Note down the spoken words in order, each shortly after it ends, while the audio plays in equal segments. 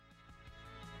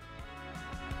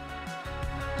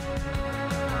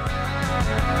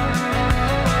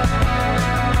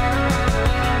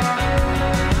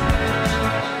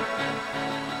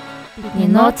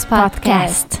Nuuts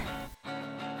podcast.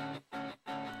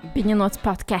 Bidnii Nuuts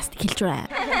podcast хэлж байна.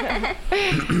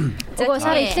 Зөө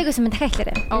сар ихлээгээс минь дахиад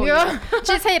хэлээрэй.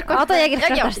 Чи сая ярих. Одоо яг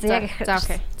ирэх гарсан. Яг ирэх. За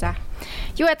окей. За.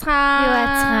 Юу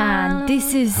яцхан?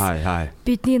 This is Hi.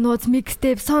 Bidnii Nuuts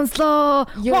Mixtape Sonsloo.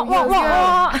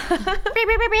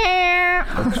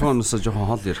 Чонос жоохон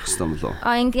хол ярих хэрэгтэй юм болов.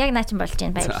 Энд яг наачин болж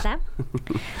байна, баярлалаа.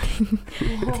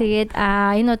 Тэгээд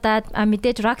энэ удаад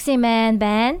мэдээж Roxy Man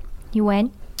байна. Юу байна?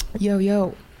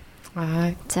 Yo.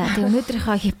 За тэг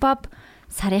өнөөдрийнхөө хипхоп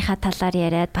сарынхаа талаар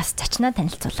яриад бас зочноо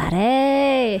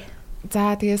танилцуулаарэ.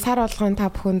 За тэгээ сар болгоон та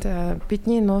бүхэнд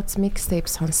Bidnii Nuuts Mixtape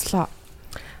Sonsloo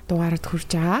дугаард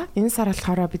хүрч байгаа. Энэ сар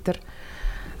болохоор бид нар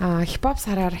хипхоп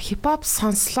сараар хипхоп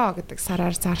сонслоо гэдэг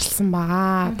сараар зарласан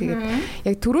байгаа. Тэгээд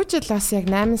яг түрүү жил бас яг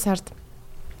 8 сард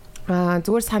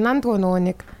зүгээр санаандгүй нөгөө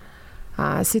нэг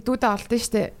сэдвүүдэ олдсон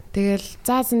штэ. Тэгэл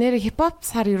за нэр хипхоп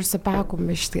сар ерөөсөй байгаагүй юм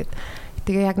биш тэгээд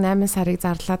тэгээ яг 8 сарыг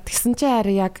зарлаад тэгсэн чинь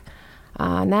харин яг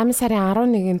 8 сарын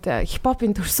 11-нд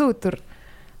хипхопын төрсөн өдөр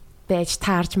байж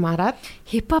таарж мараад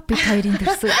Хипхоп бид хоёрын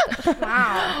төрсөн.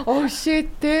 Oh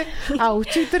shit те.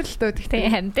 Өчигдөр л дөө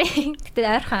Тэг юм бэ. Гэтэ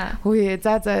ойрхон. Үе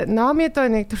за номидо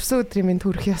нэг төрсөн өдрийн минь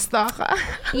төрөх ёстой байгаа.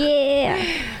 Yeah.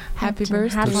 Happy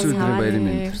birthday.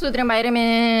 Төрсөн өдрийн баяр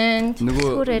минь.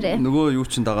 Нөгөө юу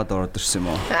чин дагаад ороод ирсэн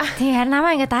юм уу? Тэг харин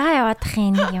намаа ингээ дагаа яваадах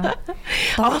юм нэг юм.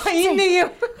 Энэ нэг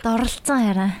юм. Дорлцсон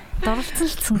хараа. Дорлцсон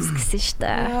л цүнс гэсэн шүү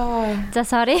дээ. За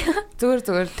sorry.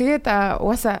 Зүгээр. Тэгээд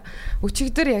угаасаа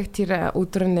өчигдөр яг тэр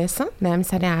өдөр нээсэн 8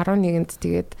 сарын 11-нд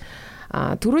тэгээд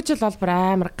түрүү жил бол бүр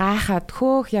амар гайхаад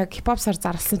хөөх яг хипхоп сар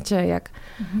зарласан чи яг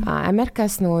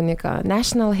Америкаас нөгөө нэг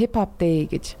National Hip Hop Day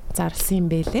гэж зарласан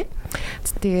юм байлээ.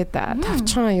 Тэгээд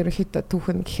товчхон ерөнхийдөө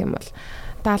түүхэн гэх юм бол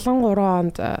 73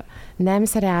 онд 8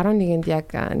 сарын 11-нд яг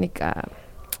нэг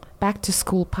back to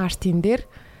school party-н дээр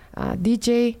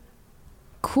DJ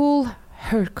Cool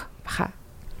Herc баха.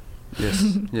 Yes.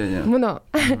 Yeah. Мөн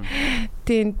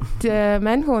тийм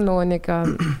мань хөө нөгөө нэг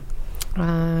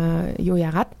юу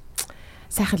яагаад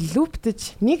сайхан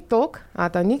луптж нэг дууг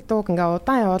ингээ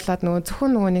удаан явуулаад нөгөө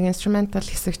зөвхөн нөгөө нэг инструментал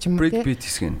хэсэг ч юм уу тий. Breakbeat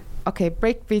хэсэг нь. Окей,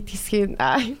 breakbeat хэсэг.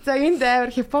 За энэ дэвэр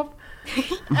хипхоп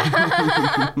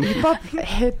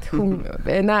хэд хүн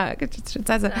байна гэж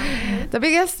за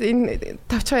бигээс энэ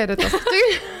тавчгаа яриад байна.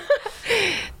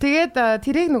 Тэгээд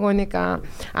тэрийг нөгөө нэг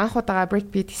анх удаага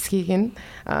breakbeat хэсгийг нь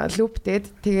луптэд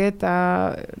тэгээд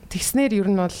тэгснээр ер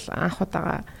нь бол анх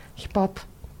удаага хипхоп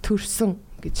төрсөн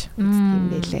гэж үздэг юм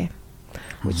байлээ.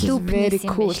 Loop very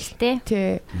cool тий.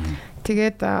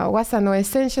 Тэгээд угаасаа нөгөө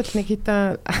essential нэг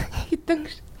хитэн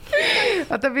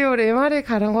одоо би өөр Eamar-ыг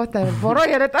харангуйтай буруу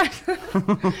яриад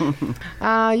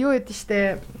юу гэдэг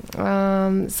штэ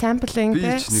sampling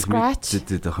тий scratch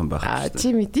гэдэг байх юм байна.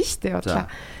 Чи мэдэн штэ бодлоо.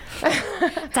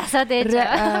 Засаад ээж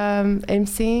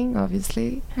MCing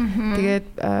obviously. Тэгээд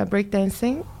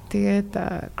breakdancing, тэгээд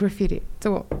graffiti.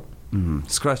 Зөв.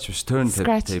 Scratch биш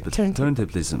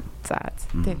turntablism. За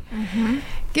тийм.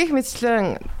 Гэх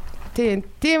мэтлэн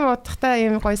тийм утгатай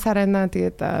юм гоё сар байна.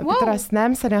 Тэгээд бид нараас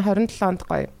 8 сарын 27-нд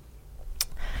гоё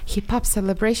hip-hop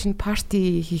celebration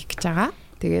party хийх гэж байгаа.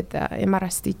 Тэгээд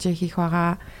Eamar-аас DJ хийх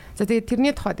байгаа. За тэгээд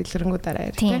тэрний тухай дэлгэрэнгүй дараа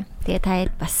ярих. Тэгээд та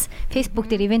бас Facebook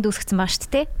дээр ивент үүсгэсэн байгаа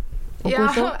шүү дээ. Үгүй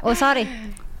үү? Oh sorry.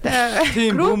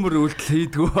 Тийм бөөмөр үйлдэл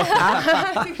хийдгүү.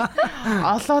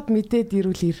 Олоод мэдээд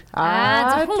ирүүл ир.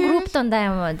 Зөвхөн групп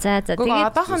дундаа юм уу? За тэгээд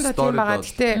одоохондоо тийм байгаа.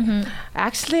 Гэтэ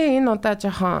actually энэ удаа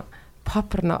жоохон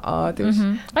попер нөө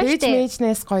тийм.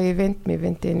 Page-нээс гоё ивент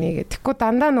нэг. Тэгэхгүй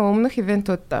дандаа нөө өмнөх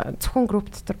ивентүүд зөвхөн групп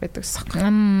дотор байдаг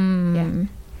гэсэн.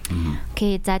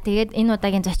 Окей, за тэгээд энэ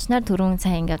удаагийн зочноор түрүүн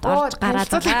сайн ингээд орж гараад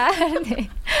байгаа.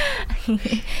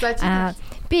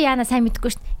 Би яна сайн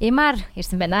мэдгүй шүү дээ. Eamar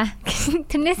ирсэн байна.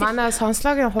 Тэрнээс манай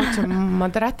сонслогийн хуучин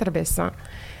модератор байсан.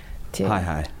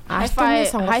 Hi.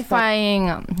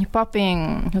 Hi-fi-ing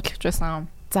хипхопын хөтлөгч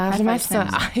байсан.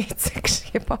 Заалмаасан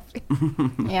хипхоп.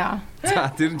 Яа.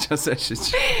 За тэр нь ч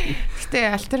ашиж.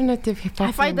 Гэтэ альтернатив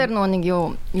хипхоп. Hi-fi дээр нөгөө нэг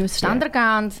юу шүү дээ.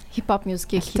 Underground хипхоп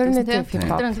мьюзик альтернатив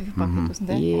хипхоп гэсэн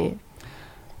тийм.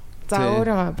 За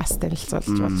өөрөө бас танилцуулж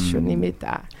болно шүү нэмээд.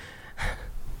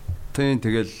 Тийм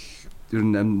тэгэл ер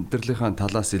нь амьдралынхаа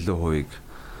талаас илүү хувийг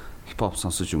хипхоп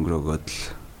сонсож өнгөрөөгөөд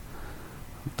л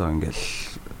одоо ингээл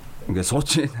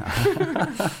сууч байна.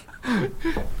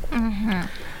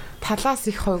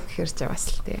 Талаас их хувь гэхэрч бас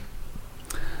л тий.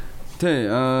 Тий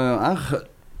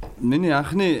миний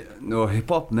анхны нөгөө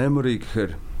хипхоп memory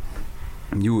гэхээр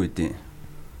юу вэ?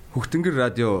 Хөхтөнгөр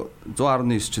радио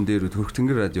 119 чин дээр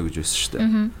хөхтөнгөр радио гэж байсан шүү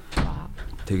дээ.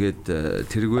 Тэгээд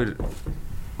тэргээр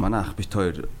манай ах бит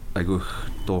хоёр айгүй их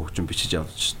дуу хөгжим бичиж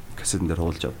авч касетэн дээр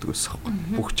хуулж авдаг байсан.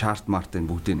 Бүх чарт мартын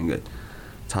бүгдийг ингээд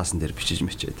цаасан дээр бичиж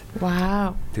мичээд.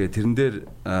 Вау. Тэгээ тэрэн дээр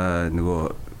нөгөө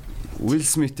Will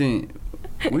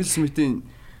Smith-ийн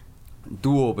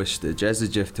дуо ба штэ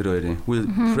Jazzy Jeff тэр хоёрын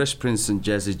Fresh Prince and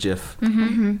Jazzy Jeff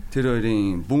тэр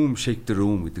хоёрын Boom Shake the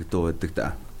Room гэдэг дуу байдаг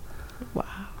да. Вау.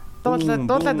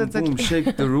 Дуулаад үзэж. Boom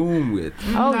Shake the Room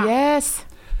гэдэг. Oh yes.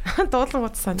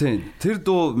 Дуулан утсан. Тийм. Тэр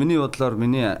дуу миний бодлоор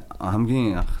миний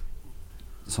хамгийн анх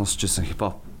сонсч байсан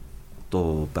хипхоп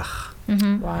дуу байх.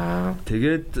 Вау.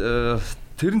 Тэгээд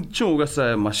тэрэнд чинь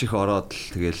угаасаа маш их ороод л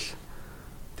тэгэл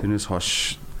тэрнээс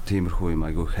хойш тиймэрхүү юм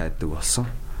айгүй хайдаг болсон.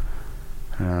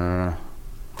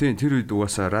 Тийм тэр үед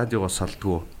угаасаа радиогоос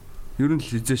салдгүй. Ер нь л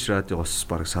хизээш радиогоос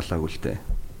бараг салаагүй л дээ.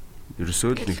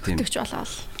 Ерөөсөө л нэг тийм. Тэгч болоо.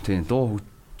 Тийм дуу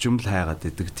хөгжмөл хайгаад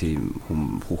идэг тийм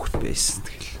хүүхэд байсан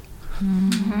тэгэл.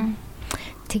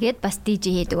 Тэгээд бас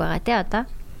DJ хийдэг байгаа тий одоо.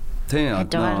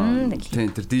 Тийм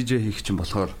тэр DJ хийх чинь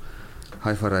болохоор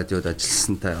Hi-Fi радиод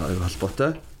ажилласантай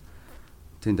холбоотой.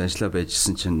 Тэнд ажиллаа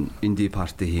байжсэн чинь инди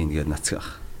парти хийнэ гэж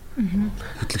нацгаах.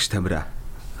 Хөтлөгч Тамира.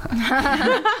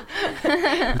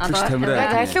 Хөтлөгч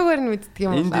Тамира. Алуугаар нь мэддэг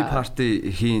юм уу? Инди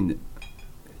парти хийн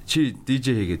чи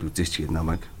DJ хийгээд үзээч гээд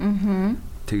намайг.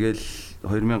 Тэгэл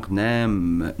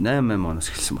 2008 оноос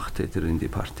эхэлсэн баг те тэр инди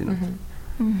парти нь.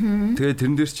 Тэгээд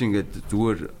тэрэн дээр чи ингээд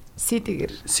зүгээр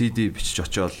CD бичиж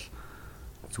очоод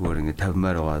зүгээр ингээд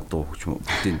 50-аар байгаа дуу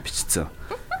хөгжмөдийг бичсэн.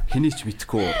 Хэний ч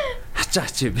мэдхгүй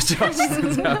хачаач бичиж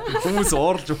байна. Хүмүүс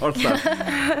уурлж орлоо.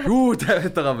 Юу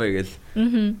тавиад байгаа бэ гээл.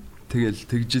 Тэгэл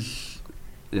тэгжил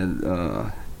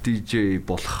DJ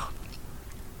болох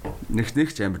нэг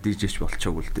ч амар DJ-ч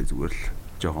болчихоогүй л дээ зүгээр л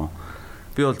жоохон.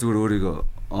 Би бол зүгээр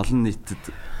өөрийгөө олон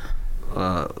нийтэд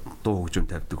дуу хөгжим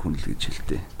тавьдаг хүн л гэж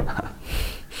хэлдэг.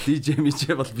 DJ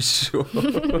мичээ бол биш шүү.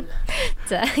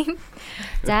 За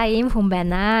ийм хүн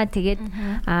байна. Тэгээд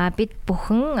бид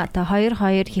бүхэн одоо 2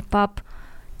 хипхоп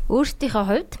өөрсдийнхөө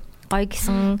хувьд гоё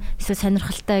гэсэн эсвэл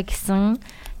сонирхолтой гэсэн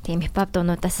тийм хипхоп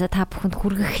дуунуудаас та бүхэнд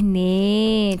хүргэх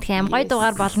нэ. Тэгэхээр гоё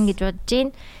дуугаар болно гэж бодож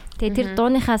байна. Тэгээ тэр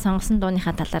дууныхаа сонгосон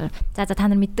дууныхаа талаар за та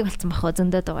нар мэддэг болсон бахоо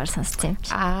зөндөө дуугаар сонссон юм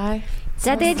чи.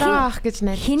 За тэгээд авах гэж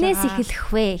найдаж. Хинээс эхлэх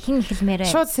вэ? Хин эхлэмээр вэ?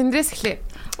 Шууд Сэндрээс эхлэе.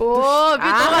 Оо би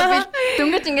дуугаа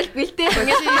дөнгөж ингээл бэлдээ.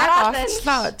 Ингээд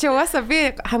хараачлаа. Чи угаасаа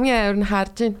би хамгийн ойр нь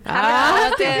харж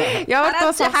байна. Тий. Ямар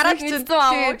дуу хараад мэдсэн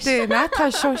аа. Тий, наатаа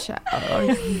шууш.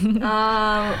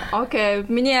 Окей.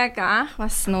 Миний яг анх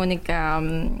бас нэг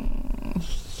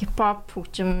хипхоп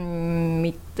хөгжим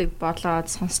мэддэг болоод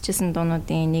сонсчихсан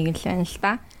дуунуудын нэг л байна л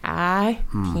да.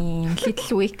 Тийм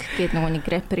Little Week гэдэг нэг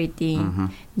рэпер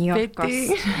эдийн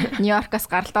Нью-Йоркоос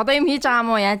гаралт. Одоо юм хийж байгаа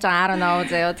мó яаж байгаа араа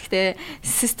заяа. Гэхдээ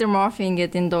Sister Morphine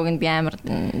гэдэг энэ дууг нь би амар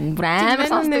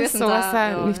сонсдог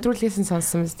байсан. Нэвтрүүлгээс нь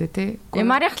сонссон мэт тий.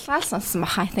 Эмарийн халгаал сонссон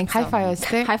баха. Hi-Fi-аас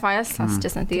тий. Hi-Fi-аас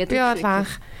сонсчихсан. Тэгээд би бол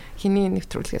анх хиний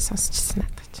нэвтрүүлгээс сонсчихсан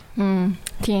надад.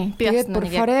 Тийм. Би бас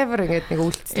нэг forever гэдэг нэг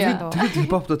үйлчлээ. Тэгээд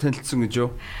хипхоптоо танилцсан гэж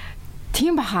юу?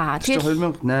 Тийм баха. Тэгээд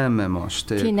 2008 он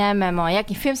шүү дээ. Тийм 8 он.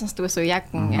 Яг FM сонсдог байсан. Яг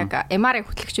Эмарын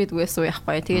хөтлөгч байдаг байсан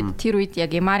яахгүй. Тэгээд тэр үед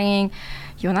яг Эмарын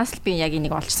юунаас л би яг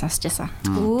энийг олж сонсч байсан.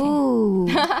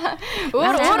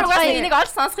 Угаас энийг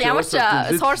олж сонсох ямар ч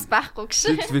source байхгүй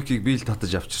гэж. Little-Week-ийг би л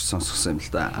татаж авчирсан сонссон юм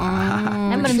л да.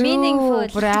 Амар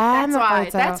meaningful.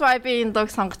 That's why би энэ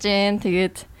дууг сонгож जैन.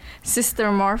 Тэгээд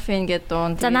Sister Morphine гэдэг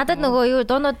дуу. За надад нөгөө юу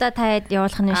дуунуудаа таад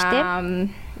явуулах нь шүү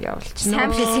дээ.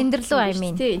 Sample Синдэрлүү I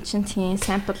mean. Тийм чин тийм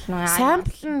sample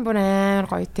нь бүр амар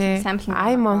гоё те.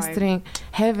 I Monster-ийн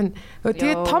Heaven.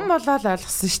 Тэгээд том болоод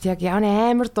ойлгосон шүү дээ. Яг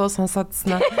ямар дуу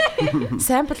сонсоодсноо.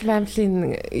 Sample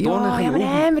family-ийн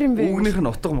амар юм бэ. Үгнийх нь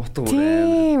утга мотго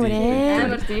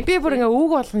амар. Би бүр ингээ үг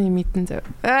болгоны мэдэн зав.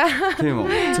 Тийм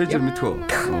үү. Цэжэр мэдхүү.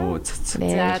 Оо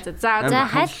за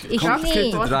хал ихний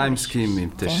rhyme scheme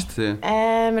юмтай шүү дээ.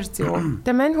 Амар зөв.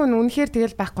 Тэгээ мань хүн үнэхээр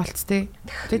тэгэл байхгүй болцтой.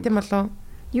 Тийм болов.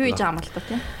 Юу ийж байгаа юм л та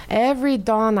тийм. Every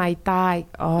dawn I die.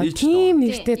 Тийм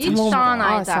нэртэй цамуу.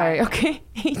 Sorry. Okay.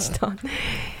 Each dawn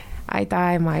I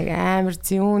die my амар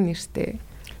зүүн нэртэй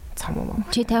цамуу.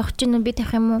 Чи тавих чинь би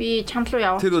тавих юм уу? Би чам руу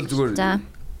явах. Тэр бол зүгээр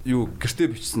юу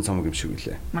гэртээ бичсэн цамуу юм шиг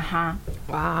үлээ. Аха.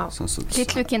 Вау.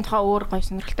 Little-Week-ийн тухай өөр гоё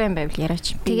сонирхолтой юм байвал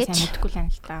яраач. Би сайн мэдгүй л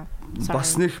байна л та.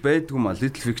 Бас нэх байдгүй маа.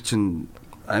 Little-Week чинь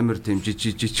амар тийм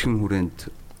жижигхэн хүрээнд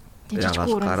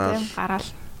яагаад гараал.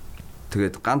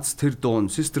 Тэгээд ганц тэр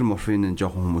дуун Sister Morphine-ын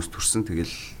жоохон хүмүүс төрсэн.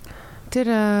 Тэгэл тэр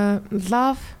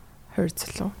Love Hurts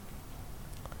лөө.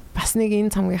 Бас нэг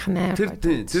энэ цомгийнх нь амар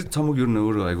гоё. Тэр цомог ер нь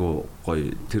өөрөө айгу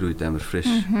гоё. Тэр үед амар fresh.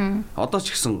 Одоо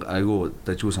ч гэсэн айгу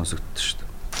дажгүй сонсогддог шүү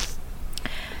дээ.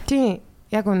 Тийм.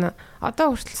 Яг үнэ.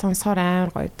 Одоо хүртэл сонсохоор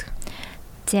амар гоё.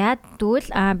 За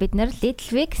тэгвэл бид нэр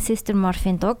Little Week Sister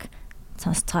Morphine дууг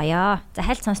Сонсцгоё. За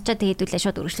хальт сонсчоо тэгээд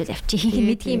шууд үргэлжлүүл явчих.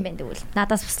 Мэдх юм байна тэгвэл.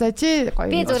 Надаас За чи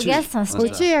гоё. Би зүгээр ял сонсгоо.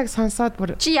 Чи яг сонсоод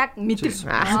бүр Чи яг мэдэр.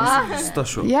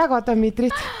 Яг одоо мэдрээд.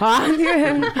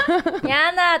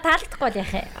 Яна таалдахгүй л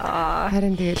яах юм.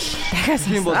 Харин тэгэл дахиад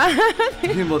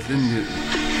тийм бол энэ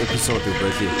эпизодыг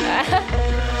болий.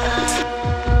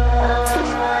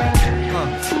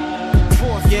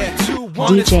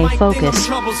 DJ Focus.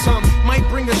 Might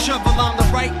bring a shovel on the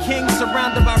right king,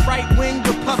 surrounded by right-wing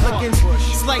Republicans.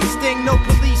 Slight sting, no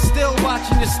police, still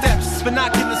watching your steps.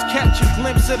 Binoculars catch a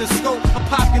glimpse of the scope. A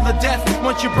popular death.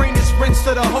 Once your brain is rinsed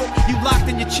to the hope, you locked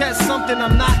in your chest. Something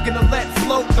I'm not gonna let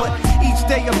float, but each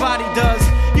day your body does.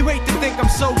 You hate to think I'm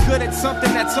so good at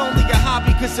something that's only a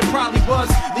hobby, cause it probably was.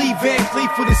 Lee Van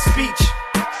Cleef with his speech.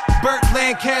 Burt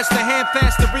Lancaster, hand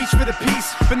fast to reach for the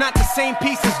peace, but not the same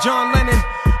piece as John Lennon.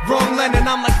 Wrong Lennon,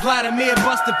 I'm like Vladimir,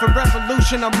 busted for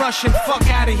revolution, I'm rushing, fuck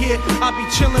out of here. I'll be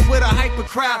chilling with a hyper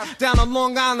crowd, down on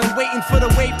Long Island, waiting for the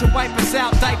wave to wipe us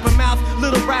out. Diaper mouth,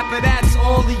 little rapper, that's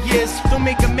all he is. Don't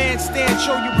make a man stand,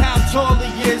 show you how tall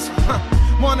he is.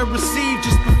 Wanna receive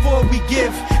just before we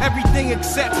give, everything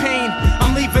except pain.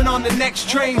 I'm leaving on the next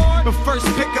train, but first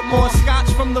pick up more scotch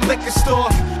from the liquor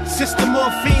store. Sister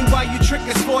morphine, why you trick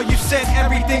us for? You said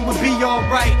everything would be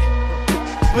alright,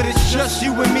 but it's just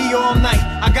you and me all night.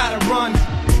 I gotta run.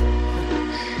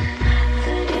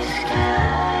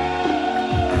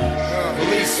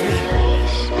 Release me.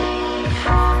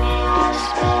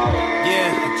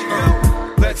 Yeah,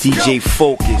 let's DJ go.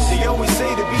 Focus. They always say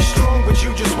to be strong, but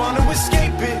you just wanna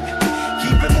escape it.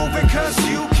 Keep it moving cause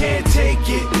you can't take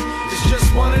it. It's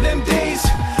just one of them days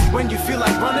when you feel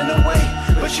like running away,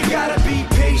 but you gotta be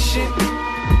patient.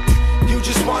 You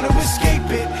just wanna escape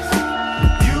it.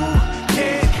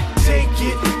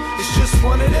 It's just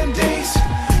one of them days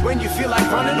when you feel like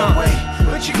running away,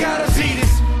 but you gotta beat it.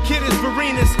 Kid is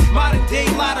Marinas, modern day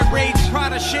lot of rage.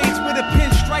 Prada shades with a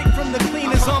pinstripe from the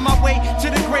cleaners. On my way to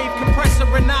the grave, compressor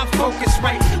and not focus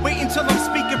right. Wait until I'm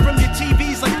speaking from your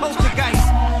TVs like poltergeist.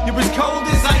 You're as cold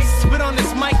as ice, but on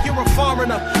this mic you're a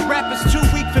foreigner. Rap is too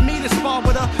weak for me to spar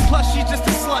with her. Plus she's just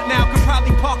a slut now, could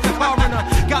probably park the car in her.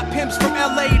 Got pimps from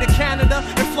LA to Canada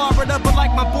and Florida, but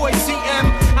like my boy CM,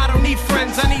 I don't need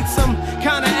friends, I need some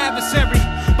kind of adversary.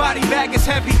 Body bag is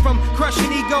heavy from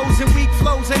crushing egos and weak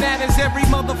flows, and that is every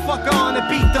motherfucker on the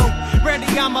beat though. Ready,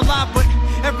 I'm alive, but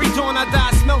every dawn I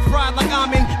die, smell fried like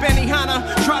I'm in Benihana.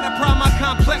 Try to prime my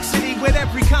complexity with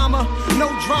every comma.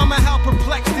 No drama, how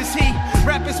perplexed is he?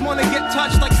 Rappers wanna get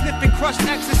touched like sniffing crushed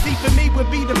ecstasy. For me would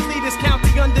be the fleetest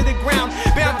counting under the ground.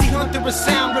 Bounty hunter a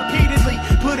sound repeatedly,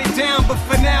 put it down. But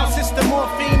for now, Sister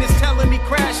Morphine is telling me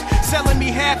crash, selling me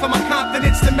half of my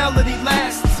confidence, the melody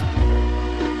lasts.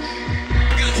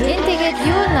 Энэ тэгээд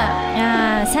юу нэ?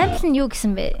 Сампл нь юу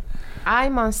гэсэн бэ? I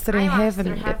Monster in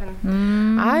Heaven.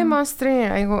 I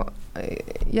Monster-ийн айгу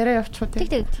яриа явчих уу те.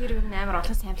 Тэр амар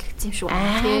олон самплагдсан юм шүү.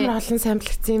 Амар олон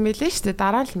самплагдсан юм байлээ шүү дээ.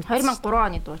 Дараа л 2003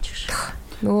 оны дуу ч гэж.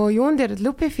 Нөгөө юун дээр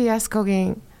Lupe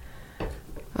Fiasco-гийн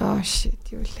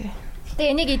shit юу лээ. Тэгээ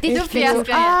энийг edit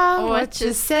What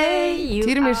you say?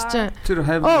 Тэр мэрч. Тэр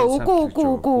хайв.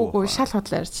 Үгүй шал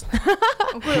хотлоо ярьж байна.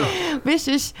 Үгүй юу.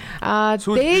 Биш.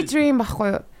 Daydream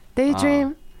баггүй юу?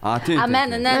 Daydream. Тийм.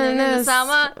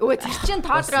 Сама. Тэр чин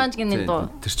Todd Rundgren гэнэ дуу.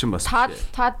 Тэр чин бас.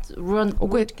 Todd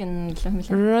Rundgren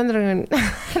Rundgren.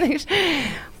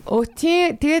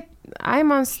 Тэгээд I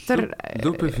Monster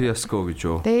Lupe Fiasco гэж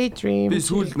юу? Daydream. Би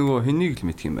сүүл нөгөө хэнийг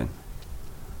л мэдх юм байна.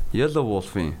 Yellow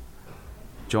Wolf-ийн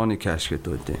Johnny Cash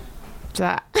гэдэг үү.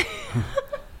 За.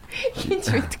 Хинч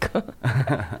мэдгүй.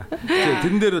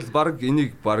 Тэрэн дээр бол баг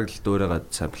энийг баг л дуурайгаад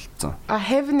самплцсан.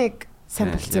 Heaven-ыг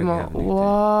самплцсан юм уу?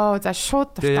 Вау, за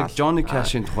шууд тавтаа. Тэгээ Johnny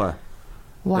Cash-ийн тухай.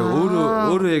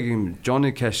 Өөрөө яг юм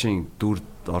Johnny Cash-ийн дүрд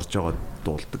орж байгаа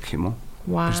дуулдаг гэх юм уу?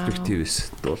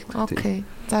 Перспективээс дуулдаг. Окей.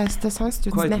 За өстө сонсч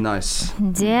үзнэ. Quite nice.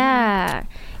 За.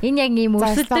 Энэ яг ийм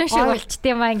өрсөлдөөн шиг болчт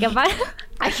юм аа ингээ ба.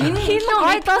 Хин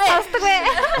гой сонсдог вэ?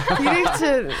 Тэрийг чи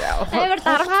амар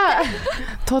дарга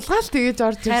тулгаал тэгэж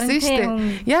орж ирсэн шүү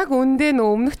дээ. Яг үндэ нөө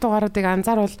өмнөх дугааруудыг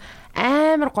анзаарвал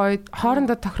амар гоё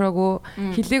хоорондоо тохироогүй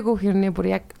хилээгүү хэрнээ бүр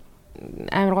яг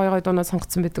амар гоё дуунаа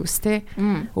сонгоцсон байдаг ус тээ.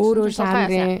 Өөр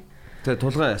жанрын тэгээ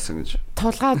тулгаа яасан гэж.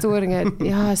 Тулгаа зүгээр ингээд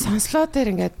яа сонслоо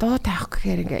дээр ингээд дуу тавих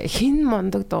гэхээр ингээд хин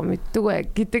мондог дуу мэддэг бай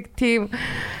гэдэг тийм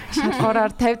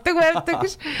шалгуураар тавьдаг байдаг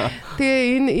ш.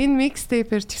 Тэгээ энэ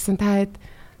mixtape-ээр ч гэсэн таад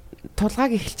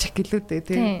тулгааг эхэлчих гэлүүдээ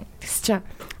тийм. Тэгс чи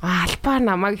альбаа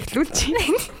намайг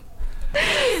эхлүүлчих.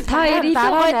 Та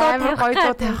амар гоё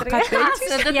дуу тавих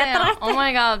гэдэг. Oh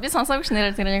my god, би сонсоогүй ш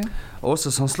нэрээр тэр яг.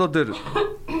 Ууса сонслоо дээр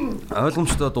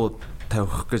ойлгомжтой дуу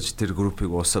тавих гэж тэр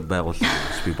группийг уусаа байгуулах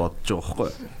гэж би бодож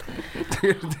байгаа байхгүй.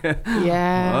 Тэгээд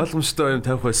ойлгомжтой юм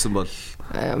тавих байсан бол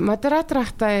модератор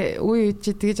ахтай үе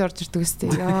чи тэгж орж ирдэг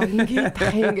үстэй. Яа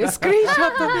ингээд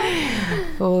скриншот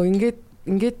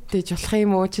ингээд дэж болох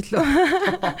юм уу ч лөө.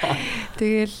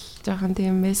 Тэгэл жоохон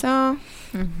тийм байсан.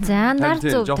 За нар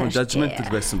зүг жоохон judgmental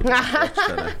байсан байна.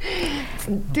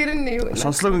 Тэр нь юу?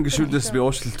 Сонслогийн гишүүдээс би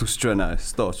уучлалт хүсэж байна.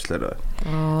 Өстө уучлаарай.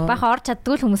 Баха орж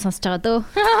чаддгүй л хүмүүс сонсож байгаа дөө.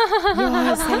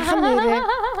 Яа, сайхан нэрээ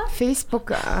Facebook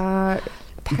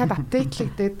дахиад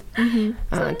апдейтлэгдээд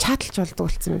чатлж болдог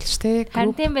болсон юм л ч тий.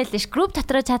 Харин тийм байл ш. Групп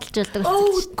дотроо чатлж болдог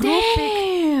болсон ч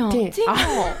тий.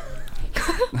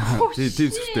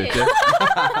 Тийм зүгтэй тий.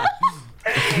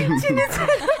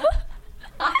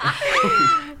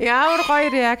 Ямар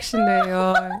гоё реакшн вэ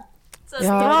ёо.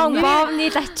 Strong бовны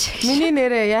лач. Миний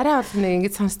нэрээ яриа бол нэг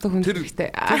ингэж сонсдог хүн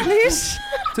хэрэгтэй.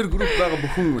 Тэр групп байгаа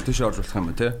бүхэн тийш орж болох юм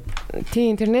ба тий.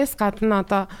 Тийм тэрнээс гадна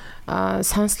одоо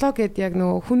сонслоо гэд яг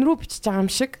нөгөө хүн рүү бичиж байгаа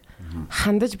юм шиг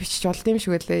хандаж бичиж болд юм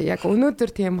шиг байлээ. Яг өнөөдөр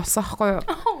тийм болсон аахгүй юу?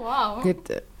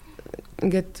 Гэт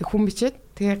ингээд хүн бичээд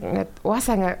тэгээ ингээд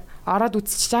угаасаа ингээд ороод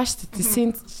үзчихэж байгаа шүү дээ.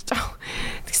 Синд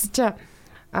тэгсэн чинь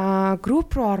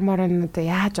групп руу ормоор нь одоо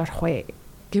яаж орох вэ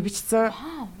гэж бичсэн.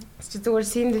 Чи зүгээр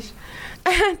синд ш.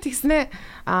 Тэгснэ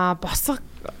босго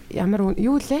ямар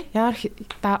юу лээ? Ямар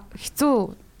хэцүү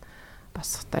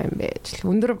босготой юм бэ?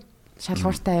 Өндөр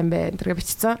шалгууртай юм бэ? Тэр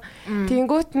бичсэн.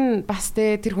 Тэнгүүт нь бас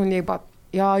тэр хүнийг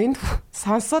яа энэ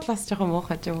сонсоод бас жоохон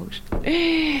муухай юм гэж.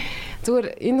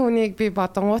 Зүгээр энэ хүнийг би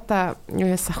бодонгуудаа юу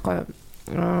ясахгүй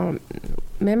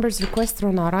members request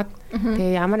руу ороод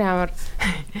тэгээ ямар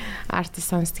артист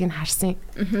сонсдгийг харсан.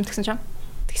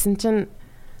 Тэгсэн чинь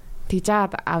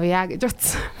тийжаад авъя гэж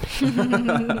утсан.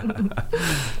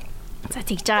 За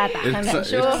тийжаад авах юм байна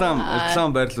шүү.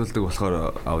 Реклам байрлуулдаг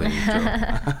болохоор авъя гэж.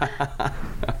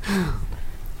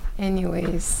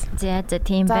 Anyways. За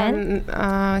тийм байна.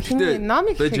 Хиний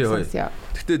номыг хийсэн.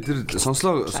 Гэтэ тэр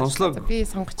сонслоо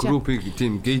группийг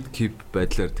тийм gatekeep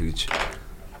байдлаар тэгж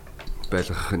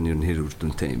байлгах нь юу нэр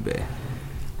үрдүнтэй юм бэ?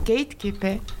 Gatekeep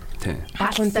ээ. Тий.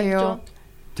 Баахантай юу?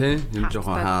 Тий, юм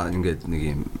жоохон ингээд нэг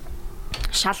юм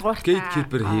шалгууртай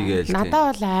gatekeeper хийгээл тий.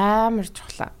 Надад бол амар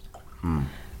чухлаа.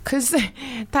 Cuz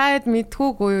таад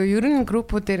мэдхүүгүй юу? Ер нь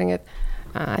группүүдээр ингээд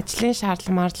ажлын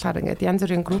шаардлага ингээд янз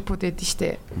бүрийн группүүд эд нь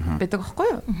штэ. Байдаг байхгүй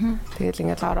юу? Тэгэл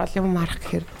ингээд ороод юм марах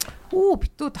гэхээр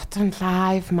битүү дотор нь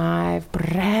live,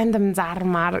 random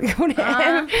зармаар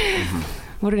гэмээр.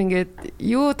 Мөр ингээд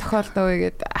юу тохиолдоо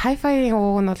вэ гэд hi-fi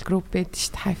ууг нь бол групп байд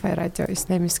шүү дээ. Hi-fi радио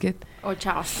Snamis гэд.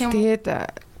 Тэгээд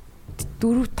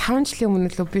 4-5 жилийн өмнө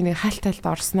л би нэг хальтайлд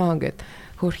орсноо ингээд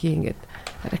хөөрхий ингээд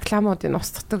рекламуудыг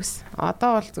устгадаг гэсэн.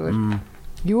 Одоо бол зүгээр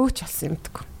юу ч болсон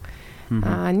юмдаггүй.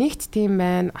 Нэгт тийм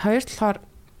байна. Хоёр талаар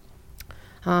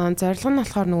зорилго нь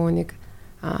болохоор нөгөө нэг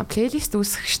плейлист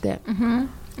үүсгэх штэ.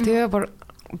 Тэгээ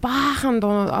баахан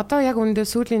дуу одоо яг үндэ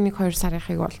сүүлийн 1-2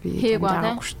 сарынхыг бол би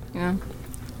хийгээгүй шүү дээ.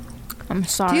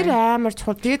 Тэр амар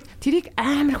чухал. Тэгээд тэрийг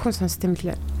амар хүн сонсд юм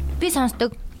лээ. Би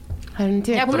сонсдог. Харин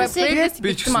тийм. Тэгээд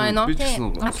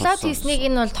апплод хийснийг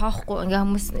энэ бол тоохгүй. Ингээ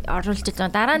хүмүүс оруулж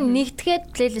байгаа. Дараа нь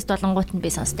нэгтгэхэд плейлист болонгууд нь би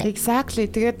сонсдог.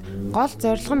 Exactly. Тэгээд гол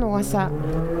зорилго нь угаасаа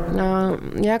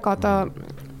яг одоо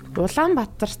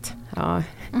Улаанбаатарт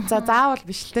заавал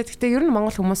биш л дээ. Гэхдээ ер нь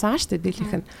Монгол хүмүүс байгаа шүү дээ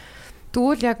дийлийнх нь.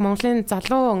 Тэгвэл яг Монголын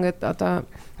залуу ингээд одоо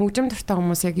хөгжим дуртай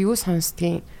хүмүүс яг юу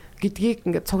сонсдгийг гэдгийг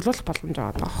ингээд цуглуулах боломж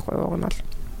байгаа байхгүй юу гэнэ бол.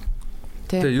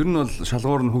 Тэгээ ер нь бол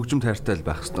шалгуур нь хөгжим тайртай л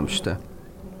байх хэрэгтэй юм шүү дээ.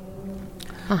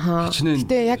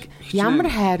 Гэтэ яг ямар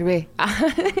хайр вэ?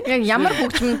 Яг ямар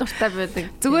хөгжим дуртай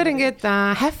байдаг. Зүгээр ингээд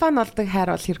хайфан болдог хайр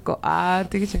бол хэрэггүй.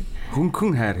 Тэгэж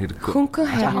хөнгөн хайр хэрэггүй. Хөнгөн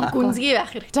хайр гүнзгий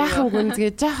байх хэрэгтэй. Жаахан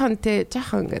гүнзгий, жаахан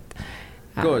ингээд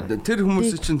тэр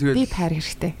хүмүүс чинь тэгээд дип хайр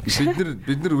хэрэгтэй.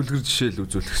 Бид нар үлгэр жишээл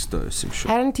үзүүлэх хэрэгтэй байсан юм шүү.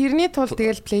 Харин тэрний тулд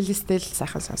тэгэл плейлисттэй л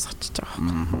сайхан сонсгочихж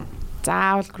байгаа.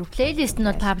 Заавал групп плейлист нь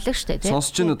бол паблик шүү дээ.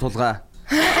 Сонсч нь тулгаа.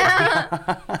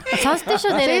 Сонсдог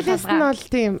шүү нэрээ плейлист нь бол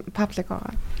тийм паблик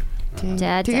байгаа.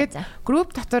 Тэгээд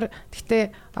групп дотор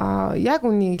гэхдээ яг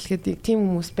үнийг хэлэхэд тийм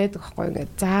хүмүүс байдаг байхгүй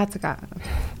ингээд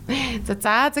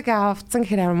заазаг авцсан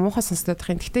гэхээр амар муухай сонсдог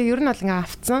юм. Гэхдээ ер нь бол ингээд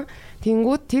авцсан.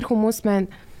 Тэнгүүд тэр хүмүүс маань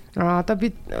одоо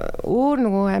бид өөр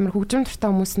нөгөө амар хөгжим дуртай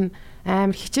хүмүүс нь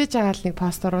амар хичээж байгаа л нэг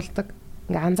пост оруулдаг.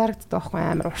 Ингээ анзаарэгддэг байхгүй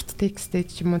амар урт тексттэй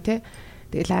ч юм уу те.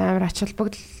 Тэгэл амар ач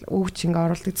холбогдол өгч ингээ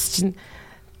оруулдаг чинь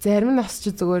зарим нь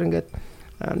осч зүгээр ингээд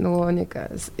нөгөө нэг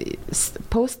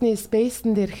постны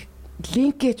спейсн дээр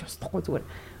линк гэж устгахгүй зүгээр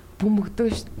бөмбөгдөө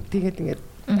ш. Тэгээд ингээд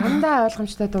дандаа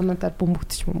ойлгомжтой дуунуудаар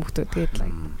бөмбөгдөж тэгээд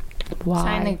л. Вау.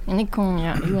 Сайн нэг хүн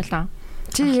юу байлаа.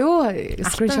 Чи юу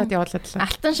скриншот явуулаад л.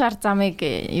 Алтан шар замыг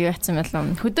юу яцсан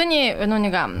байлаа. Хөдөөний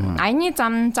нэг аяны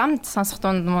замд сонсох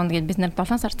дунд гээд бид нэр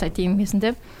 7 сар цай тийм хийсэн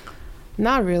тийм.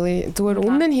 Not really. Зүгээр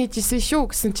өмнө нь хийжсэн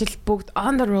шүү гэсэн чил бүгд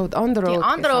on the road.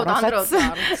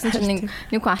 Гэсэн чинь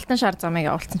нэг хүн алтан шар замыг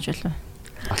явуулсан ч байлаа.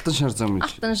 Алтан шар зам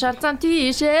гэж. Алтан шар зам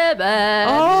тийшээ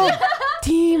бай.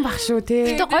 Тийм баг шүү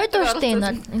те. Тэг гоё дууштай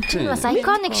энэ. Энэ бас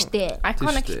iconic штэ.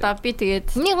 Iconic та би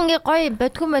тэгээд нэг ингээ гоё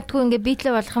бодгүй ингээ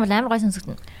битлээ болох юм бол амар гоё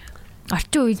сонсогдно.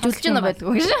 Орчин үйлдүүлж байна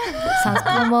байдгүй гэж.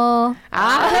 Сонсгомоо.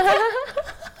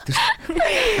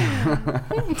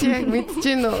 Яг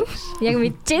мэдчихэв нөө. Яг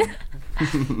мэдчихэв.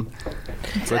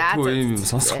 Бодгүй юм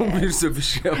сонсох юм ерөөсөө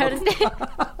биш.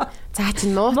 За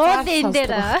чи нууцаар энэ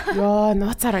дээр. Йоо,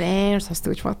 нууцаар амар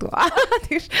сонсдог гэж бодгоо.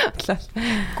 Тэгэж бодлоо.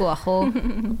 Гүү ах уу.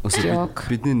 Өсөж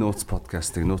бидний нууц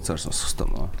подкастыг нууцаар сонсох хэрэгтэй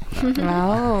мó.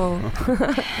 Вау.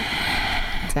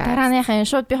 Дарааныхаа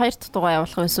шууд би 2 дугаар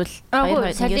явуулах эсвэл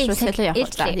 2 шууд солио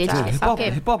явуулах.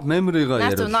 Хипхоп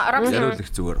меморигаа яриулах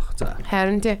зүгээр баг. За.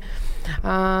 Харин тий.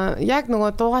 Яг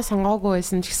нөгөө дуугаа сонгоогүй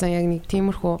байсан ч гэсэн яг нэг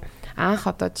тиймэрхүү анх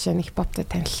одоо жишээ нь хипхоптой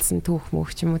танилцсан түүх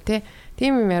мөх ч юм уу те.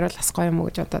 Тийм юм яриул бас гоё юм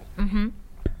уу гэж бодоод.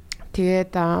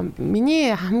 Тэгээд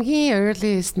миний хамгийн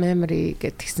earliest memory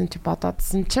гэдгсэн чи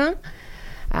бодоодсэн чинь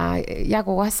яг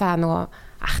угаасаа нөгөө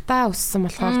ахтаа өссөн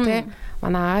болохоор те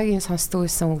манай аагийн сонсдог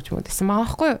байсан үг юм уу гэсэн маа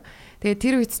байхгүй юу. Тэгээ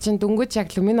тэр үед чинь дөнгөж яг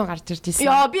люмино гарч ирж ирсэн.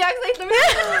 Яа би яг сайн люмино.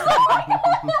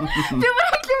 Би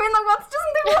яг люмино бодчихсон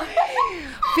тийм үү?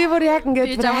 Би бүр яг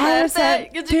ингээд хайрсаа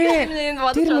тэр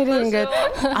нэрээ ингээд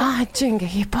чи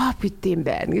ингээд хипхоп идэм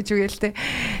байна гэж үгэлтэй.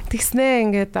 Тэгснээ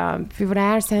ингээд би бүр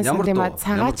хайр сайн сан юм а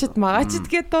цагаачд магаачд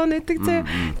гэдэг дуу нэдэг зэ.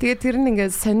 Тэгээ тэр нь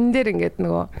ингээд сонин дээр ингээд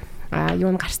нөгөө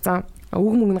юу н гарцсан.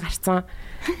 Үг мөнгө гарцсан.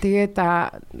 Тэгээд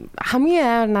хамгийн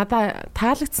амар надаа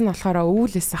таалагдсан болохоор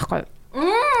өвлөөс байхгүй.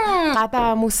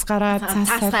 Гадаа мөс гараад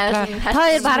цаасаа.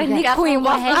 Хоёр баг нэг хүн юм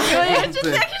байна.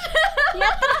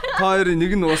 Хоёрын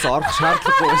нэг нь уус орох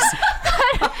шаардлагагүй байсан.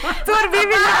 Зүгээр би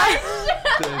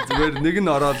зүгээр нэг нь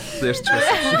ороод ярьчихсан.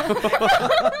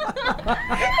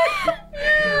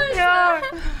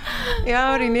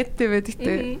 Яа инэттэй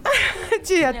байдагтэй.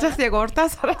 Чи яаж яг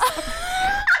урдаас хараад.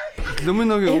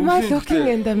 Люминогийн looking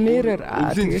in the mirror.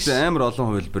 Тэгэж амар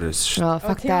олон хувилбар байсан шүү.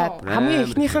 Fuck that. Хамгийн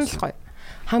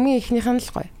ихнийх нь л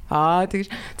гоё.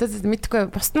 Тэгэж мэдхгүй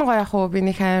бусд нь гоё ах уу би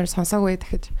нэг амар сонсоогүй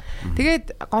дахиж.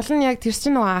 Тэгээд гол нь яг тэр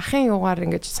чинь нөгөө ахын юугаар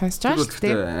ингэж сонсож байгаа шүү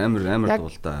дээ. Амар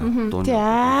дуултаа. Тий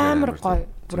амар гоё.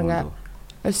 Бүр ингээ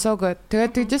so good.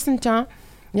 Тэгээд тэгжсэн чинь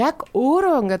яг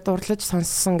өөрөө ингээ дурлаж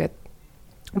сонссон гэд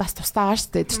бас тустаагаа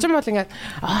шүү дээ. Тэр чинь бол ингээ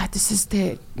this is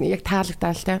the яг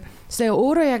таалагдаа л те. Тэгээ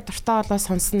өөрөө яг дуртай болоо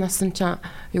сонссноос нь чинь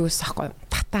юу гэсэхгүй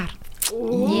татар.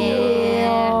 Yeah.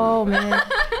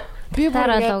 Би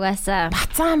таралуугаасаа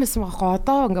бацаан байсан байхгүй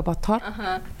одоо ингээ бодохоор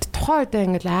тухайн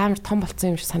үед ингээ амар том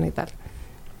болцсон юм шиг санагдал.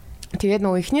 Тэгээд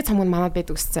нөгөө ихний цомог нь манад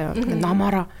байдаг үсцээ. Ингээ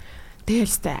номороо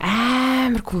дээлстэй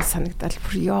амар cool санагдал.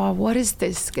 Яа what is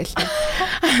this гэл.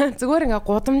 Зүгээр ингээ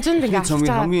гудамжинд ингээ авч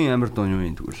байгаа. Хамгийн амар дуу юу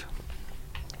юм тэгвэл.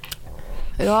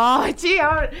 Яа чи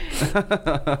ямар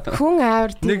хүн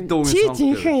амар нэг дуу чи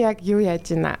жинхэнэ яг юу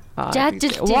яаж ийна.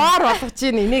 Жаажилж вар болгож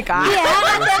ийн энийг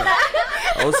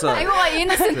Айгуу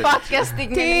innocent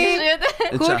podcast-ийг нэг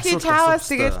Хөрхи чаавас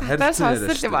тэгээд татаа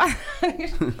сонсол юм аа.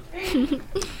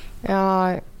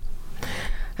 Яа.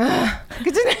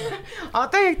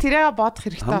 Одоо яг тэрийг бодох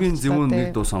хэрэгтэй байна. Хамгийн зөвүүн нэг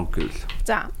дуу сонг гэвэл.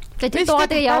 За. Тэгээд дуугаа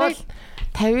тэгээ явал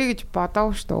 50 гэж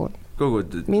бодоагүй шүү дээ.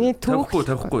 Гүг. Миний түүх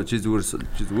тавихгүй чи зүгээр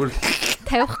л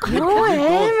тавихгүй. Йоо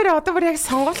амар одоо бүр яг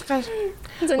сонголох гаш.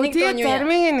 Тэгээд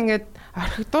зармыг ингээд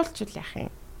орхидуулчихвал яах юм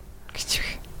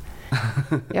гэж.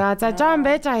 Яа за жаан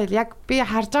байж байгаа хэл яг би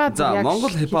харж байгаа зүг яг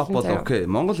Монгол хипхоп бол окей.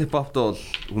 Монгол хипхоптой бол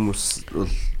хүмүүс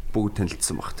бол бүгд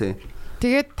танилцсан баг тий.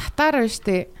 Тэгээд татар байна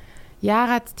штэ.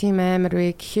 Яагаад тийм амар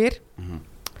вэ гэхээр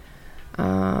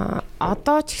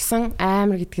одоо ч гэсэн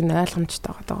амар гэдг нь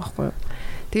ойлгомжтой байгаа байхгүй юу.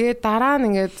 Тэгээд дараа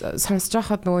нь ингээд сонсож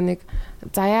байхад нөгөө нэг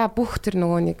заяа бүх тэр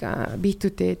нөгөө нэг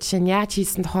битүүдэд жишээ нь яаж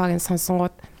хийсэн тухайг нь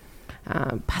сонсонгууд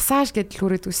пассаж гэдэл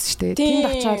хүрээд үссэн штэ. Тэнд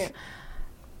очиод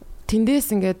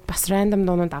тэндээс ингээд бас рандом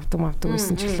дуунууд авдаг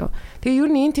байсан ч гэлөө. Тэгээ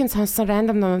ер нь энэ тийм сонссон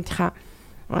рандом дуунуудынхаа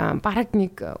бараг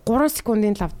нэг 3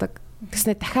 секундын л авдаг.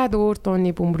 Тэснэ дахиад өөр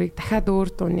дууны бөмбөрийг дахиад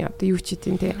өөр дууны одоо юу ч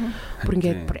хийдин те. Бүр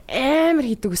ингээд бүр амар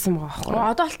хийдэг гэсэн байгаа байхгүй.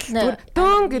 Одоо болтол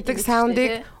дүүн гэдэг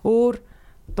саундыг өөр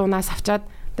дуунаас авчаад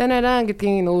танараа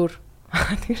гэдгийг нь өөр.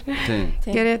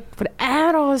 Тэгээд бүр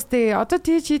амар уустай. Одоо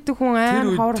тийж хийдэг хүн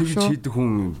амар ховор шүү. Тийж хийдэг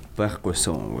хүн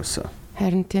байхгүйсэн уусаа.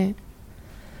 Харин тийм.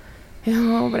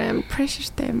 Яа, брэм pressure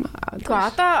тема. Гэхдээ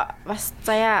одоо бас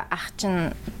заяа ах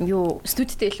чинь юу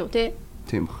студидтэй л үү те?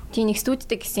 Тийм баг. Тийм нэг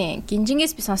студидтэй гэсэн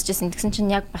гинжингээс би сонсч байсан. Тэгсэн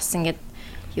чинь яг бас ингээд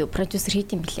юу продюсер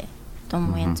хийд юм блэ.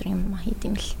 Том янз бүр юм хийд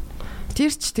юм бэл.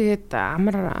 Тэр ч тэгээд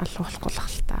амар алгуулахгүй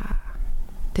л та.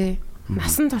 Тэ.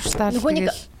 Насан туршдаа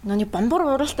нөгөө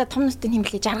бомбор уралтай том нүстийн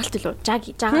хэмлээ жаргалт үлээ.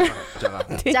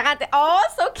 Жага. Oh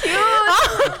so cute.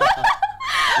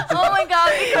 Oh my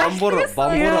god. Бомбор.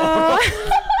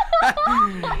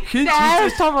 Хинч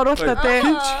том уралтай те.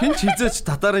 Хинч хизээч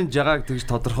татарын жагааг тэгж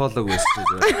тодорхойлоогүй байсан.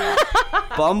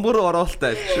 Бомбор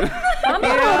уралтай.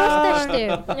 Бомбор уралтай шүү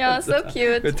дээ. Яа so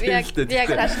cute.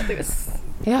 Яг таашдаг байсан.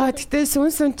 Яа гэтээ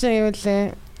сүн чинь юу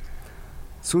лээ?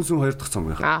 Сүн 2 дахь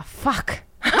цомгийнх. Fuck.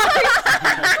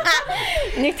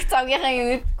 Нэг цагийнхаа юм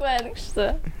мэдгүй байна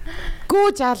гэсэн. Гүү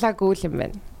жаалаагүй юм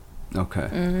байна. Окей.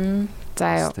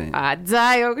 За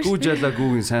ёо. Гүү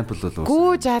жаалаагүйгийн сампл бол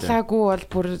гүү жаалаагүй бол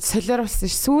бүр солиоруулсан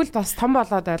ш. Сүүлд бас том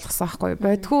болоод ойлгосон байхгүй.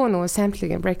 Бодгүй нөгөө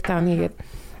самплыг breakdown хийгээд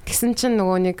тэгсэн чинь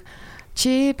нөгөө нэг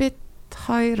чи бит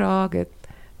хоёроо гэд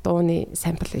дууны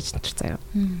сампл гэж нэр заяа.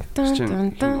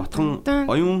 Отхон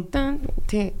оюун.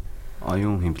 Тий.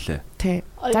 Оюун хэмлээ. Тий.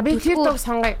 За би тэр дуу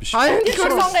сонгоё. Оюун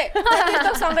сонгоё. Тэр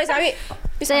дуу сонгоё сави.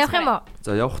 Би сая явах юм уу?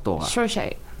 За явах дуугаа. Шуу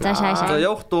шай. За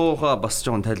явах дуугаа бас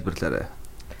жоохон тайлбарлаарай.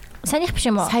 Саяных биш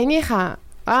юм уу? Саяныхаа.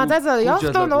 За явах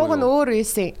дуу нууг нь өөр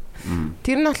байсан.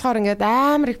 Тэр нь болохоор ингээд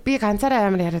амар их би ганцаараа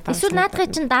амар яриад байгаа. Эсвэл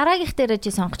наадхыг чинь дараагийнх дээрээ чи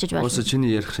сонгочих болно. Өөсө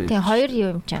чиний ярих шээ. Тийм хоёр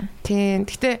юм чинь. Тийм.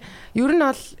 Гэтэ ер нь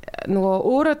бол нөгөө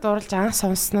өөрөө дурлж анх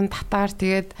сонссон нь татаар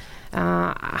тэгээд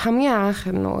хамгийн анх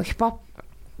нөгөө хипхоп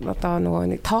одоо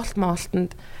нөгөө нэг тоглолт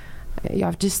моолтонд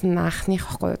явж исэн анхных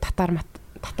байхгүй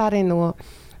татарын нөгөө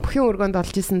бүхэн өргөнд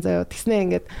олж исэн заяа. Тэгснээ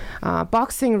ингээд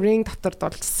боксинг ринг дотор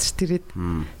дулжсэн ш тэрэд.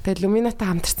 Тэгээд Люминатай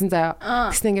хамтарсан заяа.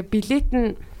 Тэгснээ ингээд билет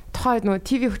нь тухайд нөгөө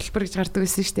ТV хөтөлбөр гэж гардаг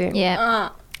байсан шүү дээ.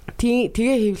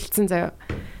 Тэгээ хэвлэлцэн заяа.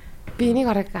 Би энийг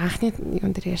арга анхны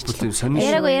юм дээр ярьчихлаа.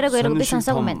 Яраагүй би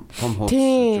сонсоогүй байна.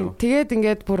 Тийм. Тэгээд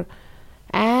ингээд бүр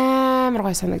амар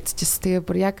гой санагдчихсэн. Тэгээ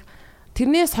бүр яг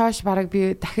тэрнээс хойш бараг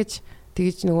би дахиж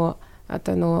тэгж нөгөө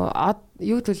одоо нөгөө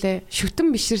юу төлөө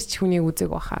шүтэн биширч хүнийг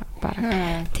үзег баха бараг.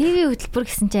 ТV хөтөлбөр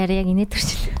гэсэн чинь арай яг инээд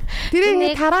төрчихлээ. Тэр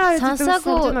ингэ тараа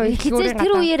сонсоогүй хизээ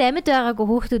тэр үеэр амьд байгаагүй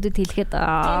хүүхдүүдэд хэлэхэд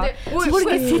бүр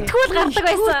ингэ сэтгүүл гардаг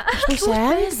байсан.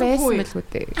 Байсан байлгүй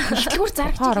дээ. Хөтөлбөр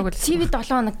зарагч TV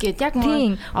 7 хоног гээд яг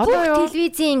одоо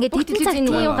телевизийн ингэ тэтгэл цаг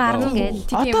тийм гарна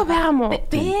гээд. Одоо байгаа мó?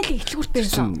 Бэл ихлгүүртэй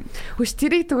байсан. Хүч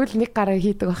тэрийг тэгвэл нэг гараа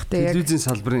хийдэг бах те. Телевизийн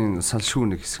салбарын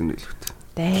салшгүй нэг хэсэг нь хэлвэт.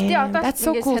 Гэтэ одоо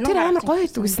тэр амар гоё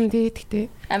зүгсэн дээ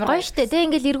тэгтээ. Амар гоё штэ.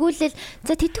 Тэг ингээл эргүүлээл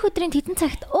за тэтгэх өдрийн тедэн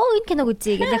цагт энэ киног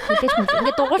үзье гэж яг хүлээж мөн.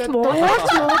 Ингээ дугуулж муулаад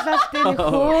дээ нэг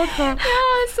хөөх.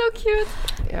 Яа so cute.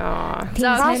 Яа.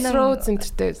 Crossroads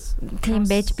энтертэй. Тийм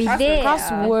байж билээ.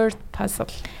 Crossword puzzle.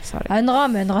 Sorry.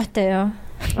 Онгойтой юу?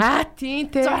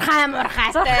 Тийм те. Зурхай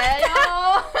мурхайтай.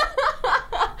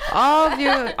 All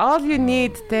you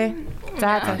need те.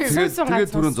 За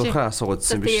тэгээд түрүүн зурхаа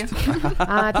асуугаадсэн биз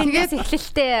дээ. Тэгээд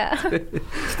эхлэлтэй.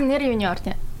 Чи нэр юуны орд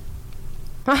юм?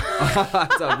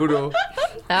 За бүрөө.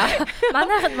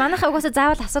 Манайхаа угаасаа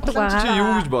заавал асуудаг байгаа. Чи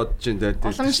юу гэж бодож байна те?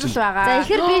 Уламжлал байгаа. За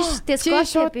ихэр биш те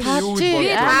скот биш.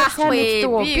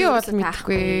 Би бол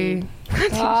мэдхгүй.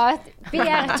 Би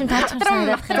яг чим таачих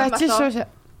санагдах. Чи шүү.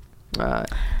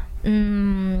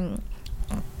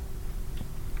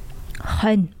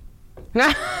 Хон.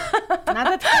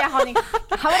 Надад яг хоног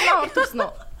хавар төрсөн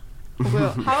үү? Үгүй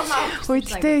юу. Хавар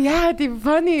Үгүй яа ди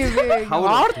funny вэ?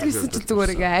 Орд гэсэн чи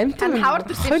зүгээр ингээ амт хавар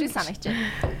төрсөн шиг санагч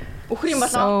байна. Өхөр юм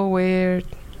болоо. So weird.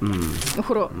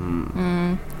 Өхрөө.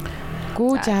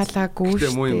 Гүү жаалаагүй шүү.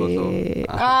 Тэ муу юм болоо.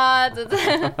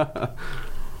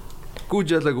 Гүү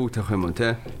жаалаагүй тавих юм уу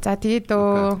те? За тэгээд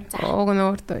ууг нь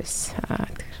өөртөө байсан.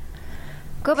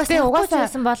 Гэхдээ бас угаасаа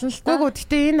болно л тоо.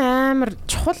 Гэхдээ энэ амар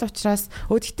чухал учраас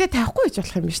гэхдээ тавихгүй гэж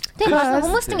болох юм биш үү? Тийм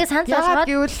хүмүүс ингэ санал зовоод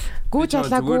гэвэл гүү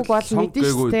жаалаагүй бол мэдэн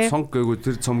шүү дээ. Сонг гээгүй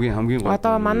тэр цомгийн хамгийн гол.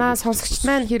 Одоо манай сонсогчд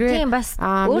маань хэрвээ тийм бас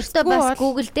өөртөө бас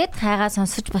Google-дээд хайгаа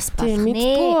сонсож бас болох бол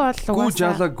нэ. Гүү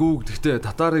жаалаагүй гэхдээ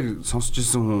татарыг сонсож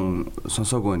исэн хүн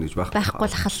сонсоогүй байх гэж байхгүй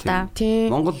л хал та.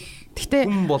 Монгол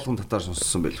хүн болгон татар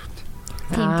сонссон байл үү?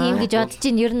 Тийм гэж бодож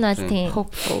ин ер нь бол тийм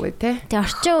хөвгүй тий. Тэг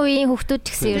орчин үеийн хүүхдүүд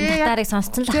ч гэсэн ер нь татарыг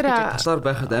сонссон л ахчих. Татар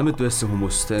байхад амьд байсан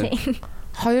хүмүүс тий.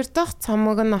 Хоёр дахь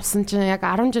цомог нь авсан чинь яг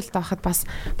 10 жил байхад бас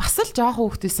л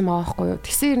жоохон хүүхд байсан байгаа байхгүй юу.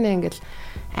 Тэгсэн ирнэ ингээл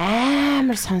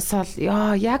амар сонсоол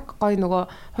яг гой нөгөө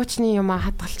хуучны юм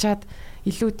хадгалчаад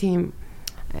илүү тийм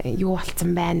юу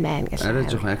болцсон байна гэж. Арай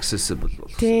жоохон accessible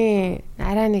бол. Тий.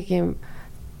 Арай нэг юм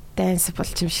dance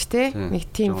болж юм шиг те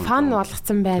нэг тийм фан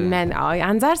болгоцсон байна мэн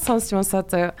анзаар сонсч мосоо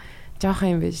зөө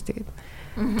жоохон юм байж тэгээд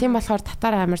Тийм болохоор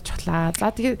татар амар чухлаа.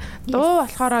 За тэгээд дуу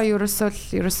болохоор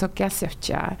ерөөсөө гяс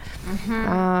явчаа.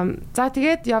 За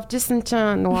тэгээд явж исэн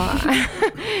чинь нөгөө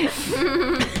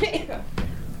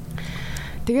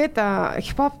тэгээд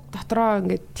хипхоп дотроо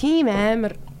ингээд тийм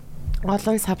амар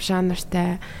олон саб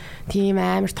жанртай тийм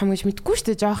амар том гэж мэдгүй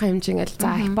шүү дээ. Жоохон хэмжээ ингээл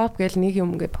за хипхоп гэл нэг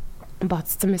юм ингээд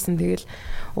бодсон байсан. Тэгэл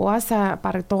угаасаа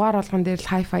баг дугаар болгон дээр л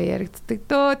hi-fi яригддаг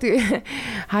дөө. Тэгээ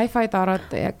hi-fi-д ороод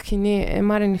яг хиний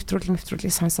Eamar-ын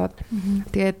нэвтрүүлгийг сонсоод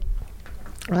тэгээд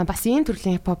бас ийм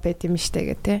төрлийн хипхоп байт юм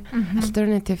штэ гэх тээ.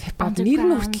 Alternative хипхоп нэр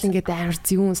нь хүртэл ингээд амар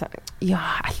зүүн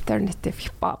яа alternative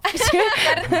хипхоп.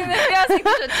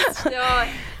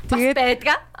 Тэгээд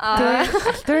байдгаа.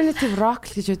 Alternative rock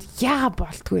гэж бод яа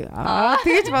болтгүй.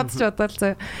 Тэгэж бодож бодвол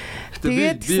зөө.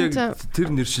 Тэгээд би тэр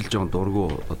нэршил жоон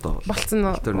дургу одоо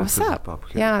болцсон уу?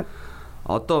 Яа.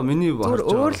 Одоо миний бодож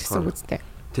өөр л гэсэн үгтэй.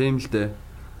 Тийм л дээ.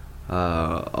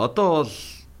 Одоо бол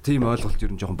тийм ойлголт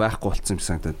ер нь жоохон байхгүй болцсон юм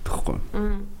санагдаад байхгүй.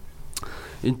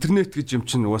 Интернет гэж юм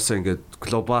чинь угаасаа ингээд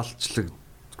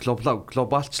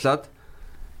глобалчлаад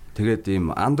тэгээд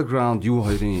ийм underground юу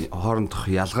хоёрын хоорондох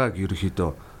ялгааг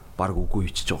ерөөхдөө баг үгүй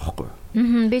хийчих жоох байхгүй.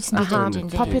 Би ч тийм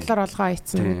popular болгоо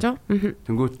ийцэн гэж.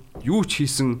 Тэнгүүт юу ч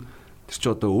хийсэн тэр чи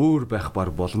одоо өөр байх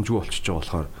баг боломжгүй болчихж байгаа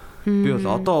болохоор би бол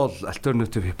одоо бол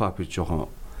alternative hip hop гэж жоохон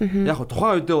яг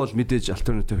тухайн үедээ бол мэдээж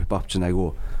alternative hip hop чинь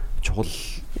айгүй чухал.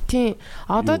 Тийм.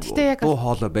 Одоо тэгтээ яг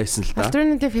хоолой байсан л да.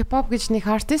 Alternative hip hop гэж нэг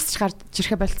артист гарч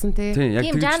ирэхэ болцсон тий.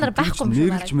 Тийм жанр байхгүй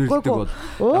юм шиг байна. Мэрдэг бол.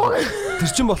 Тэр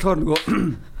чинь болохоор нөгөө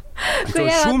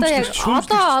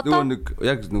одоо нэг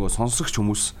яг нөгөө сонсогч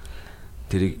хүмүүс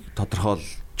тэрийг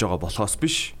тодорхойлж байгаа болохоос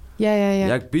биш.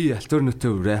 Яг би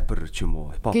alternative rapper ч юм уу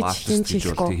hip hop artist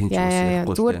гэж бол тийм хийж байгаа.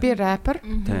 Зүгээр би rapper.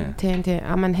 Тийм.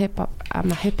 I'm hip hop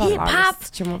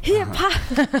artist ч юм уу. Hip hop.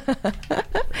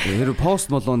 Тэр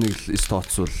Post Malone-ыг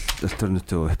статусвал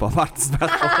alternative hip hop artist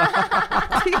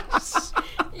байхгүй.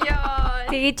 Яа.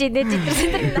 Тэгэж идэж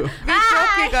идэрсэн. Би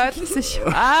шокийг ойлгосон шүү.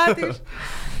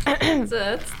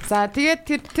 Тэгээд за тэгээд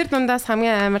тэр дундаас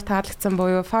хамгийн амар таалагдсан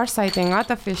буюу Far Side-ийн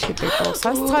Other Fish гэдэг дуу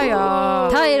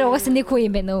сонсцгоё. Та хоёр угаасаа нэг хүн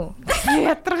юм байна уу?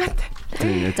 Ядаргатай.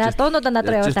 За дуунуудаа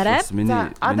надад явуулаарай. Миний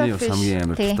хамгийн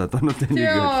амар та дуунуудын нэг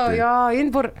юм. Яа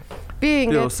энэ бүр би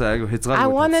ингээд айгу хязгаар. I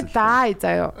wanna die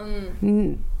заяа.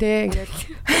 Тэ ингээд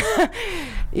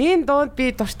энэ дууд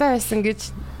би дуртай байсан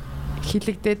гэж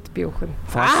хилэгдээд би өөхөн.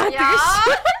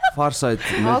 Far Side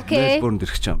Melbourne-д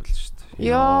ирэх гэж юм байна шүү дээ.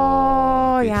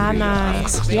 Яна.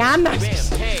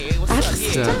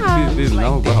 Би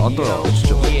now одоо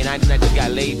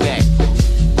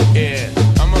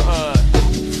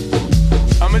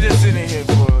I'ma just sit in here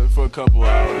for a couple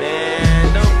hours.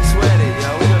 Man, don't sweat it, yo.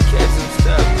 We gonna catch some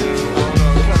stuff, dude. Hold on,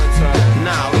 I'm kinda tired.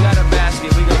 Nah, we got a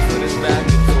basket. We gonna fill this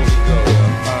basket before we go, yo.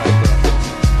 Alright, bro.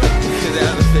 Cause the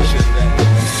other fish is back.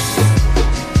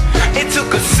 It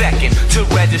took a second to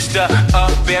register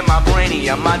up in my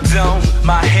brainium, my dome,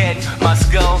 my head, my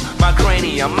skull, my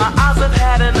cranium. My eyes have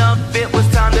had enough, it was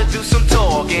time to do some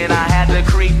talking. I had to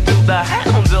creep through the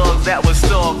hound dogs that was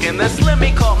stalking. The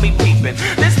Slimmy caught me peeping.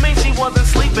 This means she wasn't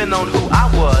sleeping on who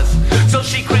I was. So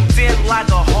she creeped in like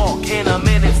a hawk in a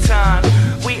minute's time.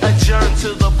 We adjourned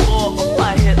to the floor. Oh,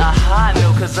 I hit a high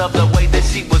note cause of the way that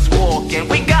she was walking.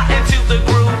 We got into the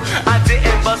groove. I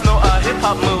didn't bust no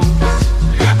hip-hop moves.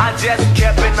 I just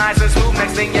kept it nice and smooth.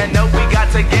 Next thing you know, we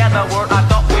got together. Word I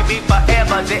thought we'd be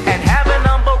forever. Didn't have an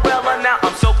umbrella. Now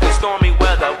I'm soaking stormy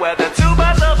weather. Whether two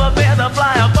birds of a feather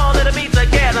fly or fall to be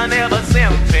together. Never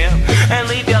simping and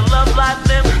leave your love life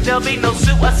limp. There'll be no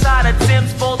suicide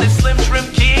attempts for this slim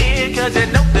shrimp kid. Cause you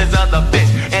know there's other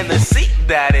fish in the sea.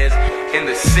 That is in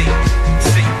the sea.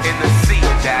 In the sea.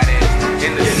 That is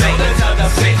in the sea. There's other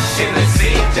fish in the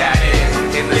sea. That is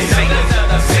in the sea. There's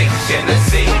other fish in the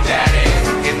sea. That is.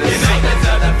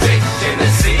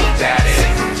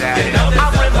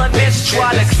 I reminisce,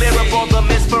 try to clear up all the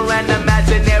mist for an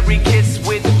imaginary kiss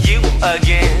with you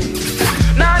again.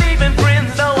 Not even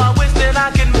friends, though I wish that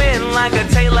I could mend like a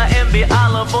Taylor and be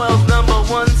Olive Oil's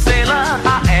 #1 sailor.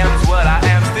 I am's what I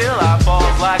am, still I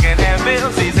falls like an anvil.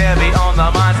 She's heavy on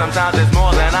the mind, sometimes it's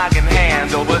more than I can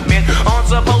handle. But men aren't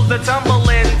supposed to tumble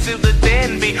into the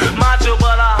den. Be macho,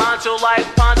 but a honcho like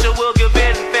Pancho will give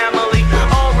in. Family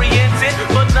oriented,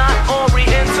 but not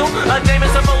oriental. A dame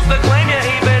is supposed to claim you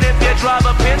even if you drive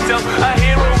a Pinto. A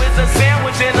hero is a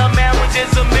sandwich and a marriage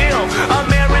is a meal. A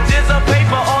marriage is a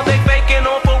paper, all they faking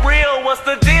on for real. What's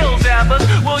the deal, Zappers?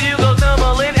 Will you go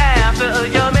tumbling after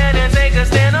your man and take a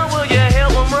stand, or will you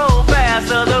help him roll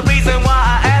faster? The reason why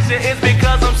I ask you is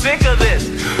because I'm sick of this.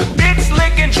 Bitch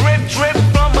licking drip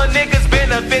from a nigga's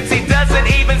benefits. He doesn't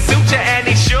even suit you and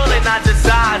he's surely not your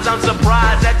size. I'm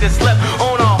surprised that you slept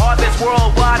on a heartless world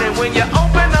when you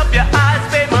open up your eyes,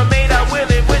 babe, mermaid, I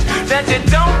really wish that you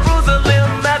don't bruise a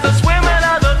limb as a swimming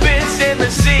other fish in the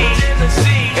sea. In the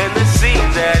sea,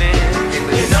 that is. You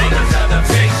know there's other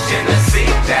fish in the sea,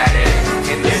 that is.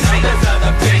 You know there's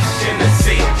other fish in the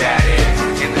sea, that is.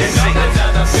 You know there's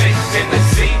other fish in the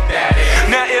sea, that is.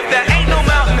 Now if there ain't no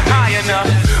mountain high enough,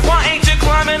 why ain't you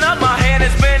climbing up? My hand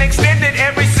has been extended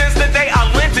ever since the day I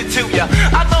lent it to you.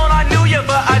 I thought I knew you,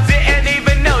 but I didn't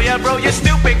even know you, bro. You're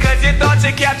stupid, cause you thought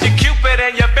you captured Cupid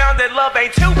and you found that love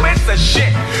ain't 2 bits of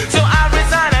shit. So I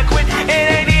resign, I quit. It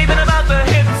ain't even about the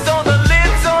hips or the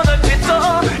lips or the tits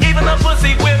or even the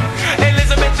pussy whip.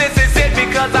 Elizabeth, this is it,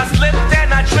 because I slipped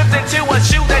and I tripped into a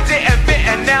shoe that didn't fit,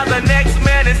 and now the next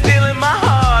man is stealing my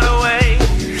heart away.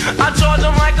 I charge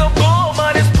him like a bull,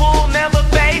 but his pool never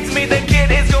fades me. The kid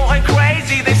is going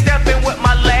crazy. They stepping with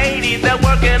my lady. They're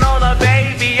working on a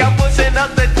baby. I'm pushing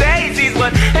up the daisies,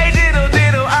 but hey, diddle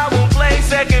diddle, I won't play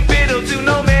second fiddle to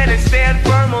no man and stand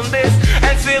firm on this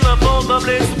and seal a bowl of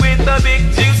bliss with the big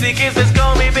juicy kisses.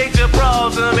 Call me picture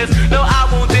problem is no, I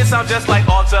won't diss. I'm just like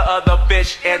all the other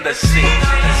fish in the sea.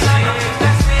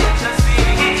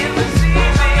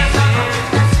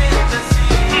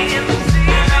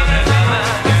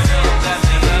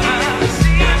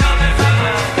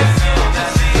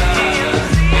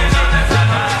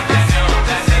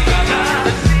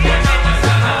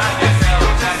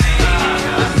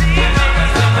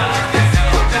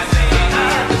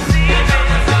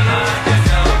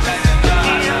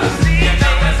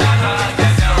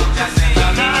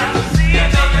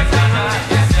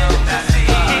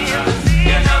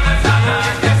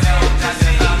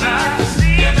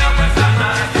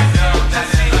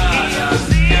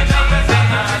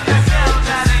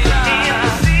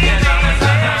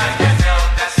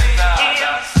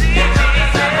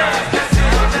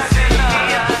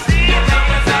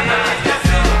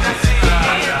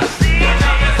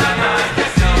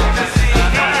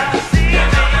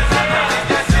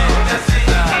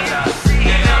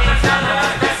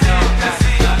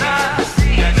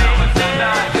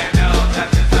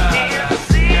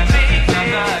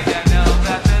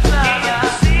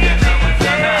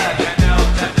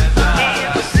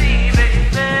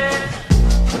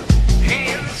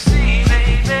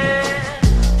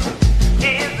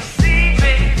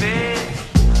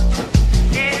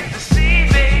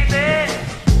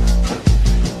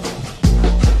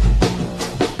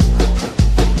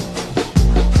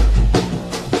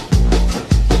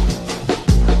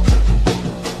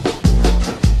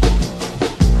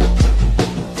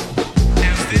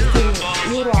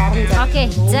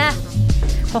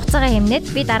 Хугацаагаа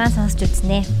хэмнээд би дараа нь сонсч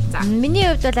үзнэ. Миний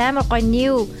хувьд бол амар гоё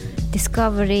new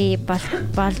discovery болж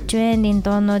байна энэ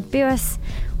дуунууд. Би бас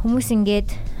хүмүүс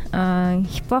ингээд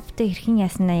хипхоптэй хэрхэн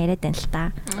яснаа яриад байна л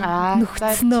та.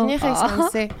 Нүхцнөө.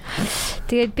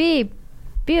 Тэгээд би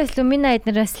бас Lumina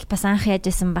эднээс бас анх яаж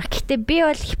байсан баг. Гэтэ би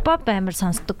бол хипхоп амар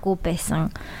сонсдоггүй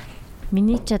байсан.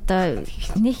 Миний ч одоо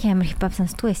нэг амар хипхоп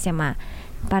сонсдоггүй байсан юм аа.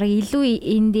 Бараг илүү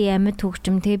инди амьд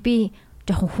хөгжим. Тэгээ би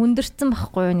жоохон хүндэрсэн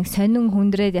байхгүй юу, нэг сонин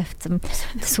хүндрээд явцсан.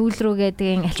 Сүүл рүүгээ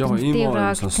тэгээ альтернатив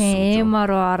рок, ft.Eamar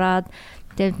руу ороод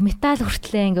тэгээ метал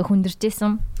хүртлээ ингээ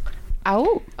хүндэржсэн.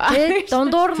 Ау. Тэгээ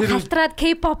дундуур нь халтраад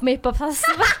K-pop, K-pop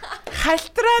сонссон.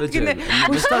 Халтраад гинэ.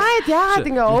 Үстэйд яагаад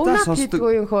ингээ өвнөп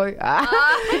хийдгүй юм хөө.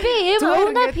 Би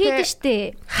өвнөп хийдэж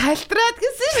штэ. Халтраад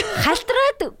гэсэн.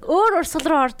 Халтраад өөр урсгал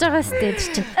руу орж байгаа штэ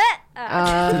чинь.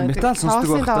 Метал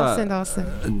сонсдог байхдаа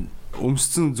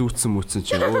өмсцэн зүүцсэн мүцэн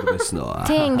чи өөр байсан уу?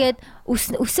 Тэг ингээд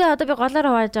үсээ одоо би голоор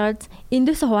хувааж аваад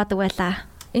эндээсээ хуваадаг байлаа.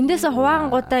 Эндээсээ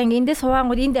хуваангуудаа эндээс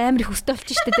хуваангууд энд амар их өстэй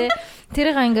болчих штэ тэ.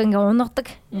 Тэрийг ингээ унагадаг.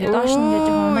 Ингээ доош нь ингээ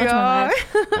жоохон унааж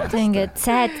байгаа. Тэг ингээд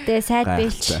сайд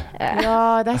бэлч.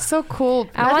 Яа, that's so cool.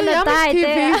 Аваад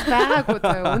байгаагүй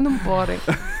үнэн боорой.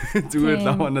 Зүгээр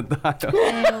лавана даа.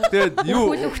 Тэгээд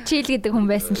юу хүчил гэдэг хүн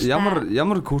байсан л та.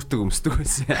 Ямар күртэг өмсдөг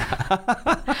байсан.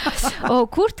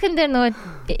 Күртгэн дээр нөгөө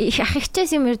ах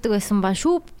ихчээс юм ирдэг байсан ба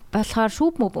шүүп болохоор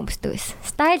шүүп мөв өмсдөг байсан.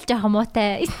 Стайл жоохон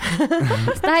муутай.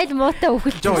 Стайл муутай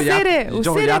өхөлж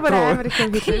үсээрээ бүр амар их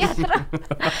юм гэлээ.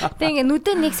 Тэг ингээ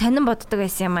нүдэн нэг сонирн боддог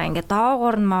байсан юм аа. Ингээ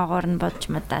доогуур нь моогоор нь бодж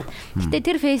мадаад. Гэтэ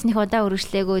тэр фейсних удаа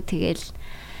өргөжлээгөө тэгэл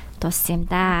туссан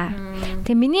юм да.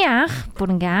 Тэг миний анх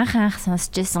бүр ингээ анх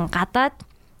сонсч байсан гадаад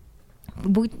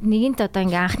бүгд нэгэнт одоо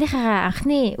ингээ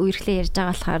анхны үерхлээ ярьж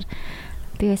байгаа болохоор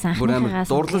би бас анхныхаа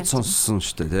дурлаж сонссон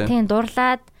шүү дээ тийм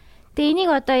дурлаад. Тэг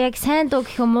энийг одоо яг сайн дуу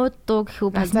гэх юм уу дуу гэх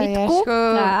үү бас мэдгүй.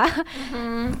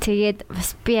 Тэгээд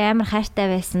бас би амар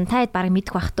хайртай байсан. Та хэд баг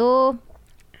мэдэх бах төө.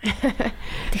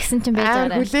 Тэгсэн чинь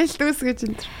байж байгаа. Хүлээлт үүсгэж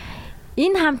энэ.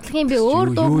 Энэ хамтлагийн би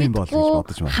өөр дуу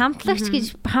мэдгүй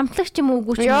хамтлагч юм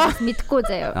уугүй ч мэдгүй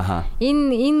заяа.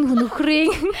 Энэ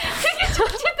нөхрийн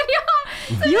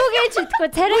юу гэж хэлэхгүй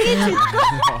царай гэж хэлэхгүй.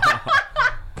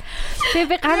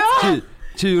 Би ганц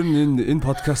чи ер нь энэ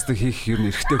подкастыг хийх ер нь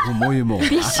эрэгтэй хүн муу юм уу?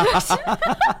 Биш.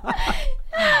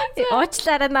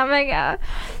 Очлаараа намайг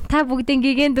та бүгдийн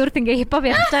гигэн дүрт ингээ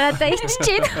хипхоп явж байгаа да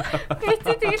иччихээн. Би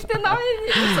тэгэлтэй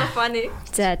намайг софаны.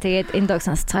 За тэгээд энэ дог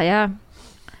сонсцгаая.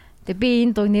 Тэгээ би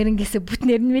энэ дог нэрнгээсээ бүт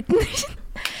нэр нь мэднэ.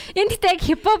 Энд тэг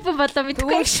хипхоп болоо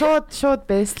мэдгүй. Шууд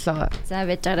бэслээ. За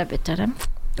байж байгаа.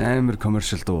 Амар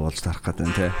commercial дуу болж тарах гэдэг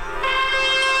нь те.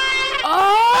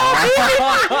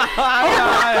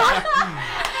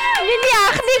 Миний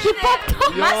анхны хипхоп дуу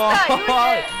мастер.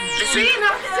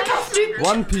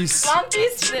 One Piece.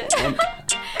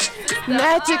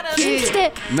 Magic Key.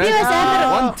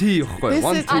 One T ихгүй.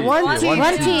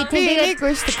 One T. Тэгээд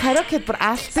гүйж караокед бүр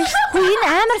аалтсан шүү. Хөө энэ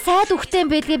амар сайд үхтэй юм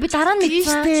байлгээ би дараа нь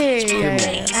мэдсэн.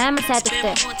 Амар сайд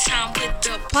үхтэй.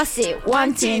 Pussy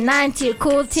 1T90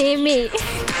 cool team me.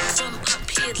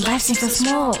 Life seems so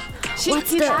small.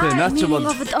 What's the meaning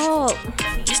of it all?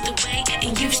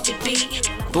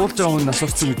 Дуулж байгаа хүн нас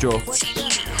урцсан гэж юу?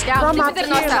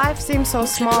 Life seems so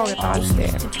small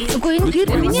гэдэг. Үгүй энэ гэр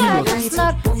миний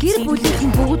ажилласнаар гэр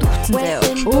бүлийнхэн бүгд өгсөн заяа.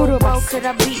 Өөрөө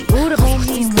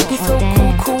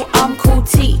cool, I'm cool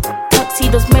T.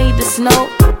 Tuxedos made of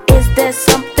snow. Is there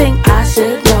something I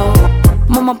should know?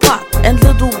 Mama, pop, and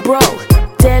little bro,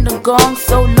 dead and gone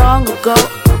so long ago.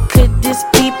 Could this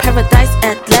be paradise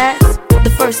at last? The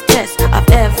first test I've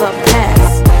ever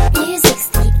passed. Music's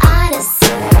the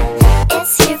odyssey.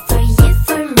 It's here for you,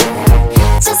 for me.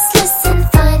 Just listen,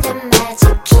 find the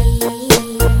magic key.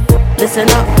 Listen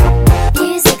up.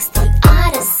 Music's the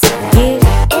odyssey.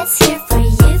 Yeah. It's here for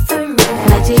you, for me.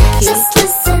 Magic key. Just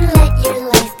listen, let your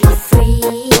life be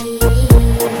free.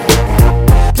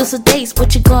 Those are days,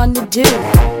 what you gonna do?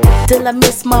 Till I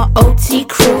miss my OT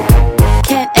crew.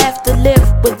 Can't have to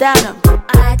live without them.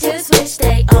 I just wish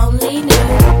they only knew.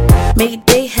 Maybe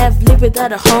they have lived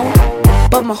without a home,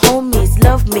 but my homies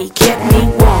love me, kept me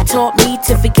warm, taught me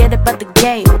to forget about the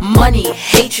game. Money,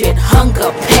 hatred,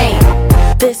 hunger, pain.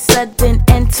 This sudden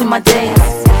end to my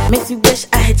days makes me wish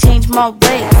I had changed my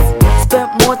ways.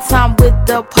 Spent more time with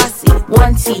the posse,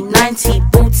 1T90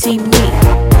 booty me.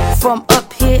 From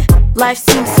up here, life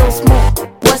seems so small.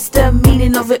 What's the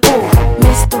meaning of it all?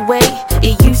 Miss the way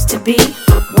it used to be.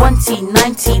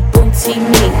 1T90 booty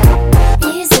me.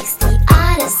 Music's the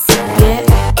odyssey. Yeah.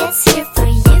 It's here for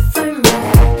you, for me.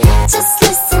 Just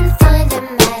listen, find the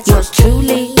magic. Yours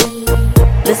truly.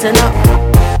 Listen up.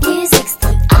 Music's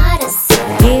the odyssey.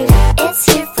 Yeah. It's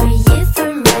here for you, for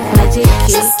me. Magic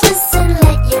key. Just listen,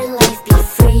 let your life be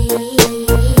free.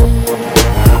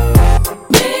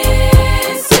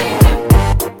 Missing you,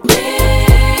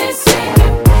 missing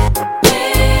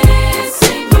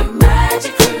you,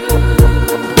 magic crew.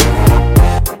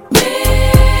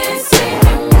 Missing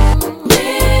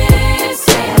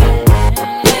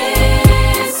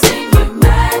you,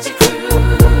 magic crew.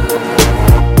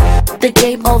 The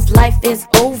game of life is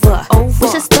over.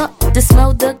 Wish I stopped to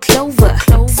smell the clover.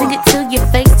 Sing it till your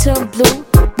face turn blue.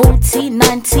 Booty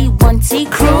 91T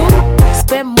crew.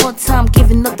 Spend more time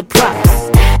giving up the props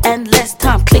and less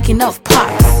time clicking off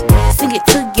pops. Sing it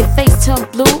till your face turn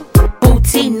blue.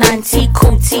 Booty 90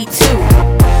 cool T2.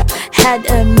 Had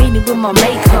a meeting with my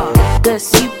maker, the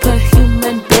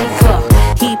superhuman baker.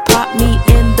 He popped me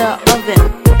in the oven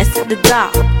and set the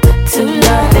dial to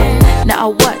loving. Now I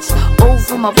watch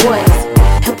over my boys,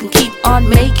 help them keep on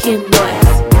making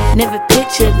noise. Never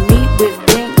pictured me with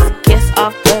wings. Guess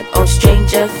I've heard of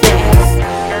stranger things.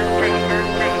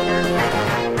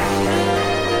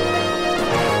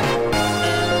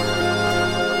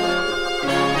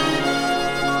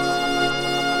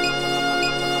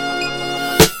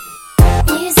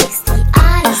 Music's the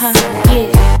odyssey.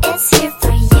 Yeah, It's here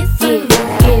for you, for yeah, me.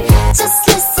 yeah. Just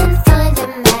listen, find the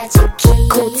magic key.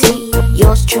 Cool T,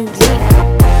 yours truly.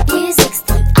 Music's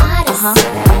the odyssey.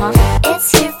 It's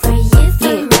here for you, for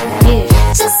Yeah, me.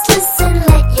 yeah. Just listen,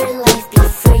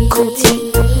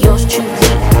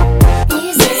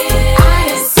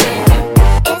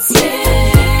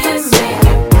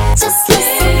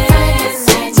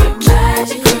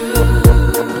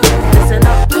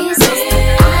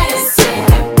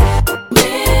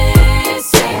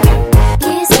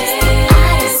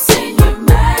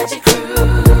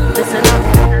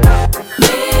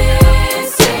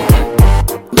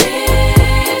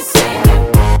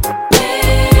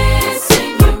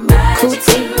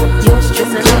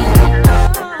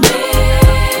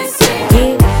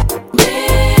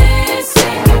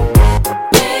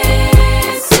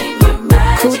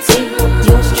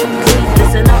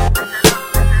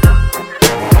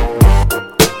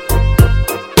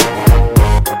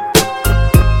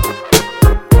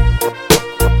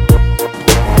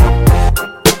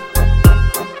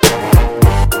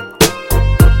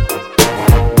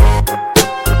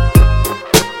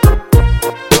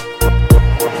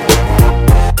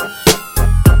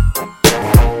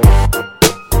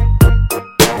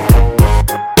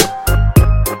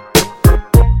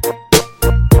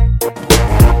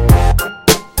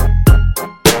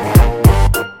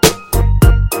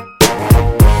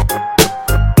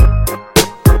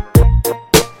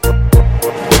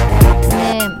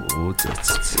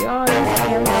 Яа,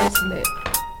 юм байна.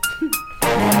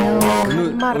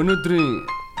 Өнөөдрийн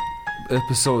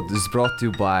episode is brought to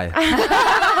you by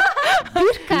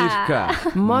Birka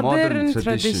Modern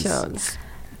Traditions.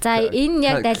 За энэ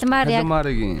яг Далимаар яг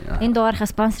энэ дугаарх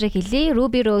спонсорыг хэлье.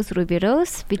 Ruby Rose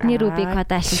бидний Ruby код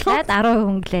ашиглаад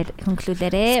 10%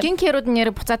 хөнгөлүүлээрэ. Skin care-ууд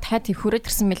нэр буцаад хаад хүрээд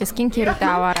ирсэн мэлээ. Skin care-ууд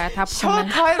аваараа та бүхэн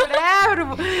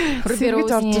Ruby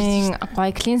Rose-ийн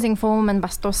гоё cleansing foam нь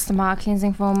бас дууссан маа.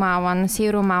 Cleansing foam аван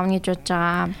serum авны жиж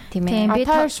байгаа. Тийм ээ. Би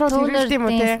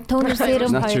toner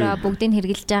serum хоёроо бүгдийг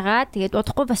хэрглэж байгаа. Тэгээд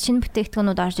удахгүй бас шинэ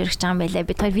бүтээгдэхүүнүүд орж ирэх гэж байгаа юм байлаа.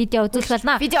 Бид хоёр видео үзүүлэх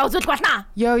болно.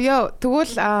 Йоо.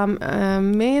 Тэгвэл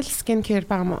male skin care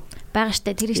байгаа мó? Бага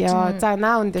штэ тэр чинь. Яа, за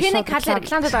наа үндэ шууд калер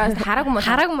рекламад байгаа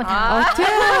хараагүй мó.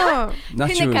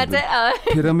 Тийм.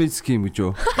 Пирамид схем гэж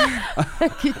юу?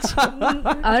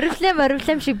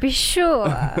 Орифлем шиг биш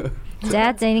шүү.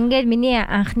 За ингээд миний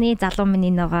анхны залуу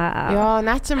миний нөгөө. Яа,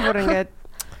 наа чин бүр ингээд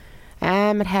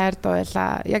амар хайр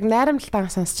дуйлаа. Яг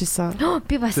найрамдалтаа сонсч ирсэн.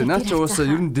 Би бас тэр. Наа чи уусаа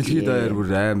ер нь дэлхийд даяар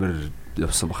бүр амар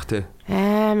явсан бах тий.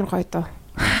 Амар гоё доо.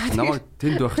 Намайг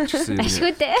тэнд байх ч гэсэн юм.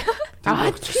 Ашгүй дээ.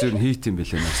 Тэнд ч гэсэн хийт юм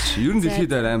бэлээ наас чи. Ер нь дэлхийд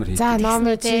даяар амар хийт. За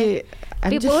номоо чи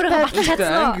би өөрөө батж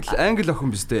чадсан. Англи охин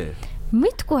биз дээ.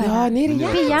 Мэдгүй. Яа, нэр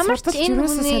би ямар ч энэ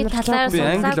хүний талаар би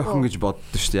англи охин гэж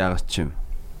боддоо шүү дээ. Яагаад ч юм.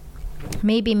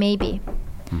 Maybe.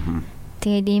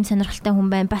 Тэгээд ийм сонирхолтой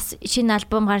хүн байна. Бас шинэ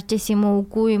альбом гарч ирсэн юм уу,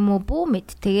 үгүй юм уу бүү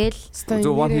мэд. Тэгэл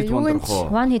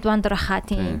One Hit Wonder хаа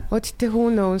тийм. Өдөртэй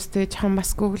хүн өөстэй чам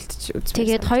бас гуглдч үзсэн.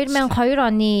 Тэгээд 2002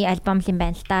 оны альбом юм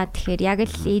байна л да. Тэгэхээр яг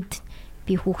л эд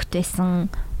би хүүхэд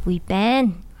байсан үе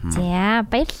байна. За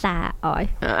баярлаа.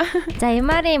 За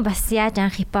Eamar-ийн бас яаж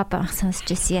анх хипхоп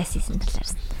сонсч яасан талаар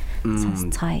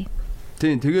сонсцгаая.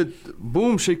 Тийм тэгээд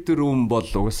Boom Shake the Room бол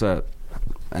угаасаа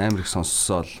амар их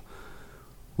сонссоо л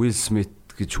Will Smith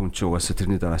гэж хүн чинь угаасаа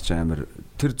тэрний дараа ч амар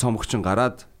тэр цомогч ин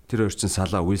гараад тэр хоёр чинь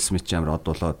салаа Will Smith ч амар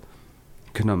одуулаад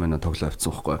кино мэнэ тоглоо авцсан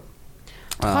байхгүй.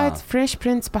 Тухайд Fresh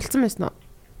Prince болцсон байсан уу?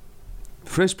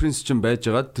 Fresh Prince ч байж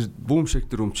байгаа тэр Boom Shake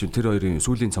the Room чинь тэр хоёрын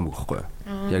сүүлийн цомог байхгүй.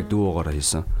 Яг дүүгаараа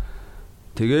хийсэн.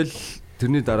 Тэгэл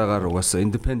тэрний дараагаар угаасаа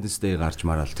Independence Day гарч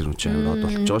мараал тэр хүн чинь амар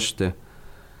одуулж байгаа шүү дээ.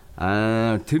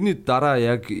 Тэрний дараа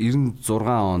яг 96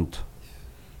 онд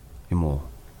юм уу?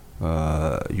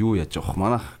 Юу яаж явах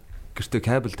манайх гэртээ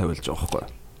кабел тавилж байгаа байхгүй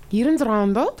 96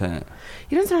 онд уу? Тийм.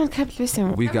 96 онд кабел байсан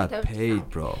юм. We got paid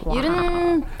bro.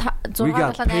 96 We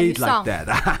got paid like that.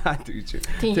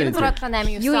 Тийм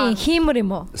 96 юу юм хиймэр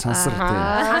юм уу? Сансар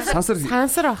тийм.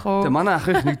 Сансар ах уу? Тэгээ манай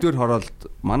ахих нэгдүгээр хороолт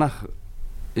манайх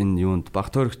энэ юунд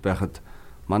баг тойрогт байхад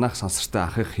манайх сансартай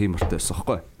ахих хиймэртэй байсан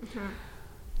байхгүй.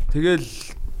 Тэгэл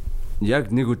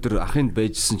яг нэг өдөр ахынд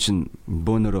байжсэн чинь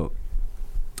бөөнөрөө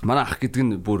манай ах гэдэг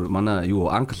нь бүр манай юу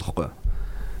анкл гэхгүй.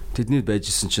 Тэдний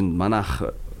байжсэн чинь манай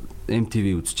ах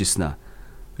MTV үзчихсэн аа.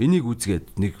 Энийг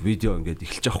үзгээд нэг видео ингээд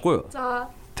эхэлж байгаа хгүй юу? За.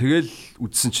 Тэгэл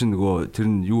үзсэн чинь нөгөө тэр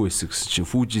нь юу эсэ гэсэн чинь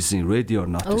Fugees-ийн Radio or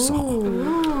Not гэсэн аахгүй.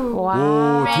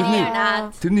 Вау.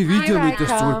 Тэрний видео мэдээж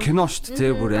зүгээр кино шүү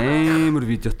дээ. Бүр амар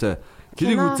видеотой.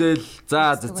 Тэрийг үзэл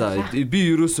за би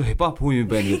ерөөсөө хипхоп хүн юм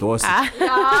байна гэдээ уусаа.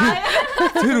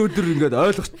 Тэр өдөр ингээд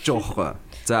ойлгочихж байгаа байхгүй.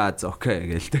 За окей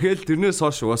гээл. Тэгэл тэрнээс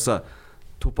хойш угаасаа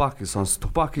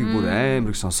Tupac-ийг бүр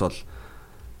амар их сонсоод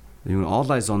юм All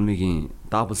Eyes on Me-гийн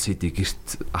Double CD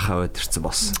гэрт ахаваад ирсэн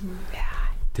болсон.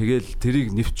 Тэгэл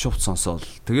тэрийг нэвт шувт сонсоод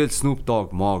тэгэл Snoop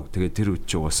Dogg Mog тэгээ тэр үуч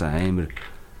угаасаа амар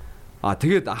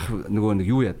тэгээд ах нөгөө нэг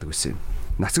юу яадаг гэсэн.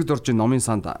 Нацагд орж номын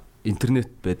санд интернет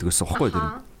байдаг гэсэн баггүй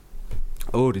тэр.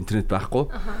 Өөр интернет байхгүй.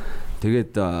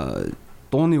 Тэгээд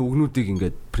дууны үгнүүдийг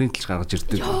ингээд принтлж гаргаж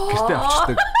ирдэг. Гэртээ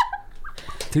авчирдаг.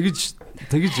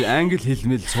 Тэгж англи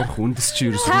хэлмэл сурах үндэс чи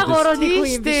ерөөсөө та гурав нэг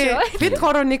хүн юм биш үү? Бид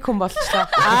гурав нэг хүн болчихлоо.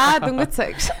 Дөнгөж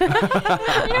цаг.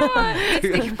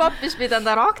 Хипхоп биш би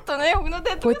дандаа рок тооны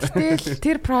өгнөдөд. Гэхдээ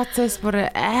тэр процесс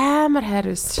бүр амар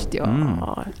хайр байсан шүү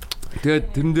дээ. Тэгээд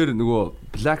тэрэн дээр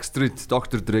нөгөө Blackstreet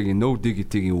Dr. Dre-гийн No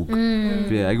Diggity-гийн үг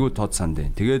би айгүй тод санд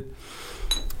байна. Тэгээд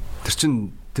тэр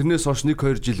чин тэрнээс хойш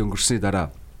 1-2 жил өнгөрсний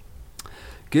дараа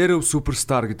Get Up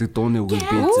Superstar гэдэг дууны үгийг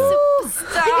би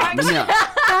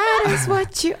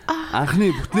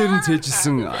анхны бүтнээр нь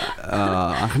цээжилсэн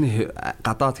анхны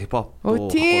гадаад хипхоп дуу.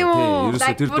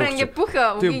 Ерөөсөө тэр дуу ингээ бүх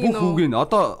үгийг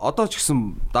одоо ч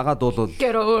гэсэн дагаад бол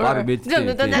баг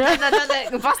мэддэг.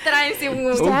 Buster Rhymes юм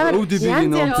уу? ODB-ийн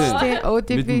нөөтэй.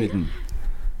 ODB.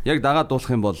 Яг дагаад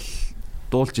дуулах юм бол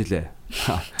дуулж илээ.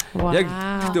 Яг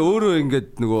гэхдээ өөрөө ингээд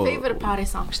нөгөө favorite party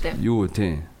song штэ. Юу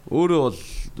тийм. Өөрөө бол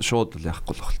шууд л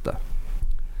яахгүй л бахал та.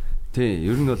 Тий,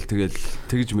 ер нь бол тэгэл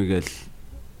тэгж мэгээл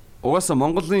угаасаа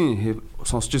Монголын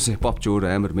сонсч ирсэн хипхоп ч өөр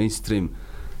амар мейнстрим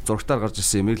зурагтаар гарч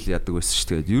ирсэн юм л яадаг байсан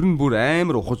шүү дээ. Ер нь бүр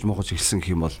амар ухаж мохож эхэлсэн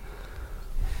гэх юм бол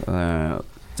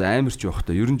За амарч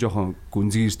явахдаа ер нь жоохон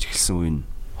гүнзгийрч эхэлсэн үе нь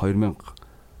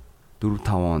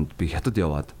 2004-5 онд би хятад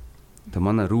яваад тэгээ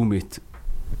манай roommate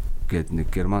гээд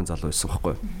нэг герман залуу байсан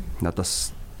байхгүй.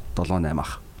 Надаас 7-8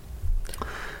 ах.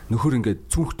 Нөхөр ингээд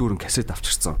цүнх дүүрэн касет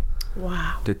авчирсан.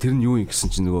 Вау. Тэгээ тэр нь юу юм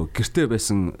гэсэн чинь нөгөө гэртээ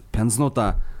байсан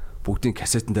пянзнуудаа бүгдийн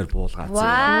касетэн дээр буулгаад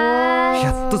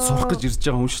хятад сурах гэж ирж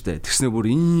байгаа хүн шүү дээ. Тэгснээр бүр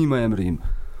ийм амар ийм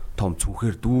том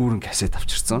цүнхээр дүүрэн касет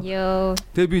авчирсан.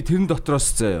 Тэгээ би тэрэн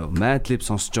дотроос заяа Madlib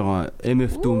сонсож байгаа,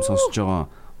 MF Doom сонсож байгаа,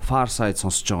 Far Side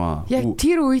сонсож байгаа. Яг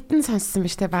тэр үед нь сонссон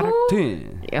биз дээ баг.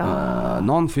 Тийм.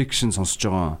 Non fiction сонсож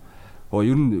байгаа.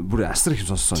 Ер нь бүр асар их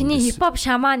сонссон. Чиний хипхоп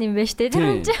шаман юм байна шүү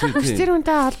дээ. Тэр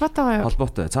үнтэй холбоотой гоё.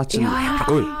 Холбоотой. Цаа чи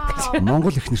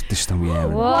Монгол их нэртэй ш том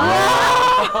юм.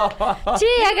 Чи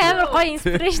яг амар гоё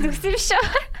инспирэшн өгсөн юм шүү.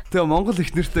 Тэгээ Монгол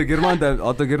их нэртэй Германд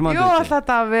одоо Германд юу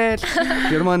болоод авээл.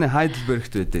 Германы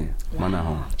Heidelbergт байдیں۔ Манай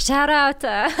хүн. Shout out.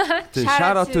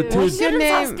 Shout out to What's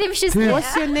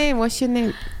your name?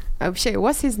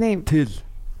 What's his name? Till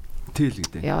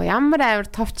гэдэг. Ямар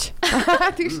амар товч.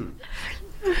 Тэгш.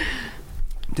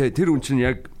 Тэр үн чинь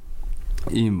яг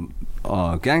ийм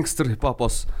гангстер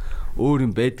хипхопоос өөр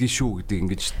юм байдгийн шүү гэдэг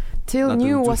ингэж Till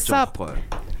new what's up.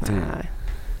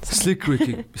 Slick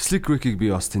Rick-ийг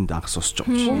би бас тэнд анх сонсож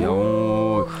байгаа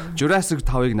юм. Jurassic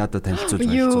 5-ыг надад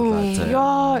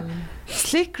танилцуулаад.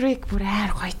 Slick Rick бүр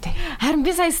амар гоётэй. Харин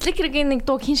би сая Slick Rick-ийн нэг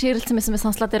дуу хин ширэлцсэн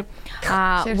байсан сонслоо тэр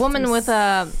Woman with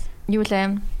a юу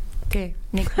лэм. Окей.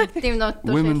 Нэг тийм нот.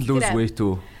 Women lose weight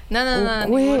too. No.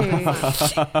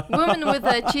 Women with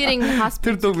a cheating husband.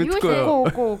 Тэр дог мэдгүй.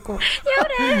 Гоо.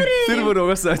 Тэр бүр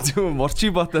угаасаа юм морчи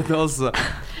батаад болсон.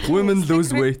 Women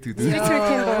lose weight гэдэг.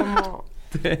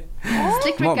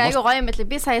 Slick Rick аяга гоё юм байлээ.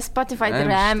 Би сая Spotify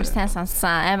дээр амар сайн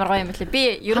сонссон. Амар гоё юм байлээ.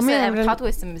 Би ерөөсөө амар тод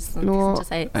байсан гэсэн чинь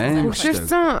сая.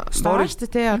 Хөшөрсөн story шүү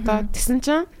дээ одоо тэгсэн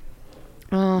чинь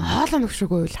хоолоо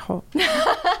нөхшөөгөө л ах уу.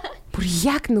 Бүр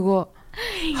яг нөгөө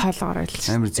хоолоогоор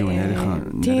илч. Амар зөв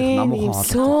нарийнхан намуухан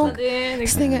хоолоо.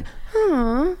 Тэгсэн ингээ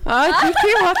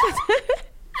тийм болоо.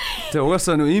 Тэгээ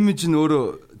угаасаа нөгөө имиж нь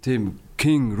өөрөө тийм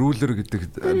king ruler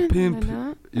гэдэг pimp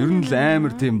ер нь л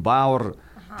амар тийм баавар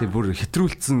тийм бүр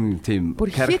хэтрүүлсэн тийм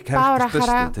баавар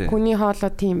ахаараа хүний хоолоо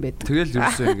тийм байд. Тэгэл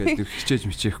ерөөсөө ингээд хичээж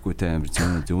мичээхгүй те амар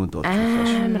зөвөнд бол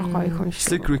амар гоё хүн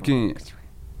шүү. Slick Rick-ийн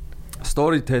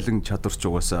storytelling чадварч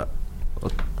угаасаа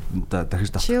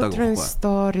дахиж давталтаагүй байхгүй.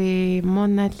 Story,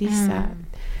 Mona Lisa.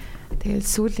 Тэгэл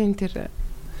сүүлийн тэр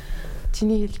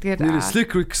чиний хэлдгээр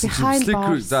Slick Rick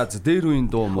за дээр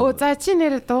үеийн дуу мó. За чи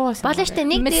нэр дуу. Болно штэ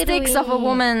нэг дээр Mistakes of a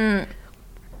Woman.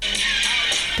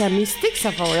 The Mistakes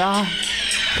of a Woman.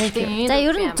 За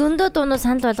ер нь зөндөө дуунууд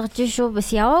санал болгож шүү.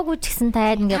 Бас яваагүй ч гэсэн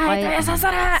таад ингээ гоё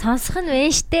сонсох нь вэ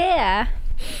штэ.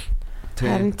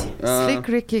 Харин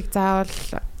Slick Rick-ийг заавал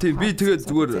тийм би тэгээд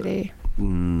зүгээр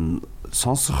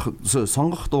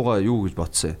сонгох дуугаа юу гэж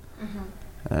бодсон.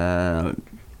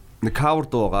 Нэг cover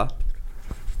дуугаа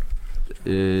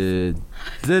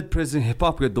Dead President Hip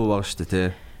Hop гэдэг дуу байгаа шүү дээ,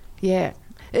 тий. Yeah.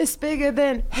 It's bigger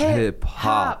than hip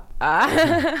hop.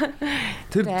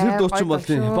 Тэр дуу чинь бол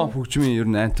хип хоп хөгжмийн ер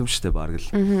нь антhem шүү дээ баг л.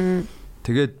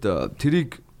 Тэгээд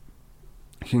тэрийг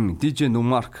хин DJ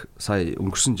Numark сая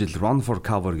өнгөрсөн жил Run for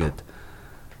Cover гэдэг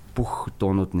бүх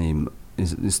дуунууд нэм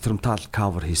инструментал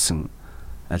cover хийсэн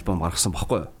альбом гаргасан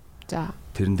баггүй юу? За.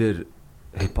 Тэрэн дээр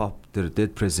hip hop тэр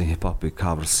Dead President Hip Hop-ыг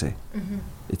coverсан.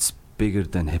 It's bigger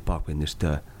than hip hop гэх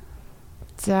нэртэй.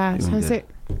 За, сонсё.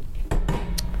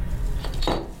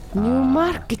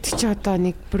 Numark гэдэг чи одоо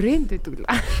нэг брэнд гэдэг л.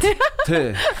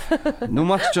 Тэ.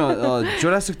 Numark ч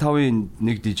Jurassic 5-ын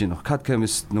нэг DJ нөх Cat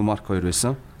Chemist Numark 2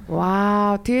 байсан.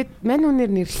 Вау, тэгээд мань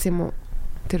үнээр нэрлсэн юм уу?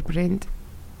 Тэр брэнд.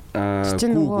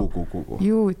 Гүү.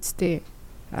 Юу үстэй?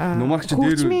 Numark ч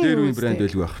дээр үеийн брэнд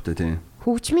байлгүй байх та тийм.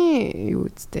 Хөгжмийн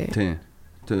юу үстэй? Тийм.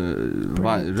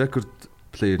 Record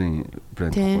player-ийн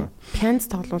брэнд байхгүй. Piano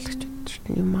тоглуулагч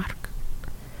шүү дээ Numark.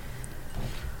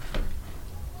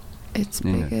 It's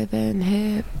bigger than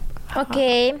hip.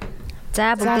 Okay.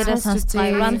 За бүгдээрээ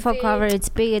сонсцгоо. Run for Cover, it's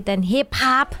bigger than hip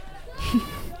hop.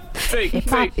 Fake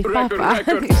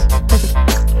record.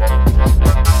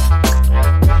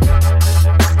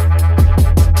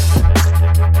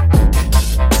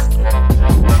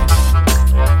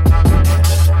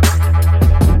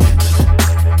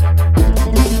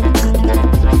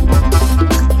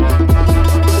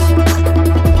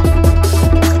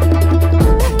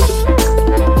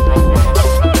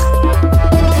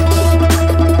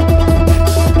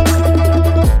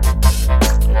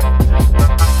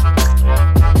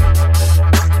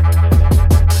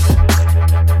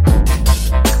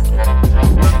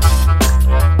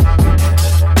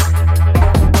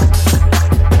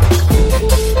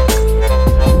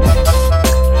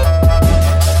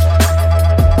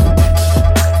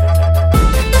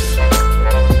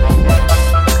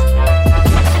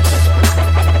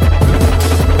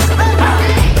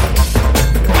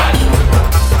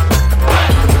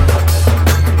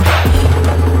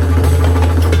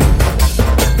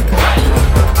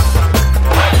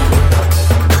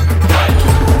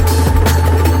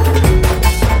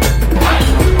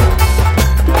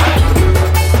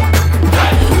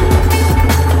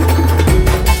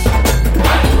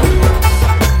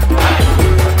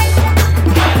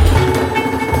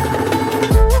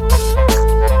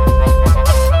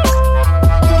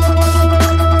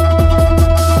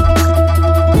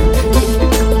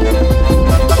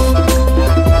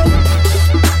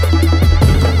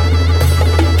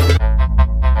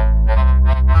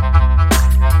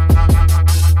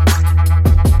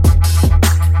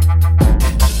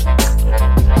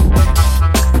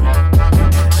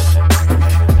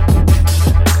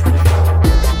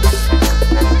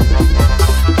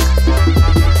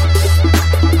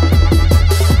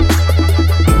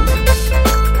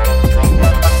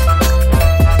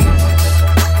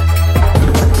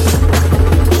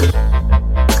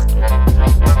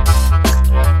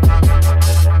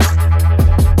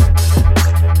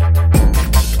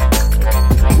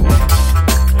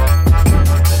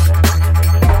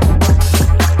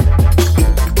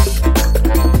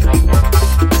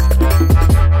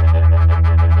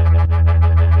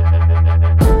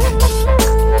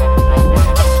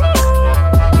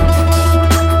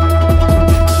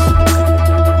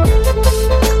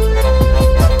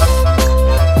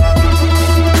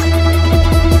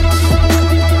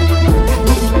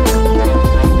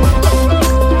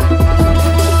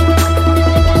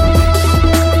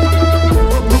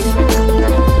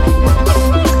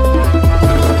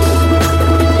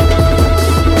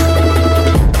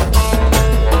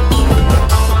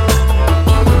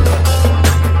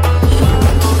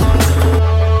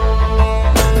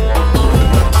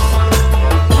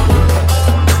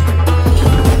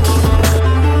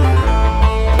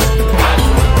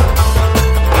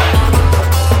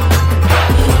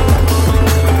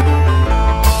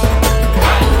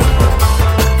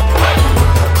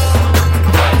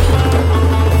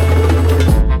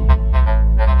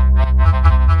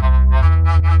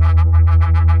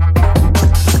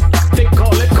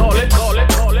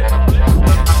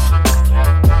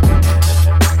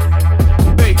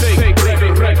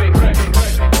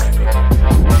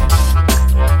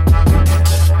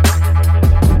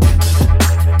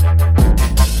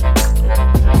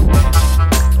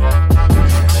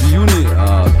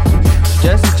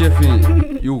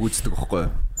 юуг үздэг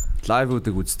байхгүй юу?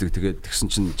 Лайвуудыг үздэг. Тэгээд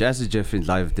тэгсэн чинь Jazzy Jeff-ийн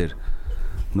лайв дээр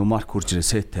Nuumark хурж ирээ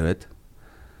сет тавиад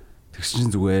тэгсэн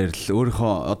чинь зүгээр л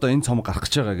өөрийнхөө одоо энэ цом гарах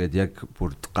гэж байгаа гэдээ яг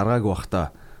бүр гаргаагүй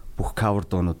бахта бүх cover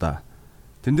дуунуудаа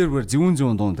тэн дээр бүр зөвүүн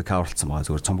дуунуудаа coverлцсан байгаа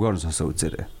зүгээр цомгоор нь сонсоо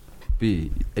үзээрэй.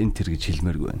 Би энэ тэр гэж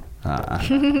хэлмээргүй байна.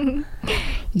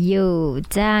 Йоо,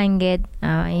 за ингээд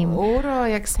ийм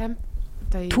өөрөө яг сайн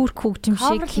турк хөгжим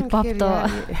шиг хипхоп доо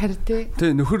харьтэй.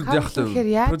 Тэ нөхөр яг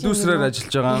продюсераар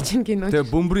ажиллаж байгаа. Тэгээ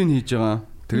бөмбөрийг хийж байгаа.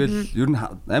 Тэгэл ер нь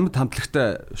амьд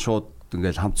хамтлагтай шууд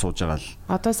ингээл хамт сууж байгаа л.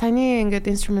 Одоо саяны ингээд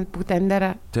инструмент бүгд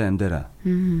амдаараа. Тэ амдаараа.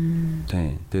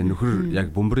 Тэ. Тэгээ нөхөр яг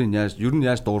бөмбөрийг ер нь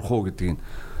яаж дуурах уу гэдгийг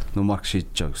Nuumark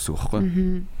шийдэж байгаа гэсэн үг байхгүй.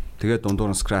 Тэгээд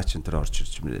дундуур нь scratch энэ төр орж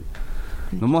ирж мэрээд.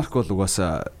 Nuumark бол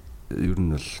угаасаа ер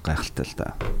нь бол гайхалтай л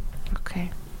да.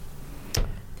 Окей.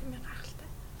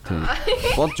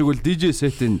 Болж игэл DJ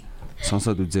set-ийн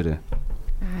сонсоод үзээрэй.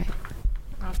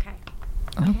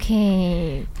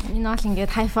 Окей. Энэ бол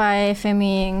ингээд hi-fi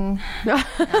FM-ийн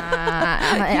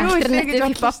альтернатив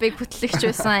хипхопыг хөтлөгч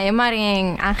байсан.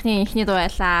 Eamar-ийн анхны ихний дуу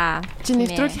байлаа. Чи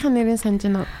нэвтрүүлгийн нэрийг санаж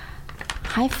байна уу?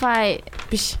 Hi-fi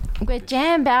биш. Үгүй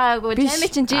jam байгаагүй. Jam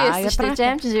чинь Jesus шүү дээ.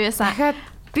 Jam чинь байсан. Дахиад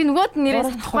би нөгөөд нэрээ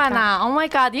санахгүй байна. Oh my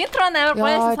god, intro нэр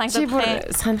гоё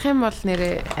санагдав. Санах юм бол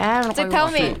нэрээ амар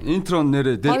гоё. Intro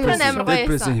нэрээ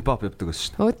Depression хипхоп явдаг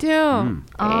гэсэн шүү дээ. Өө тийм.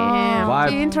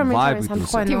 Vibe intro нэрээ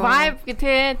санахгүй байна. Тийм vibe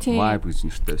гэдэг тийм. Vibe гэж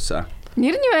нэртэй байсан.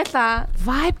 Нэр нь юу байлаа?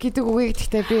 Vibe гэдэг үгийг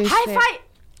гэхдээ би hi-fi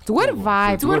зүгээр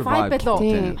vibe байлоо.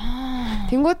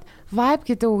 Тэнгүүд vibe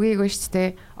гэдэг үгийг ба шүү дээ.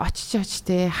 Очиж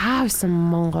дээ. Хаа байсан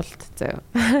Монголд заяа.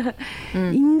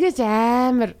 Ингиж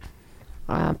амар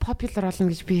popular болно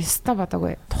гэж би өстой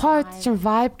бодоагүй. Тухайн үед чинь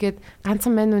vibe гэд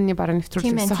ганцхан менюний бараг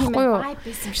нэвтрүүлсэн байхгүй юу?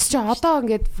 Чи одоо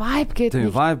ингээд vibe гэд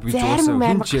vibe гэж уусаа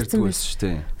хинч ярьдаг байсан шүү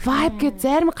дээ. Vibe гэд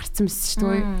зарим гарцсан байсан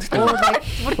шүү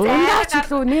дээ. Ундаач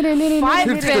лөө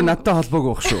нэрээ тэр надтай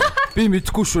холбоогүй байх шүү. Би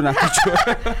мэдгүй шүү надад ч.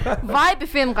 Vibe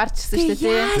FM гарч ирсэн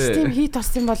шүү дээ. Тийм хит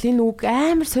болсон бол энэ үг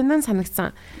амар сонин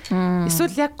санагдсан.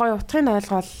 Эсвэл яг гоё утгыг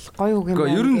ойлгоол гоё үг юм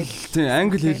байна. Ер нь тийм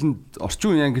англи хэлэнд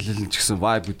орчин үеийн англи хэлэнд ч гэсэн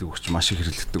vibe гэдэг үг чинь маш их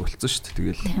хэрэглэгдэг болсон шүү дээ.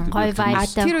 Тэгэл гоё vibe.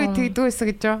 Тэр үед тэгдэгсэн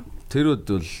гэж юу? Тэр үед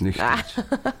бол нэг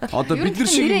одоо бид нар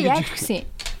шиг ингэж ирсэн.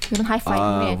 Ер нь hi-fi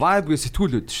юм. Vibe гэж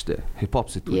сэтгүүл үүд шүү дээ. Хипхоп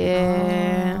сэтгүүл.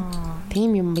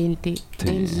 Тийм юм байна тий.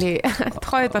 Тэнлээ.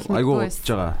 Тухайд бол мэдгүй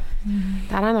байсан.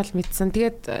 Дараа нь бол мэдсэн.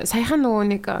 Тэгээд саяхан нөгөө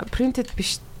нэг printed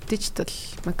биш digital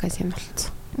magazine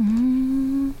болцсон.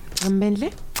 Ам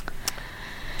бэнлээ.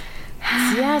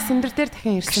 Яа синдер дээр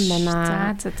дахин ирсэн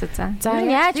байна. За. За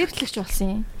яаж хөтлөгч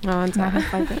болсон юм? За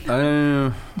hi-fi.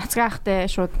 Нацгаахтай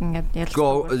шууд ингээд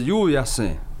ялсан. Юу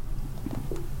яасан?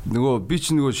 Нөгөө би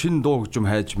ч нөгөө шинэ дуу хөгжим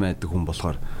хайж майдаг хүн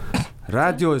болохоор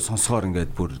радио сонсохоор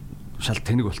ингээд бүр шал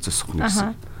тэнэг болцсон хүн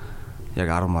гэсэн. Яг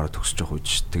 10 мараа төгсөж явах үед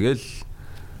ш. Тэгэл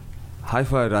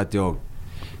hi-fi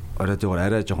радиогоор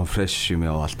арай жоохон фреш юм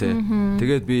яваал те.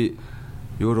 Тэгээд би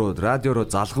радио руу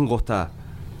залгангуудаа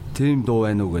тийм дуу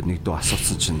байна уу гэд нэг дуу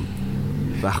асуусан чинь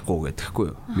байхгүй гэдэхгүй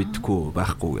юу? Мэдхгүй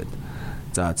байхгүй гэд.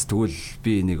 За тэгвэл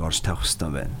би энийг орж тавих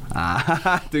хэрэгтэй байна.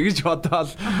 Тэгэж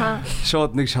бодоод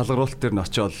шууд нэг шалгаруулт дээр нь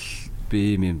очиод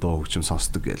би ийм дуу хөгжим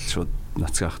сонсдог гэж шууд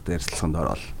нацгаахтай ярилцлаганд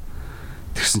ороод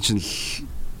тэгсэн чинь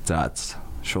за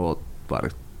шууд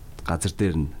баг газар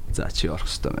дээр нь за чи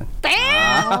орох хэрэгтэй байна.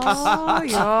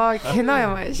 Яа, кино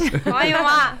юм ааш.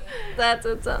 Аюума. За.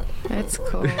 That's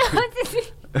cool.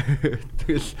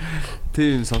 Тэгэл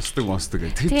тийм сонсдог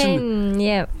гэх. Тэр чинь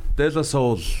De La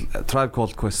Soul, Tribe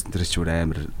Called Quest тэр чинь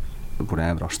бүр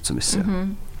амар орцсон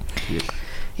байсан.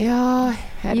 Яа,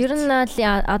 ер нь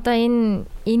одоо энэ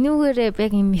энүүгээрээ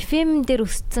яг юм FM дээр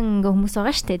өссөн ингээ хүмүүс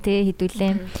байгаа штэ тий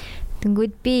хэдүүлээ.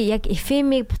 Тэнгүүд би яг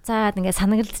FM-ийг буцаад ингээ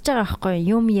санагдчихж байгаа байхгүй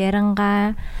юм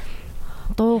ярангаа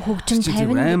дуу хөгжим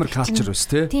 50 амар culture ус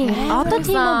тий. Одоо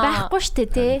тийм юм байхгүй штэ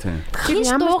тий. Хинч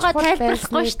дууга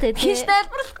тайлбарлахгүй штэ тий. Хинч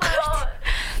тайлбарлахгүй.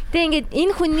 Тэг ингээд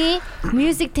энэ хүний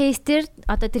music taste-ээр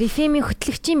одоо тэр FM-ийн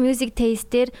хөтлөгчийн music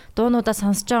taste-ээр дуунуудаа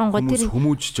сонсож байгаа гоо тэр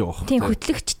хүмүүжж байгаа. Тийм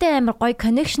хөтлөгчтэй амар гоё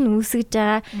connection үүсгэж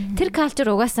байгаа. Тэр culture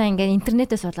угаасаа ингээд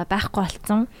интернетээс болоо байхгүй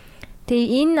болцсон.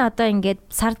 Тэгээ энэ одоо ингээд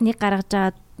сард нэг гаргаж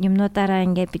байгаа юмнуудаараа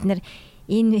ингээд бид нэр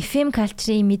энэ FM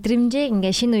culture-ийн мэдрэмжийг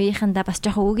ингээ шинэ үеийнхэндээ бас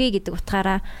жоохон өгье гэдэг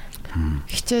утгаараа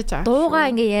хичээж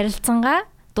дуугаа ингээ ярилцсангаа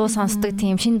дуу сонсдог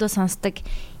тийм шинэ дуу сонсдог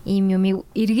ийм юм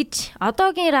эргэж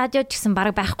одоогийн радио ч гэсэн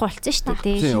баг байхгүй болсон шүү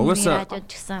дээ тийм радио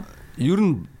ч гэсэн ер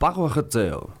нь баг байхад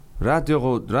заяа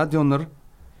радионор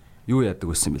юу яадаг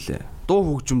байсан бэлээ дуу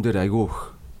хөгжим дээр айгүй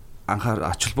их анхаар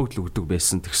ач холбогдол өгдөг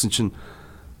байсан тэгсэн чинь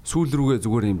сүүл рүүгээ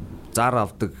зүгээр юм зар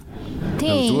авдаг.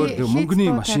 Зүгээр мөнгөний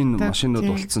машинууд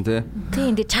болцсон тий.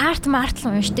 Тийм дээ чарт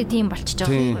мартлан уншдаг тийм болчихж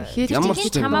байгаа. Ямар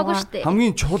ч хамаагүй шүү дээ.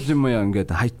 Хамгийн чухал юм яа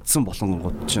ингээд хайцсан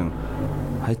болгонгууд чинь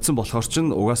хайцсан болохоор чинь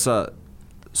угаасаа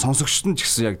сонсогчд нь ч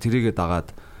гэсэн яг тэрийгэ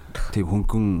дагаад тийм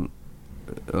хөнгөн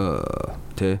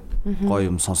тий гоё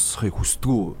юм сонсохыг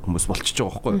хүсдэг хүмүүс болчихж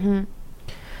байгаа байхгүй.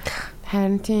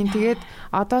 Харин тийм тэгээд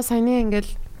одоо саяны ингээд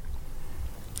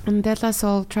Mandela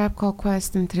Soul Trap Call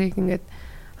Quest энтрийг ингээд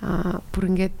бүр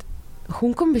ингээд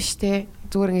хөнгөн биш те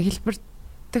зүгээр ингээд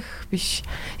хэлбэрдэх биш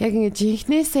яг ингээд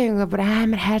жинхнээсээ ингээд бүр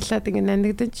амар хайрлаад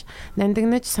ингээд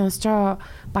нандинаж сонсож байгаа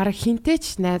баг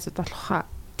хинтээч найзууд болох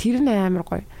тэр нь амар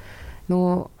гоё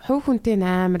нөгөө хувь хүнтэй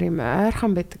амар юм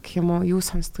ойрхон байдаг гэх юм уу юу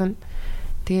сонсдог нь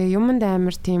тэгээ юмд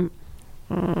амар тийм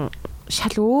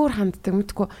шал өөр ханддаг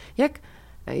мэдгүй яг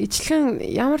ижилхэн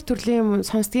ямар төрлийн юм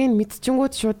сонсдгийг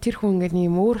мэдчихэнгүүт шууд тэр хүн ингээд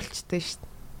юм өөр болчтой шүү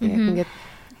дээ. Яг ингээд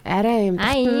арай юм.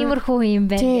 Иймэрхүү юм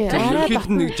байна. Арай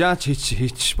нэг жаач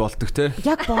хийч болдог те.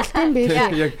 Яг болдсон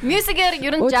байлээ. Мьюзикээр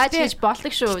ер нь жаач хийж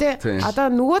болдог шүү. Одоо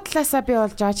нөгөө талаасаа би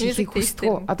бол жаач хийхийг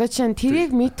хүсдэг. Одоо чинь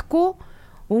тэрийг мэдгүй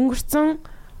өнгөрцөн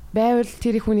байвал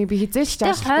тэр хүний би хизээч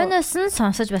жаач. Тэр хойноос нь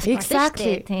сонсож бас болно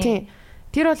шүү дээ.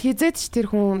 Тэр бол хизээч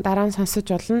тэр хүн дараа нь сонсож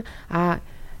болно.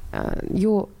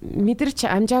 Юу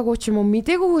мэдэрч амжаагүй ч юм уу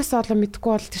мдэггүйгээс олон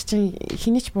мэдгүй бол тэр чинь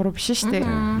хинийч буруу биш шүү дээ.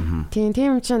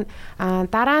 Тийм чинь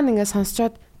дараа нь ингээд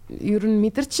сонсчоод ер нь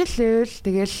мэдэрч лээвэл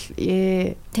тэгэл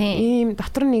ийм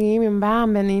дотор нэг ийм юм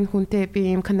байгаа байна энэ хүнтэй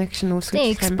би ийм connection үүсгэж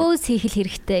байгаа юм. Expose хийх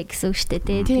хэрэгтэй гэсэн үг шүү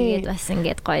дээ. Тэгээд бас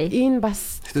ингээд гоё. Энэ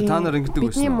бас та нар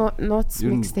ингэдэг байсан. Бидний Nuuts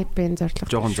Mixtape-ийн зорилго.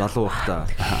 Жохон залуу байх та.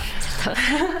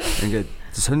 Ингээд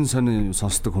сонин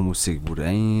сонсдог хүмүүсийг бүр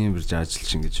амар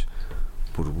жаажилж ингэж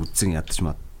бүр үзэн ядаж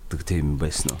маддаг тийм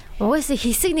байсан уу? Угаасаа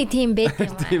хэсэг нэг тийм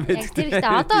байдаг. Тэр ихтэй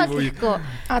одоо л тэгэхгүй.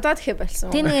 Одоо тэгэхээр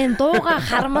болсон. Тэр нэг дууга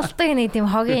харамлдаг нэг тийм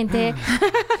хогийн те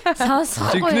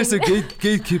сонсохгүй. Жигнэсээ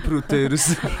gatekeeper-үүдээ ерөөс.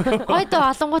 Гой дуу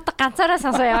олонгууд ганцаараа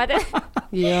сонсоо яваад.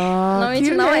 Яа.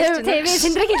 Тэр TV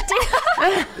сэндрэг хэлж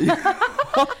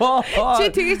байгаа. Чи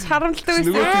тэгэж харамлдаг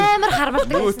байсан. Амар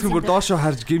харамлдаг. Нөгөө бүр доошоо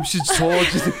харж гимшиж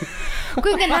сууж.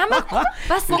 Үгүй ингээ намайг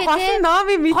бас ингээ те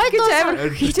номи мэдгэж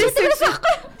амар хичээсэн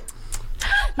байхгүй.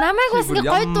 Намайг бас ингээ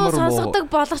гой дуу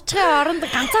сонсгодог болгочгийн оронд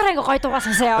ганцаараа ингээ гой дуугаа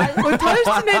сонсоо яваа. Ой хоёр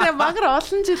ч нэрээ магар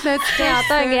олон жил найзтай.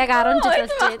 Одоо ингээ яг 10 жил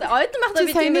болж байна. Ойд махта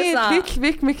би тийм байсан. Little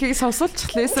Big Mickey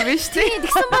сонсуулчихлээсэн биз дээ.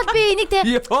 Тэгсэн бол би энийг те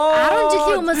 10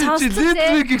 жилийн өмнө сонссон те.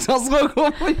 Little Big-ийг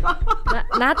сонсгоогүй.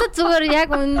 Надад зүгээр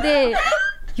яг үндэ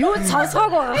юу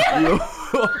сонсгоогүй байхгүй.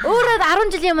 Өөрөө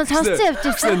 10 жилийн өмнө сонссон явж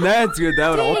байсан. Найз гээд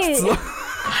амар ууцсан.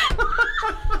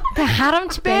 Тэ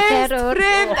харамж байгаар өөр.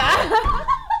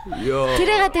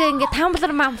 Тэрийг тэгээ ингээ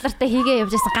тамблар мамблартай хийгээ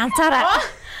явж байсан ганцаараа.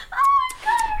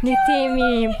 Нэг тийм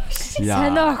юм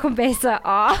сонио охин байсан.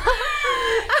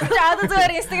 Чаад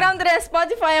зүгээр Instagram дээр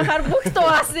Spotify хар бүх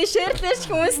дуугаас шеэрлэж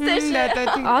хүмүүстэй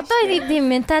шүү. Одоо нэг тийм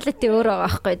менталити өөр байгаа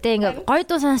байхгүй тий. Ингээ гоё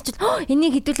дуу сонсчихвол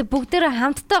энийг хэдүүлээ бүгдээрээ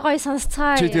хамтдаа гоё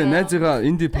сонсцгаа. Чи тэгээ найзыгаа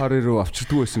инди пари руу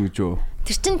авчирдаг байсан гэж юу?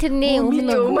 Тэр чин тэрний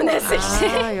өмнөөс шүү.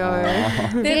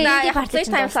 Тэр наа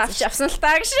playtime авсан л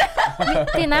таа гэж.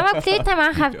 Тий намайг playtime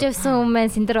анх авч явсан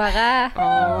хүмүүс сэндэр байгаа.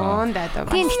 Даа.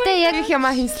 Тийм гэтээ яг их юм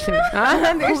хийслээ.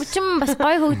 Хөгжим бас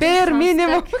гоё хөгжим. Бэр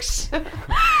минимум.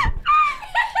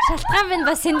 Шалтгаан минь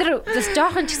бас сэндэр бас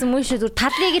жоохон ч гэсэн мөн шүү дүр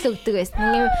талыг л өгдөг байсан.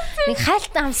 Нэг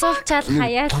хайлт амсуулчаал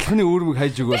хаяал. Толхны өөрмөг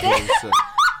хайж өгöd байсан.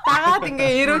 Дагаад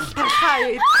ингээ эрүүл талхаа.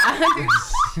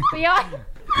 Яа.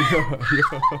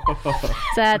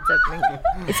 За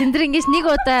сэндэр ингэж нэг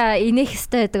удаа инех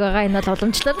хэстэй байдаг байгаа энэ бол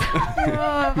уламжлал.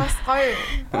 Бас гоё.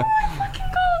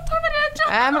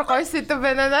 Амар гоё сэдв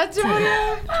байна наа чи бүр.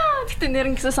 Гэтэ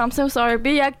нэр ингэсэн Samsung sorry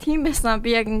би яг тийм байсан.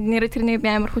 Би яг нэр тэрний би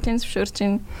амар хүлэн зөвшөөрч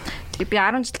байна. Тэгээ би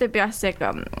 10 жилдээ би бас яг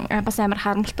бас амар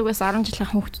харамлдаг байсан. 10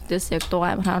 жилийн хүүхдүүдээс яг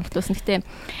дуугаа амар харамлдаг байсан. Гэтэ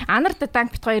Анард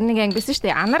данк бит хоёр нэг анги байсан шүү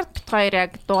дээ. Анард бит хоёр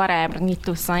яг дуугаараа амар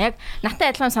нийтүүлсэн. Яг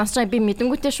натаа адилхан сонсож байгаа би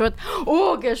мэдэнгүүтээ шууд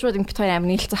өө гэж шууд бит хоёр амар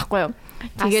нийлцэхгүй юу.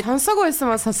 Тэгээд сонсоогүй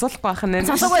байсан маа сонсуулахгүй байх нь.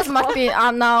 Сонсоогүй байсан маа би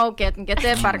now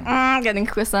гэдэг баг гэдэг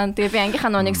ингэх байсан. Тэгээ би ангийнхаа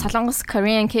нүг Солонгос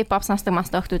Korean K-pop сонсдог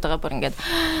мастер охтууд байгаа бүр ингээд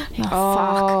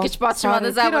fuck гэж бодож маа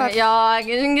заа яа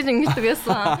ингэж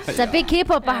байсан. За би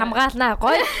K-pop хамгаалнаа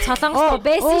гоё Солонгос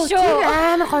байсан шүү.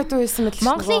 Амар гоё дуу байсан мэт л.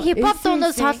 Монголын хип-хоп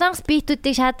дуунууд Солонгос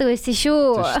битүүдийг шаадаг байсан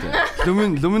шүү.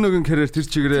 Luminoгийн карьер тэр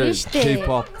чигээрээ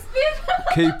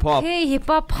K-pop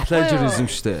хип-хоп plagiarism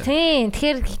штэ. Тийм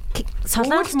тэгэхээр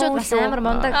Солонгосчууд бас амар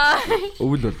мундаг.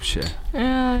 Өвөл бол биш ээ.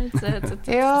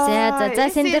 За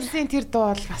сэндэр тэр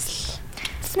дуу бол бас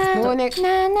нөгөө нэг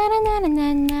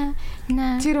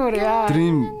Тэр өөр яа.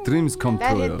 Dreams come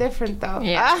true. Different though.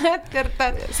 Тэр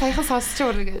саяхан сонсч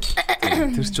үргэлж.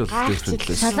 Тэр ч бол different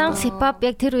л. Солонгос хипхоп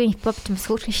яг тэр үеийн хипхоп ч бас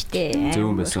хөөрхөн штэ.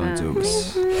 Зөв байсан.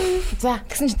 За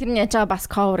гэсэн чи тэрний яаж байгаа бас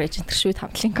cover ээж энэ шүү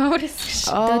хамтлын cover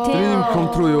гэсэн шүү. Dream come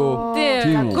true юу?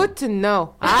 Good to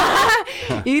know.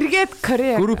 Эргээд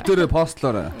Корея. Групп дээр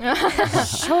постлоо.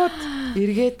 Шууд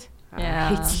эргээд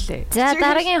хийцлээ. За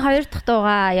дараагийн 2 дахь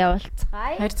дуугаа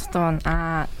явуулцгаая. 2 дахь дуу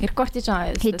рекорд хийж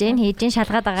байгаа. Хийж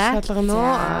шалгаад байгаа. Шалгано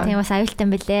уу? Тийм бас аюултай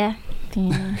юм бэлээ.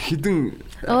 Тийм. Хідэн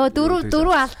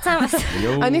дөрөв алдсан бас.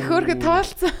 Ани хөөргө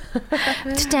тоолцсон.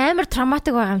 Чи амар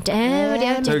травматик байгаа юм чи амар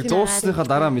явж байгаа. Тэр зуусныхаа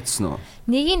дараа мэдсэн үү?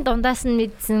 Нэгийн дундаас нь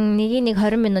мэдсэн, нэгийг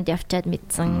 20 минут явчаад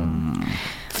мэдсэн.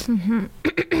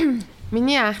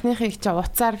 Миний анхныхыг чи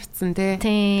уцаар битсэн те.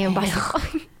 Тийм болох.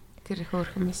 Тэр их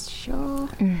өөрхөн мэс шүү.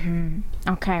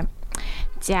 Окей.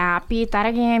 За би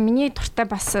дараагийн миний дуртай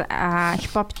бас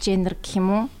хипхоп жанр гэх юм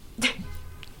уу?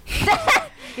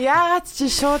 Яагаад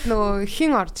чи шууд нөгөө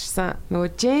хин орж ирсэн? Нөгөө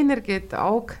Jenner гээд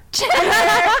ог.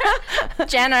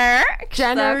 Jenner.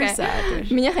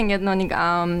 Минийх ингээд нэг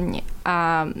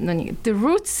The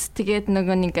Roots тэгээд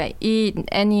нөгөө нэг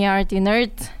NERD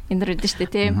nerd энэ дэжтэй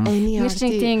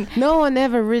тийм. No one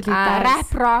ever really does.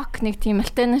 Rap rock нэг тийм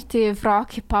alternative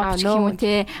rock hip hop гэх юм уу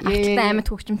те. Ахтай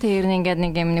амьд хөгжмөнтэй ирнэ ингээд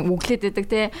нэг юм үглээд байдаг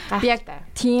те. Би яг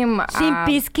тийм Limp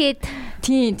Bizkit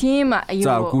тийм юу.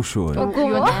 За үгүй шүү.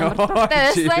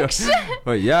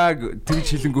 Яг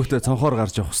тэгж хилэнгүүтээ цонхоор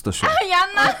гарч явах хэрэгтэй шүү.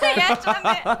 Янаа яаж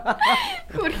байгаа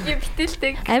бэ? Хөрхи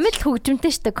битэлдэг. Амьд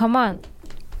хөгжмөнтэй штэ come on.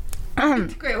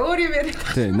 Тэгэхгүй өөр юм яриад.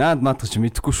 Тий, наад наадах чи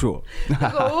мэдэхгүй шүү.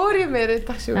 Өөр юм яриад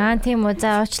тах шүү. Тийм үү.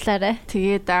 За уучлаарай.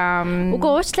 Тэгээд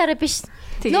үгүй уучлаарай биш.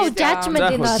 No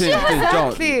judgment энэ.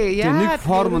 Нэг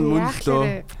форм нь мөн л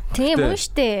дөө. Тийм үү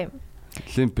штэ.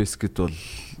 Limp Bizkit бол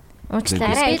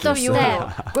уучлаарай.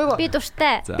 Би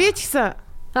дуртай. Би ч гэсэн.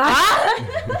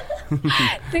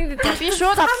 Би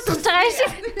шууд авчихж байгаа шиг.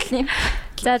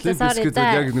 За sorry.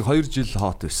 Яг нэг 2 жил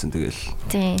хот байсан тэгэл.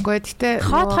 Тийм. Гэхдээ гэтээ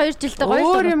хот 2 жилдээ гоё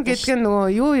өөр юм гэдэг нь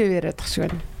нөгөө юу яриад тах шиг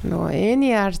байна. Нөгөө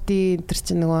NERD энэ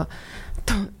чинь нөгөө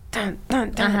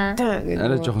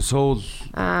арай жоохон соул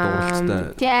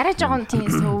дуулалттай. Тий арай жоохон тийм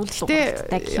соул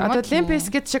дуулалттай гэх юм. Одоо Limp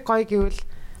Bizkit шиг гоё гэвэл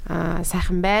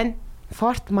сайхан байна.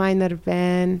 Fort Minor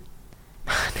байна.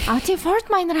 Тийм Fort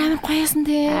Minor амар гоёсэн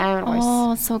тий.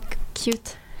 Оо so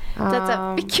cute.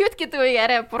 За би cute гэдэг үеийг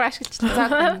арай буруу ашиглаж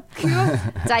байна.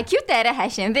 За cute арай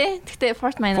хаашаа бэ? Гэхдээ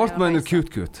Fort Minor cute.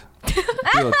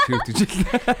 Яа cute гэж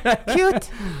хэлээ.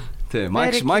 Cute. Тэ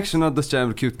Mike Shinoda ч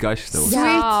амар cute guy шүү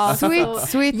дээ.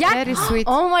 Sweet, very sweet.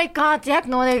 Oh my god,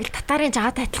 яг нөгөө татарын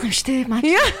жаатай адилхан юм шүү дээ.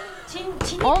 Mike.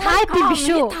 Type биш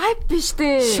үү? Type биш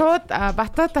дээ. Шууд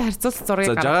бататай харьцуулах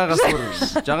зургийг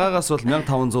жагаагаас бол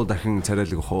 1500 дахин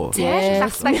царайлаг ах уу.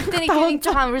 Яашлахтай гэдэг нэг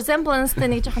жоохон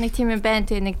resemblance-тэй нэг жоохон нэг тийм юм байна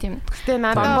тий нэг тийм. Гэтэ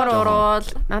надад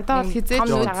бол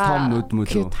хизээж том нүд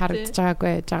мөлөө харагдаж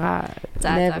байгаагүй жагаа.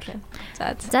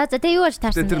 За тэгээ юу болж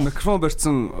таарсан бэ? Тэр микрофон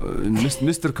барьсан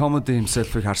Mr. Comedy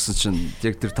himself-ыг харсан чинь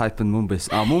яг тэр type нь мөн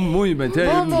байсан. Мөн юм байна тий.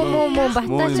 Мөн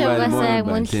батаач угаасаа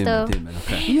мөн л төө.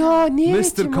 Йоо нэр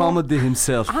Mr. Comedy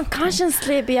himself.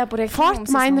 Unconsciously би яг бүр Fort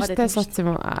Minor-тай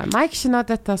суудсан юм. Mike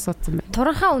Shinoda-тай суудсан байна.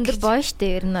 Туранхаа өндөр боо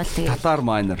штэ ер нь бол тэгээ. Татар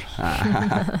minor.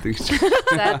 Тэгж.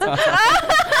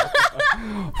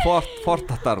 Fort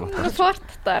татар бат. Fort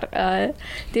татар.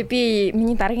 Тэгээ би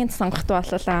миний дараагийн сонгохт бол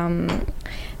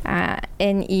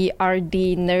NERD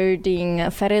nerding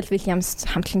Pharrell Williams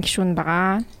хамтлан гишүүн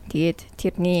байгаа. Тэгээд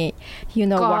тэрний You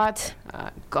Know What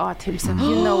God himself.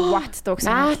 You Know What дууг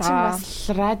сонслоо.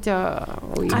 Радио.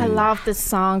 I love this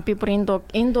song. Би бүр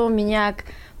энэ дуу миний яг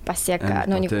бас яг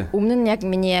нүг өмнө нь яг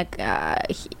миний яг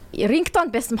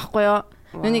рингтон байсан байхгүй юу?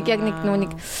 Нүг яг нэг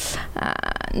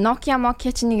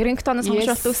Nokia чи нэг рингтоноос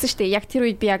сонирхолт үүсэн шүү дээ. Яг тэр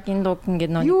үед би яг энэ дууг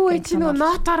ингээд юу чи нөгөө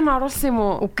нотоор нь оруулсан юм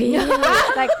уу? Үгүй.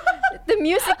 Like the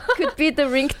music could be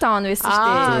the ringtone байсан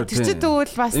шүү дээ. Тэр чи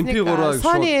тэгвэл бас нэг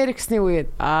Sony Ericsson-ийн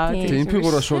үед. Тийм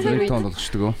MP3 шууд ringtone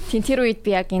болгочдөг. Тийм тэр үед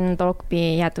би яг энэ дууг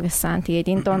би яадаг гэсэн. Тэгээд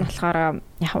энэ дуу нь болохоор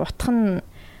яг утх нь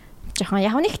жоохон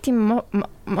яг нэг тийм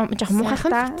жоохон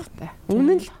муухайтай.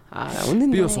 Үнэн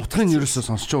л би бас утгын ерөөсөө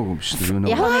сонсч байгаагүй юм биш үү?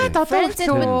 Яг одоо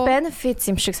benefits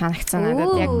юм шиг санагдсан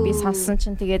надад. Яг би сонссон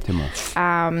чинь тэгээд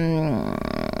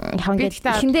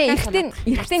эхэндээ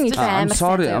илүү амар.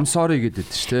 I'm sorry гэдэг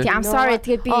шүү дээ. I'm sorry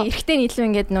тэгээд би эхэндээ илүү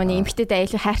ингээд нөөний эмгтээтэй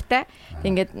илүү хайртай.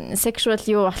 Ингээд sexual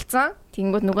юу болцсон.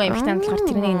 Тэнгүүд нөгөө эмэгтэй болохоор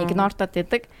тэрнийг игнордод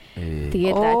байдаг.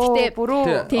 Тэгээд гэтээ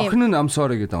охин нь I'm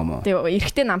sorry гэдэг юм уу? Тэгээ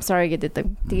эрэгтэй нь I'm sorry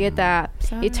гэдэг. Тэгээд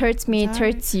it hurts me, it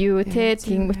hurts you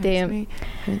тэнгүүтээ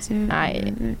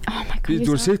oh my god. Би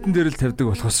зүгээр сетэн дээр л тавьдаг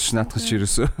болохоос ч наадах ч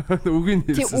ерөөсөө. Үгийн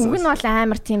нэрсээс. Үг нь бол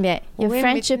амар тийм бай. Your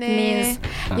friendship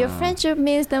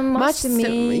means the most to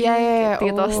me. Yeah.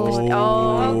 Тэгээд дуусна шүү дээ.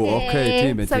 Oh, okay,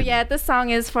 тийм ээ. So yeah, this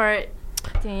song is for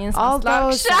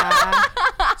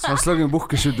Сонслогийн бүх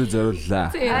гişүүдэд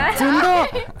зориуллаа.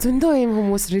 Зөндөө юм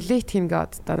хүмүүс relate хийн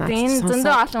гээд одоо надад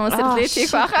зөндөө олон хүмүүс relate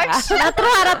хийх байхаа гэж.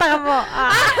 Надруу хараад байгаа юм уу?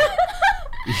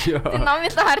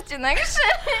 Номыг харж байна гэж.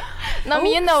 Ном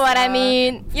you know what I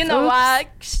mean. You know what?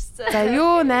 За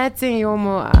юу найзын юм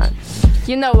уу?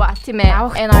 You know what тийм ээ.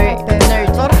 And our nerd.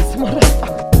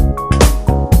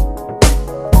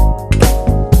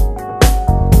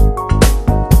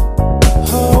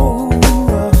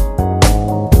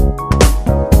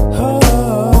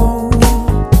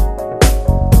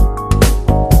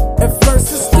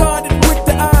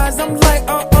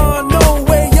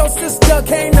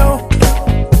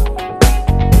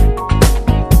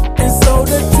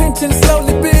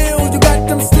 Slowly build, you got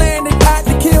them slanted at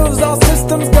the kills, all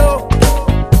systems go.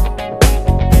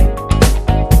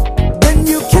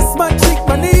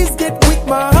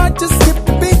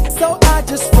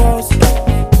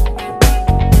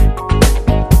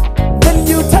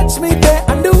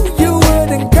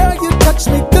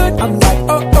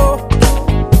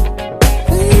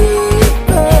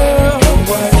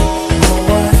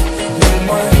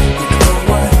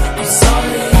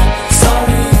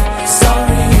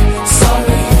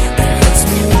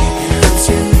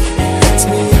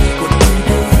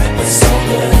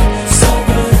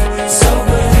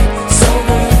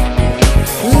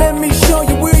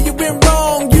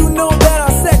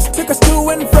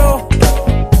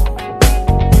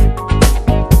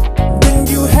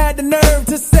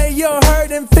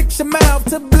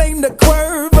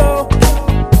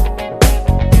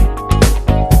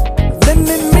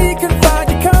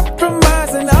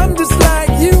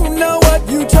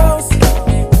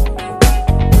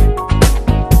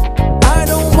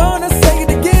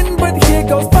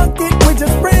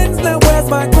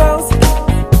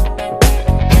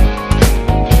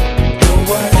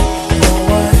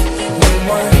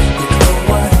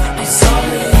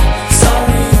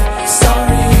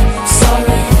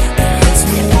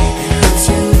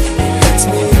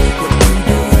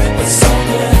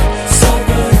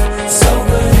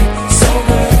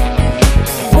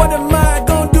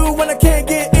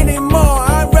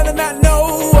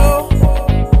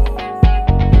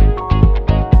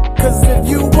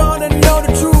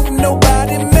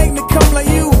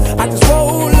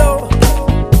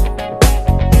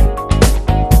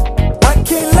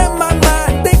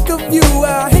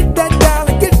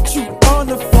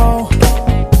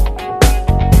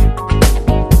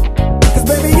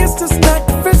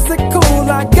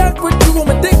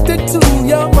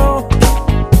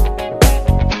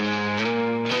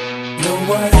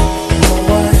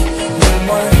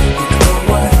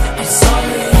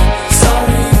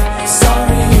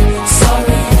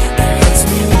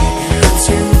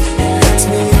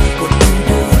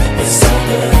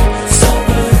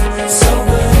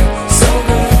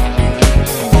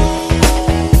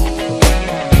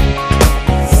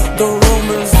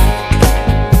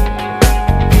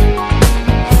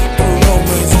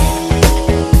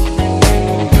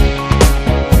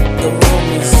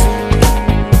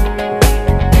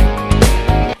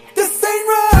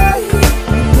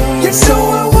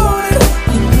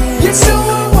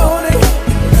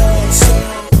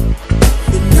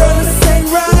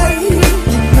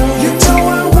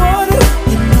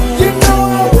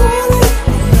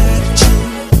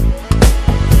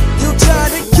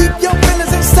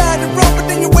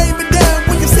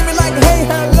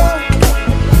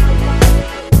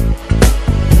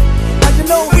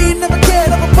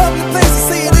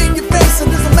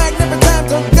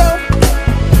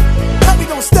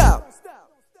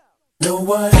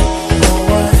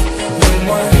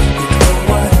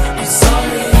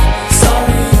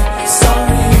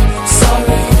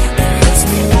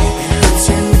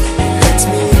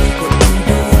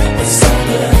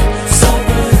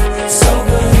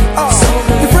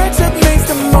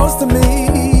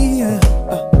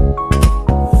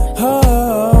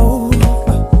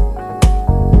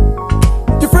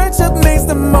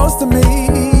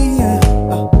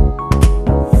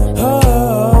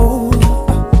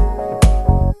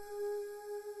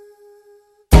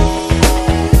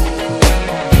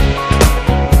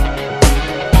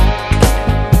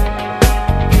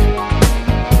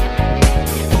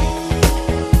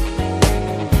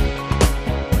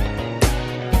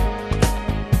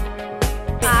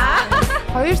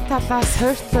 хоёр талаас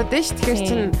хууртлууд дээ ш. Тэгэхээр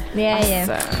чин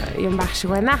юм баг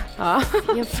шиг байна.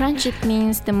 Your friendship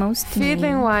means the most to me.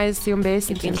 Feeling wise юм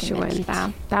байсан юм шиг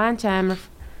байна. Даан ч амар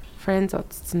friends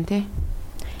утсан тий.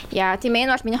 Яа, тийм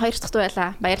энэ бол миний хоёр дахь дуу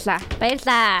байлаа. Баярлаа.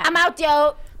 Баярлаа. I'm out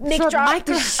yo. Nick drop.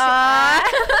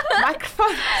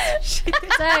 Microphone.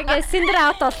 За ингээ синдер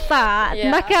аут боллоо.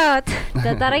 Knockout.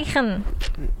 За дараагийнх нь.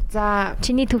 За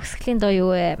чиний төгсгөлийн доо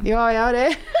юу вэ? Яа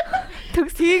яарэ.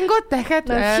 Төгсгийнгүүд дахиад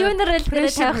funeral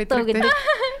дээр тавих доо гэдэг.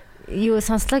 Юу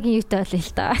сонслогийн юутай болъё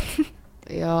л та.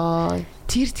 Яа,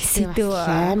 тэр сэдв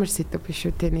амар сэдв биш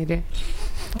үү те нэрээ.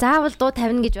 Заавал дуу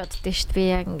тавина гэж боддөө шүү дээ. Би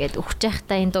яг ингээд өгч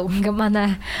байхдаа энэ дуу ингээ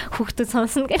манай хүүхдүүд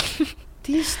сонсно гэх.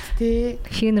 Тийм шүү дээ.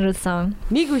 Funeral song.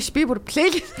 Нэг биш би бүр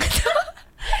плейлист.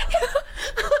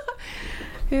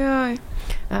 Яа.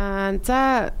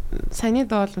 За саяны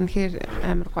дуу бол үнэхээр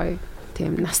амар гоё.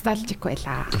 Тийм ностальжик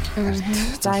байлаа.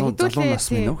 За хэдүүлээ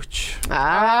нас минь өгч.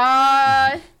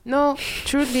 No,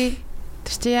 truly.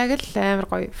 Тэр чи яг л амар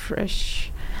гоё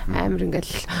fresh. Амар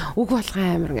ингээл үг болгон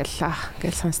амар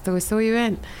ингээл сонсдог байсан үе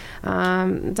байна.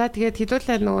 За тэгээд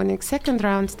хэдүүлээ нөгөө нэг second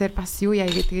round дээр бас юу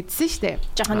яа гэдгээдсэн шүү дээ.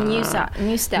 Жохон new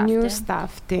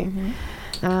stuff тийм.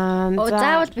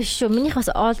 Заавал биш шүү. Минийх бас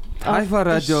Hi-Fi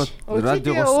радио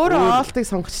өөрөө оолтыг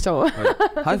сонгоч чав.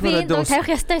 Hi-Fi радио тавих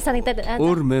ястай санагдаад.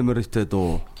 Өөр memoryтэй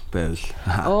дуу байвал.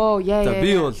 Оо яа.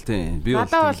 Би бол тийм. Би бол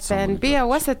байна. Би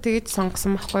угаасаа тэгж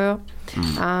сонгосон байхгүй юу?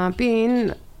 Би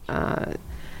энэ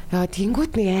яа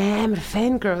тэнгууд нэг амар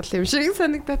fan girl юм шиг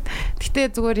санагдаад.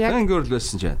 Гэтэ зүгээр яг fan girl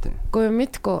байсан ч яа тийм. Гоо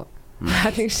мэдгүй.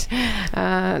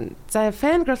 За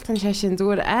fan girl-ын шашин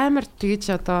зүгээр амар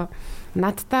тэгж одоо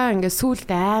надтай ингээд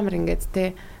сүулт амар ингээд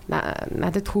те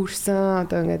надад хүрсэн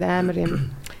одоо ингээд амар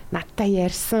юм надтай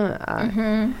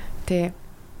ярьсан те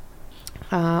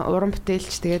уран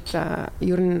бүтээлч тэгээд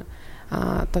ер нь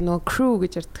одоо нөгөө crew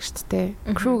гэж ярьдаг шүү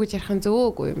дээ. Crew гэж ярих нь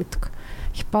зөөгүй мэдгүй.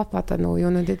 Хипхоп одоо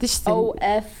нөгөө юунууд байдаг шүү дээ.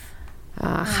 OF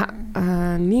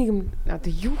нийгэм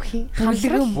одоо юу хий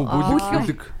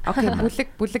бүлэг. Окей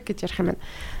бүлэг гэж ярих юм байна.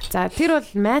 За тэр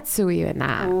бол Nuuts үе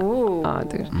байна.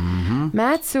 Тэр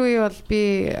Nuuts үе бол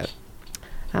би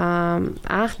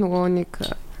анх нөгөө нэг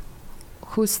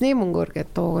хүсний мөнгөөр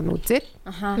гэдэг дууг нь үзээд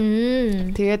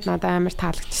тэгээд надад амар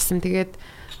таалагдчихсан. Тэгээд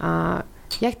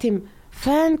яг тийм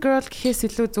fan girl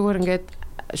гэхээс илүү зүгээр ингээд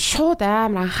шууд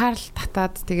амар анхаарал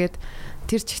татаад тэгээд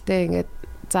тэр чигтээ ингээд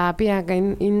за би яг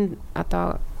энэ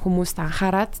одоо хүмүүст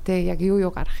анхаарад те яг юу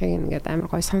гарахыг ингээд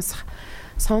амар гой сонсох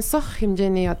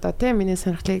хэмжээний одоо те миний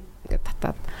сонирхлыг ингээд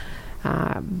татаад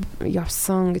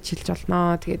явсан гэж хэлж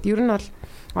болно. Тэгээд ер нь бол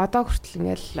одоо хүртэл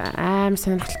ингээд амар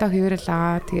сонирхолтой хэвээрэл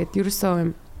байгаа. Тэгээд ерөөсөө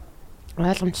юм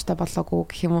ойлгомжтой болоогүй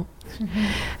гэх юм уу.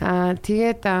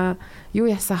 Тэгээд юу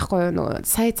ясаахгүй юу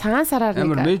сая цагаан сараар нэг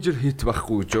амар major hit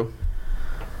байхгүй гэж юу?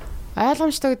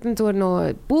 Ойлгомжтой гэдэг нь зүгээр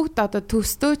нөгөө бүгд одоо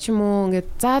төстөө ч юм уу ингээд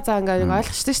за ингээд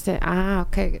ойлгочтой шүү дээ.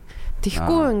 Окей.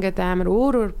 Тэгхгүй ингээд амар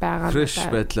өөр байгаа. Fresh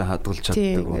байдлаа хадгалж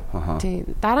чаддаг.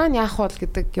 Тийм. Дараа нь яах вэ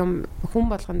гэдэг юм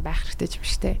хүн болгонд байх хэрэгтэй юм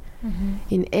шүү дээ.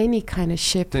 In any kind of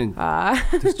shape.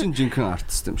 Тэр чинь жинхэнэ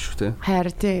артист юм шүү те.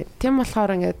 Харин тийм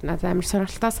болохоор ингээд надад амар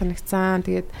сонирхолтой санагцсан.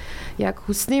 Тэгээд яг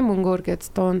хүсний мөнгөөр гээд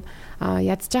дуун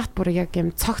ядж яхад бүр яг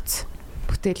юм цогц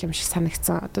бүтээл юм шиг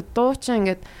санагцсан. Одоо дуу чинь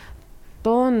ингээд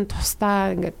дуун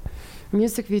тустаа ингээд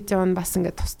music video нь бас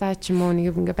ингээд тустаа ч юм уу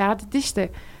нэг ингээд байгаад идэв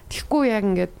штэ. Тэгэхгүй яг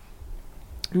ингээд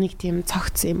нэг тийм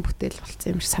цогц юм бүтээл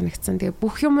болсон юм шиг санагдсан. Тэгээ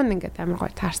бүх юм нь ингээд амар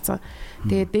гоё таарсан.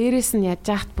 Тэгээ дээрээс нь яаж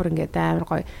яахт бүр ингээд амар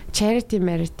гоё charity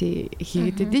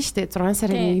хийгээд идэв штэ. 6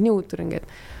 сарын 1-ний өдөр ингээд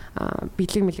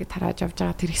бэлэг тарааж явж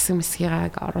байгаа тэр хэсэг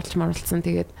мэсгийг оруулж маруулсан.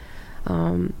 Тэгээд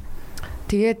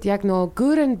яг нөгөө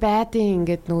good and bad-ийн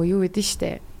ингээд нөгөө юу идэв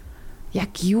штэ.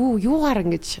 Яг юугаар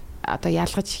ингэж одоо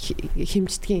ялгаж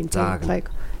хэмждгийг like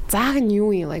зааг нь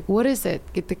юу юм like what is it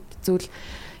гэдэг зүйл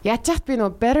яаж яахт би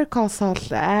нөө Better Call Saul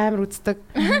амар үздэг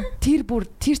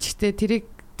тэр чигтээ тэр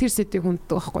сэдвийг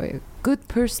хүнддэг байхгүй good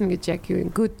person гэж яг юу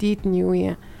good deed нь юу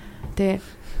юм тэ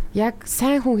яг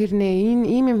сайн хүн хэрнээ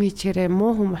ийм юм хийчихээрээ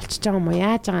муу хүн болчихж байгаа юм уу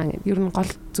яаж байгаа юм ер нь гол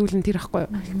зүйл нь тэр байхгүй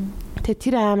тэ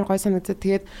тэр амар гой санагдаад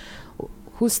тэгээд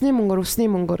хүсний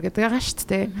мөнгөөр гэдэг байгаа шүү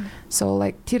дээ so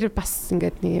like тэр бас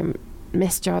ингээд нэг юм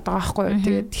мессеж аваад байгаа байхгүй юу.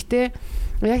 Тэгээд гэхдээ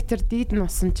яг тэр дид нь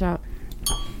усан чаа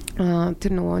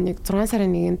тэр нөгөө нэг 6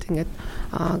 сарын 1-нд ингээд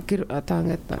одоо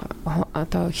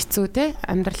хэцүү те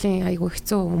амьдралын айгүй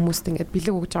хэцүү хүмүүст ингээд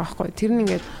бэлэг өгж байгаа байхгүй юу. Тэр нь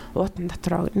ингээд уутан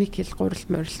дотроо нэг хил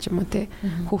гурил морил ч юм уу те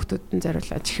хүүхдүүд нь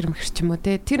зориулаад чихэр мэхэр ч юм уу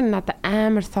те тэр нь надад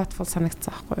амар thoughtful санагдсан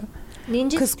байхгүй юу.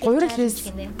 Ninjas гурил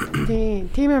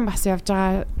тийм юм бас явж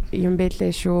байгаа юм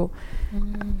байлээ шүү.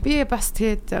 Би бас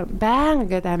тэгээд баян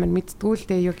гэдэг амар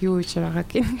мэдтгүүлдэ яг юу хийж байгааг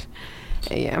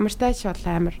ямар тач бол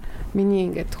амар миний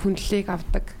ингээд хүндлэлийг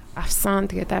авсан.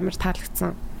 Тэгээд амар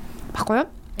таалагдсан. Баггүй юу?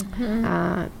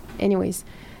 Anyways.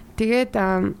 Тэгээд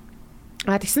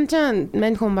тэгсэн чинь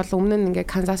мань хүн бол өмнө нь ингээ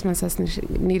Канзас Мансас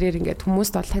нэрээр ингээ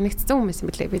хүмүүст бол танигдсан хүмүүс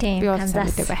юм билээ. Би бол сайн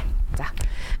мэддэг бай. За.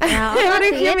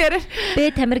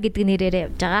 Би Тамир гэдэг нэрээр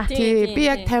явж байгаа. Тий, би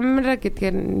яг Тамир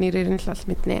гэдгээр нэрээр нь л бол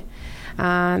мэднэ.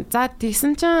 За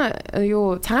тэгсэн чинь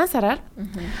юу цагаан сараар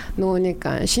нөгөө нэг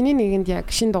шинийн нэгэнд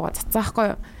яг шин дууга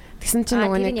цацаахгүй юу. Тэгсэн чинь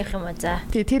нөгөө нэг тэрийг юм уу за.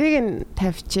 Тий, тэрийг нь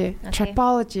тавьчих.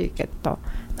 Trapology гэдэг дуу.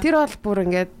 Тэр бол бүр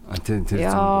ингээд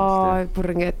яа бүр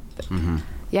ингээд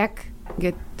яг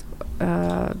ингээд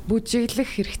бүжиглэх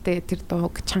хэрэгтэй тэр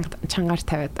дууг чангаар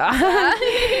тавиад.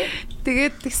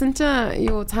 Тэгээд тэгсэн чинь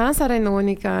юу цагаан сарын нөгөө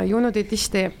нэг юунууд эдэн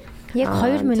штэ. Яг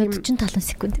 2 минут 47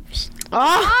 секунд биш.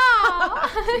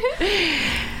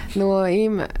 Нөгөө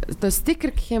ийм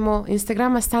стикер гэх юм уу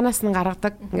Instagram-аас танаас нь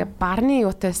гаргадаг ингээд барны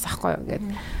юутайс ахгүй юу ингээд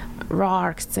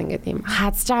roar гэсэн ингээд ийм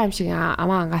хаазж байгаа юм шиг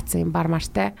амаа ангаацсан юм бар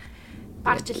мартай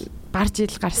барж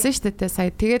ил гарсан шүү дээ сая.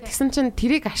 Тэгээд тэгсэн чинь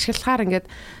тэрийг ашиглахаар ингээд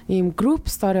ийм group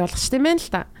story болгочтой юм байна л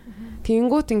та.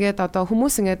 Тэнгүүт ингээд одоо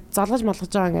хүмүүс ингээд золгож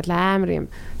молгож байгаа ингээд амар юм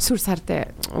сүр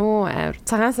сартай. Амар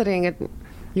цагаан сарын ингээд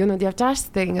юунууд явж байгаа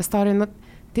шүү дээ ингээд сторинууд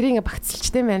тэрийг ингээ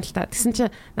багцлчтэй байна л та. Тэгсэн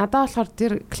чинь надад болохоор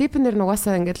тэр клипнэр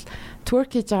нугасаа ингээл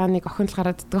twerk хийж байгаа нэг охин л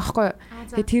гараад иддэг байхгүй юу.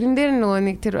 Тэгээ тэрэн дээр нөгөө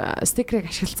нэг тэр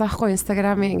стикерийг ашиглацсан байхгүй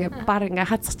Instagram-ийн ингээ бар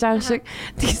ингээ хацчих байгаа юм шиг.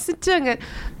 Тэгсэн чинь ингээ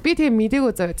би тэгээ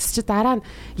мдэгөө зөө. Тэгс чи дараа нь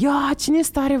ёо чиний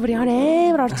story бүр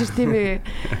ямар орж ирд юм бэ.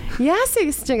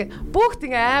 Яасыг гэсэн чинь ингээ бүгд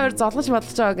ингээ амар золгож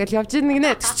бодлож байгаа ингээл явж ийн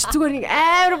нэгнэ. Тэгс чи зүгээр ингээ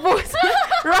амар бүгд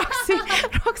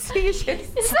Roxy шиг.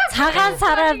 Цагаан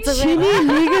сараар зүгээр. Шиний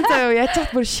нэгэн зөө яцах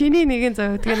бүр шиний нэгэн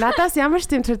зөө. Тэгээ надаас ямар ч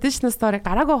тийм traditional story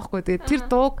гараагүй байхгүй. Тэгээ тэр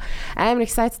дууг амар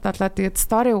excited болоо. Тэгээд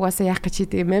story угаасаа яах гэж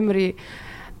хийдэг memory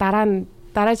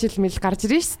дараа жил мэл гарч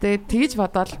ирж штэ. Тэгж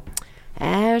бодоол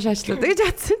амар шаачлаа. Тэгж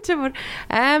атсан чи бүр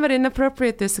амар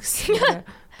inappropriate гэсэн.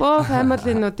 Боо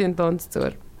family-нуудын дунд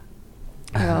зүгээр.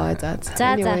 Яа за.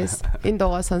 Anyways энэ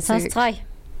дуугаа сонсгоё.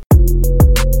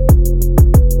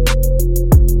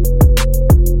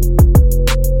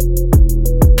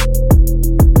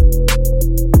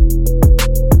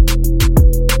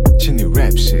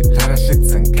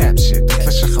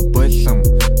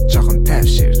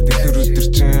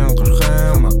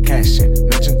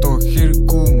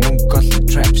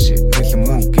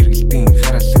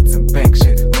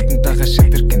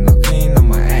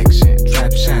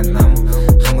 Trap shine, I'm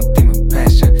a hammer demon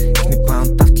passion. Kini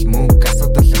pound, tattle moon, gas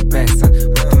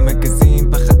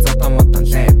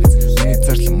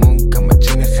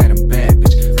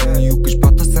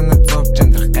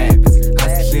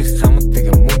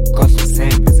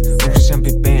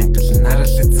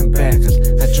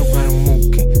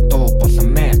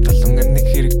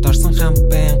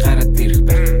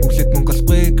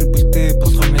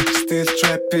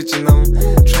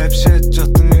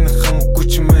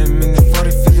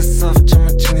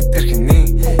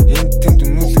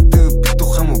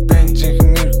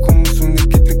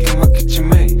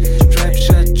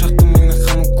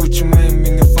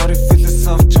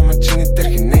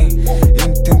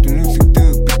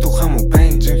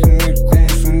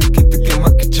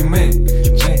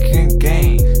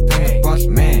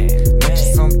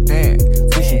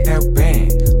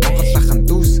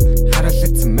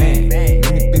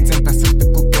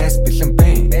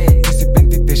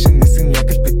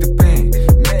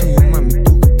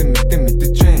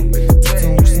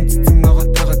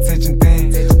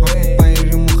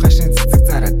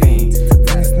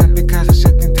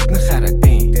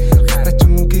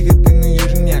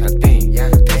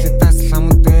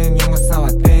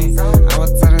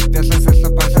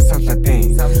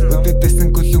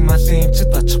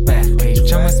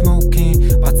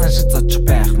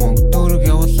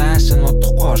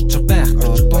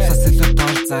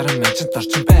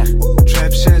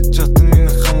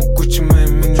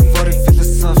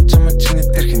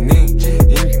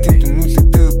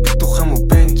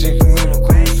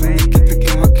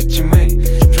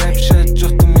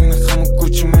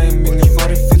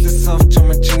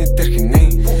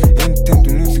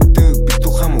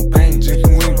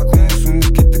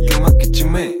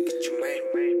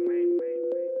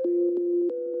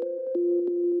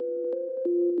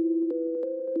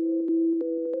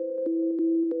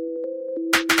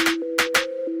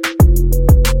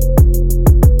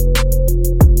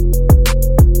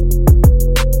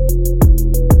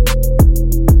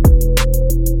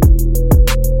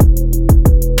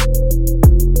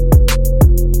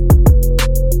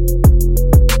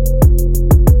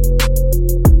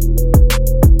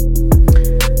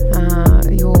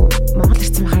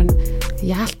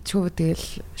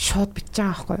Тэгэл шууд битж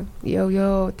байгаа байхгүй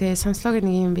юу. Тэгээ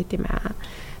сонслоогийн нэг юм байт юм аа.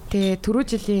 Тэгээ түрүү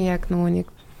жилийн яг нөгөө нэг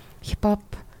хипхоп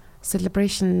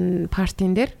celebration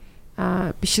party-н дээр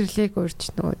бишрлийг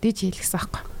урьж нөгөө DJ хэлсэн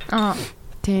байхгүй.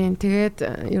 Тийм тэгээд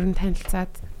ер нь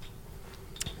танилцаад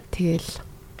тэгэл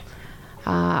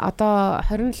одоо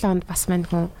 27 онд бас мань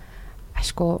хүн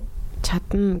ашгүй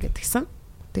чадна гэдгсэн.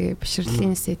 Тэгээ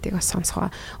бишрлийн сетийг бас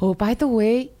сонсгоо. Oh by the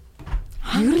way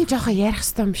ер нь жоохон ярих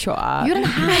хэрэгтэй юм шүү. Ер нь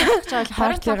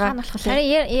хаана болох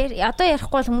вэ? Одоо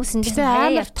ярихгүй бол хүмүүс энэ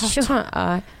амар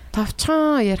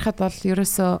товчхон ярихад бол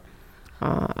ерөөсөө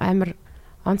амар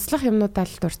онцлог юмнуудаа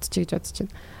л дурдчих гэж бодож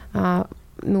байна.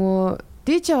 Нөгөө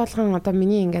DJ болгон одоо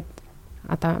миний ингээд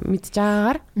одоо мэдж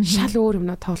байгаагаар шал өөр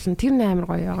юмнууд тоглоно. Тэр нь амар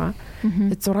гоё байгаа.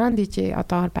 6 DJ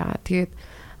одоогор байгаа. Тэгээд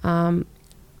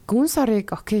гүн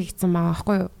сарыг окей гэсэн байгаа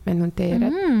байхгүй юу? Мань үнтэй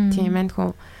яриад. Тийм мань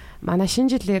хүн манай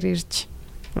шинэ жилээр ирж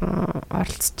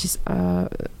оролцож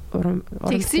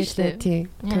тэгсэн тийм.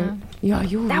 Яа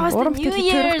юу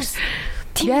урамтай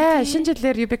яа шинэ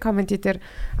жилээр UB comedy дээр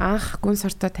анх гүн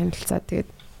сартай танилцаад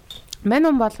тэгээд мань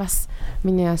хүн бол бас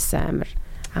миний бас амар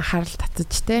анхаарал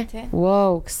татаж те.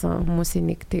 Вау гэсэн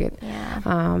хүмүүсийн нэг тэгээд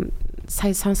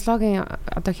сая сонслоогийн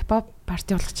одоо хипхоп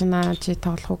парти болох ч наа чи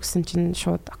тоглох уу гэсэн чинь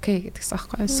шууд окей гэдгсэн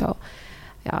аахгүй. So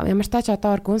ямар тач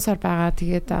одоор гүн сар байгаа.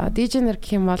 Тэгээд DJ нар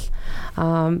гэх юм бол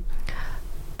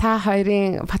та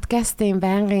хоёрын подкастын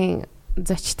байнгын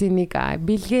зочдын нэг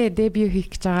бэлгээ дебют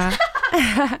хийх гэж байгаа.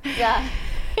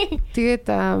 Тэгээд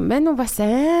мань бас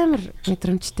амар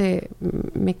мэдрэмжтэй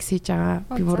микс хийж байгаа.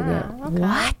 Би бүргээ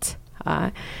what?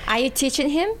 Are you teaching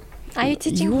him? Are you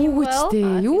teaching him well?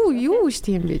 Юу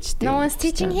штэ юм бэ ч тийм. No one's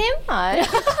teaching him?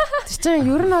 Тэгвэл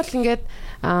ер нь бол ингээд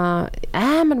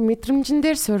амар мэдрэмжэн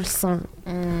дээр суурилсан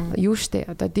юу штэ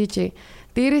одоо DJ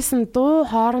дээрээс нь дуу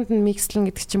хооронд нь микслэн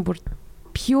гэдэг чинь бүр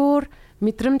pure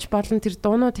мэдрэмж болон тэр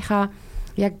дуунуудынхаа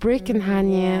яг break and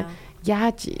honey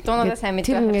яаж дуунуудаа сайн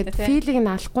мэдэх хэрэгтэй тийм feeling нь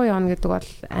алахгүй явна гэдэг бол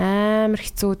амар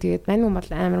хэцүү. Тэгээд мань хүн бол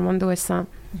амар мундаг байсан.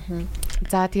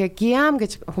 За тэгээ Гиам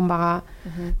гэж хүн байгаа.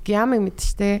 Гиамыг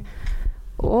мэдчихтэй.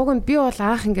 Ууг нь би бол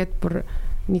анх ингээд бүр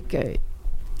нэг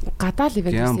гадаа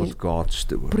левел гэсэн. Гиам бол god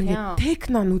шүү дээ. Бүр ингээд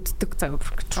техно нүддэг заа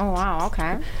бүр. Oh wow,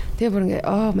 okay. Тэгээ бүр ингээд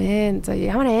oh man за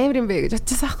ямар амар юм бэ гэж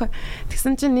бодчихсан байхгүй.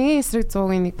 Тэгсэн чинь нэгэн эсрэг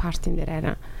 100-ын нэг партийн дээр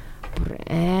арай бүр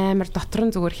амар дотор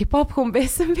нь зүгээр хипхоп хүн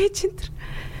байсан бэ чинь тэр.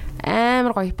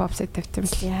 Амар гоё хипхоп сет тавьсан юм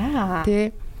л.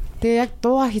 Тэгээ яг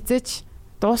дууга хизээч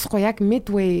дуусахгүй яг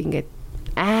midway ингээд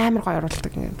амар гоё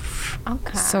оруулдаг ингээд.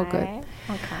 Okay. So good.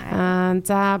 Okay.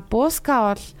 За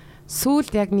Боска бол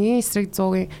сүүлд яг нэгэн эсрэг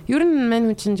 100-ийн ер нь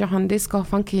мань хүн чинь жоохон disco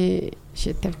funky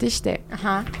shit тавьдсан шүү дээ.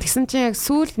 Тэгсэн чинь яг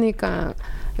сүүлд нэг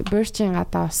Birch-ийн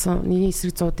гадаа осон нэгэн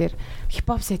эсрэг 100 дээр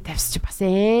хипхоп сет тавьсан чи бас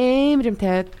амар юм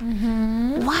тавиад.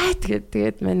 What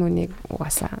тэгээд мань хүнийг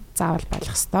угаасаа заавал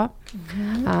байлгах хэвээр.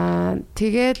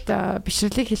 Тэгээд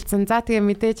бишрлийг хэлсэн. За тэгээ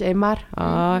мэдээж Eamar.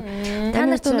 Та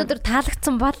нарт өнөөдөр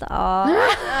таалагдсан бол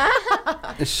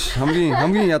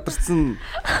хамгийн ядарсан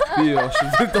би ошин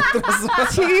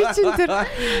дотроос чинь тэр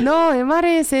нөө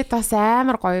Eamar-ийн сет бас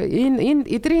амар гоё. Энэ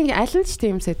эдрийн аль нь ч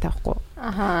тийм сет байхгүй.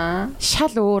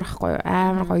 Шал өөр ахгүй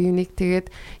амар гоё юник. Тэгээд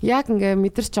яг ингээ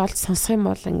мэдэрч олж сонсох юм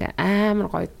бол ингээ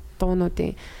амар гоё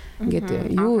дуунуудын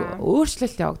ингээд юу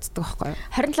өөрчлөлт явагддаг байхгүй.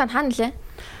 27 хаана лээ?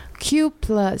 Q+.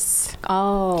 За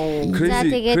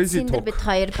тэгээд синдер бид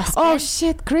хоёр бас Oh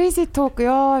shit crazy talk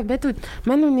ёо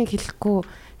манууник хэлэхгүй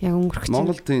яг өнгөрөх чинь.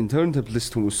 Монголд тийм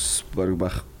turntablist хүмүүс баг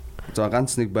байх. За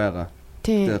ганц нэг байгаа.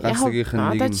 Тэгээд ганц нэгийнх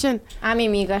нь нэг нь Ами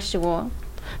Мига шиг үү?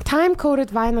 Time coded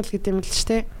vinyl гэдэг юм л ч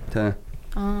тий.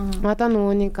 Одоо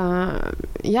нөгөө нэг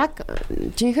яг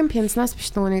жинхэнэ пянзнаас биш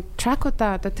нөгөө нэг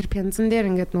track-уудаа одоо тэр пянзан дээр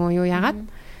ингээд нөгөө юу яагаад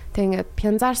тэг ингээд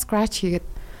пянзаар scratch хийгээд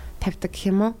тавьдаг гэх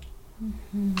юм уу?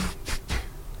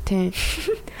 Тэг.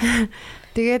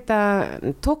 Тэгээд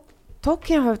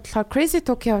Токийн хувьд болохоор crazy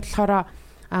Токийн хувьд болохоор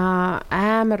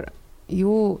амар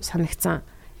юу санагцсан.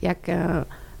 Яг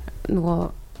нөгөө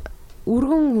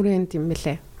өргөн хүрээнд юм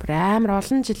бэлээ. Амар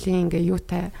олон жилийн ингээ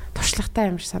юутай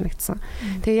туршлагатай юм шиг санагдсан.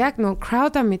 Тэгээ яг нөгөө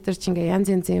crowd-а мэдэрч ингээ янз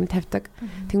янз юм тавьдаг.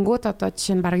 Тэнгүүд одоо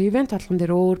жишээ нь баг ивент болгон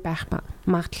дээр өөр байх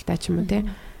магадaltaй ч юм уу тий.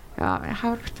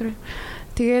 Хавар гүтэр.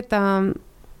 Тэгээд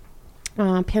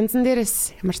пянзан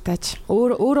дээрээс ямар тааж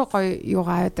өөрөө гоё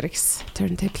юугаа аваад гэсэн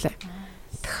turntable.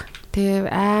 Тэгээ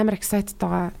амар excited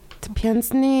байгаа.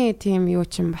 Пянзны тийм юу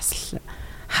ч юм бас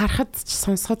харахад ч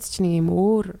сонсоход ч нэг юм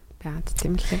өөр байгаад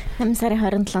тийм л. 8 сарын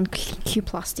 27-нд Q+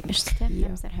 юм шүү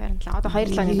дээ. 8 сарын 27. Одоо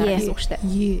 2 7-ны дараас үг шүү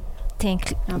дээ.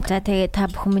 Thank. За тэгээ та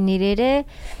бүхэн нэрээрээ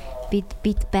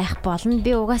бид байх болно.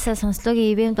 Би угаасаа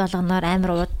сонслогийн ивент болгоноор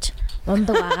амар ууж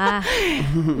ундаг байгаа.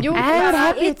 Юу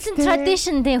it's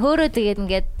tradition тий хөөрөө тэгээд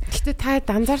ингээд. Гэтэ та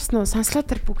анзаарсан уу? Сонслоо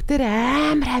тэр бүгдээр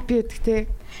амар happy байдаг те.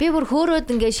 Би бүр хөөрөөд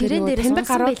ингээд ширээн дээр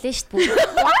сунсан байлээ шүү дээ.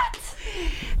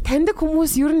 Таньдаг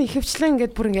хүмүүс ер нь ихэвчлэн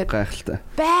ингээд бүр ингээд гайхалтай.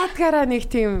 байдгаараа нэг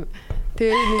тийм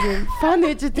тэг нэг юм фан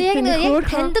ээжтэй нэг хөөр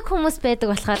таньдаг хүмүүс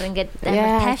байдаг болохоор ингээд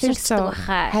амар тайвширчдаг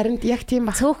баха. Харин яг тийм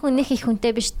ба. Цөөхөн нэг их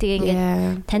хүнтэй биш тэгээ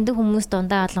ингээд таньдаг хүмүүс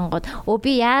дундаа олонгод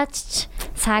би яаж ч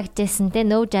саагжсэн те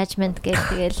no judgment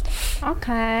гэх тэгэл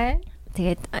окей.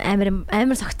 Тэгээд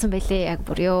амар согцсон байлээ яг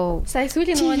бүр ёо. Сая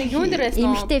сүүлийн нөгөө нэг юун дээр байсан уу?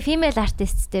 Эмэгтэй female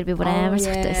artist дээр би бүр амар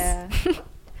согцсон.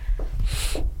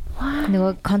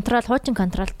 Нөгөө хуучин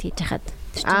контролт хийж хахад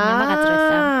тэр чинь ямар газар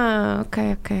байсан.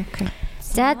 Окей.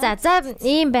 За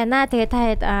ийм байна.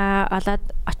 Тэгээ та олоод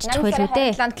очиж хөлөө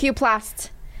дээ. Q+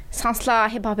 сонслоо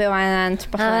хипхоп байна.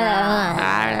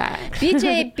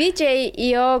 BJ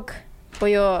Yog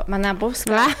буюу манай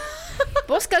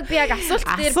Боскаг би яг асуулт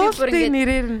дээр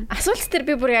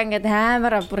би бүр ингээд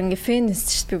амар бүр ингээд фэнэс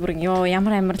шүү дээ. Би бүр ёо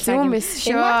ямар амар цаг юм.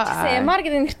 Эмар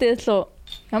гэдэг нэртэй лөө.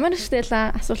 Ямар нэртэй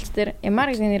лаа асуулт дээр Эмар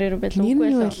гэдэг нэрээр байлаа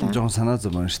үгүй байлаа. Жохон санаа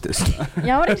зовон штэ.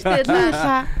 Ямар нэртэй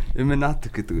лаа?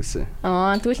 Eminatic гэдэг үсэн.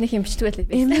 Түүл нэг юм бичдэг байлаа.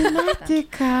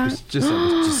 Eminatica.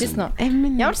 Бичсэн.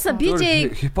 Ямарсан BJ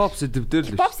хипхоп сэдвээр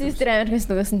л. Хипхоп сэдвээр амар хэс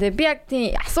нөгөөсөн те. Би яг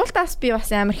тийм асуултаас би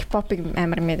бас амар хипхопыг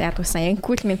амар мэд ядгуулсан. Яг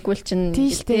кул чинь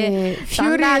тийм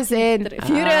Furious ёо.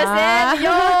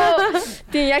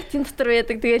 Тийм яг тийм дотор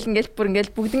байдаг. Тэгэл ингээл бүр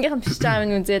ингээл бүгднгийнх нь бичиж байгаа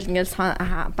юм үзэл ингээл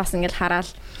бас ингээл хараал.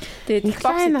 Тэгээд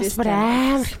хипхоп амар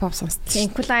хипхоп сонсдог.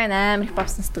 Тийм кулайн амар хипхоп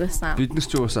сонсдог байсан. Бид нар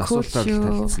ч уусаа асуултаар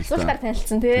танилцсан. Асуултаар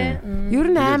танилцсан тий. Ер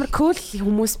нь амар кул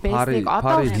хүмүүс байсан.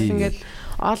 Одоо ингээд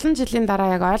олон жилийн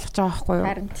дараа яг ойлгож байгаа байхгүй юу?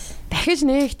 Харин. Дахиж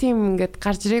нэг тийм ингээд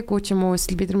гарч ирээгүй ч юм уу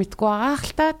эсвэл бид нар мэдгүй байгаа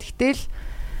хэл та. Тэгтэл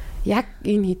яг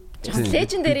энэ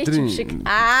legendary юм шиг.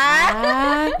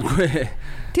 Үгүй.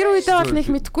 Тэр үедээ бол нэг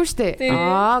мэдгүй штэ.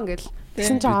 Ингээл.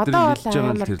 Тэгсэн чинь одоо бол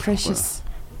амар precious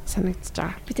санагдаж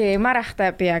байгаа. Би тэгээ Эмар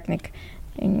ахтай би яг нэг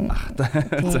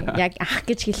яг ах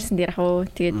гэж хэлсэн дээр хөө.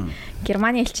 Тэгээд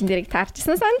Германы элчин дээрийг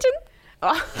таарчсан санаж байна.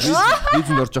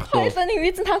 Визэнд орж явах тоо. Хоёулаа нэг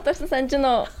визэнд хамт орсон санаж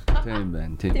байна уу? Тийм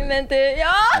байна. Тийм байна те.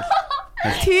 Яа.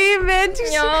 Тийм байна ч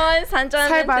яа санаж байна.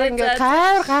 Сая баг ингээ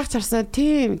гайр гаарч харсан.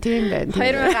 Тийм байна.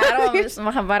 2010 байсан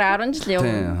баха бараг 10 жил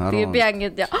яваа. Тэгээ би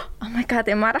ингээд oh my god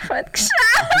Эмар ах байд гэж.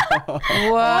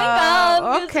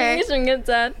 Wow. Окей.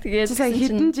 Тэгээд сая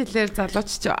хэдэн жилээр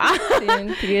залуучч.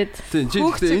 Тийм тэгээд. Тийм чи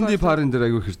инди парын дээр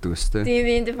аягүй хэрдэг бас те. Тийм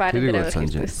инди парын дээр аягүй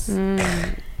хэрдэг.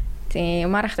 Тийм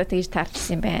Эмар ахтай тэгж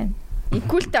таарчсан юм байна.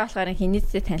 Игүүлтэй болохоор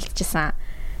хинээдтэй танилцчихсан.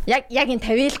 Яг энэ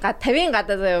 50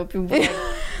 гадаа заяа би бүр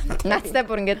нацтай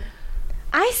бүр ингээд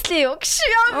Айсли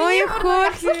өгшөө би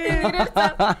бүр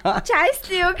чи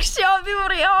Айсли өгшөө би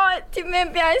бүр яа тийм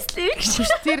би Айсли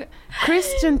өгшөө тэр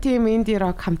Christian team indie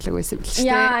rock хамтлаг байсан бил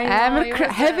шүү дээ.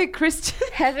 Амар heavy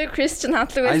Christian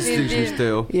хамтлаг байсан юм. Айсли шүү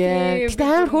дээ юу. Гэтэ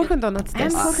амар хөөрхөн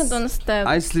дунаацтай. Амар хөөрхөн дунаацтай.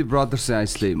 Айсли Brothers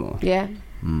Айсли юм уу? Yeah.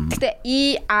 Гэтэ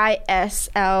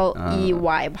EISLEY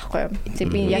баггүй юм.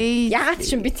 Тэг би ягаад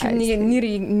ч юм би тэр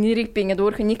нэрийг би ингээд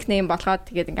өөрийнхөө никнейм болгоод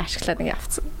тэгээд ингээд ашиглаад ингээд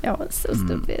авцсан. Яа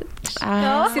stupid.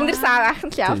 Синдерс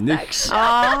ахын л явдаг.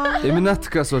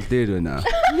 Eminaticas бол дээр байна.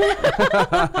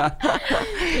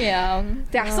 Яа.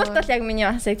 Тэг асуулт бол яг миний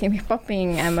бас яг тийм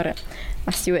хипхопын амар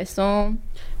бас юу байсан.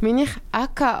 Минийх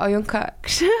Ака оюнка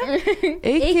гэж.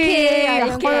 AK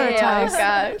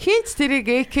хинч тэрийг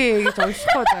AK гэж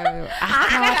уншихгүй даа юу.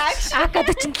 Ака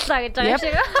 47 гэж байгаа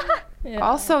шиг.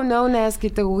 Also known as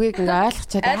гэдэг үгийг ингээ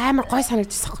ойлгочоод амар гой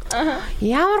санагдчихсан.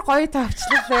 Ямар гоё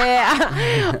тавчлаа.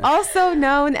 Also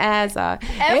known as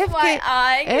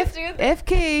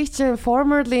FK чинь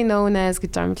formerly known as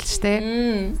гэж юм л шүү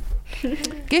дээ.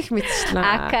 Гэх мэтчлээ.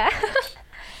 Ака.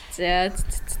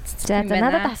 За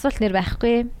надад асуулт нэр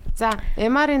байхгүй. За,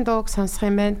 Эмарын дууг сонсох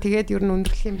юм байна. Тэгээд ер нь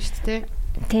өндөрлөх юм шүү дээ.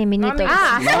 Тийм миний дуу.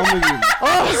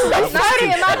 Sorry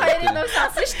Эмар хоёрын дуу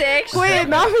сонсон шүү дээ. Гүй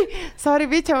Нами. Sorry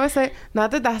би чамаас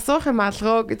надад асуух юм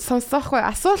алгоо гэж сонсоохгүй.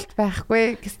 Асуулт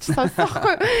байхгүй гэж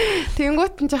сонсоохгүй.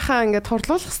 Тэнгуут нь жахаа ингээд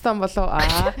хурлуулах хэвээр болов.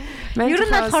 Ер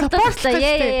нь бол хордуулсан.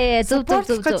 Зүг.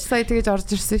 Сая тэгэж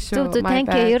орж ирсэн шүү. Зүг.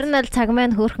 Thank you. Ер нь бол цаг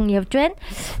маань хөөрхөн явж байна.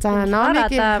 За,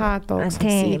 Номигийн дуу.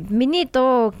 Тийм. Миний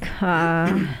дуу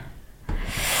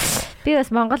би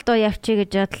бас Монгол дуу явчих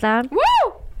гэж бодлаа.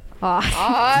 За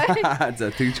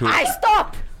тэгж хөө. I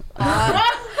stop.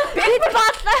 Бид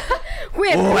баалаа.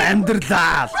 Хүү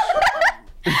амьдралаа.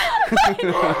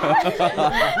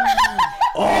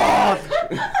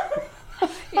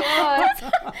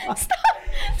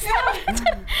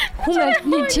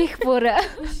 Хүн чих бүр.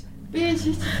 Би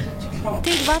шийдэж.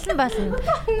 Тэг болно.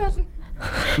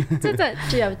 За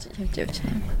чи явж.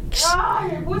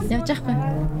 Яаж яахгүй.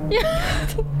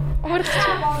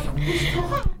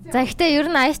 За ихтэй ер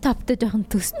нь Ice Top-тэй жоохон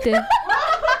төстэй.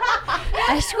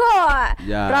 Ашгүй.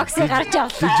 Proxy гарч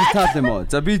явлаа. Дижитал юм уу?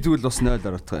 За би тэгвэл бас 0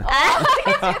 оротгоо.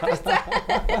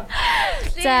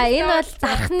 За энэ бол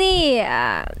дархны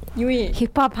юу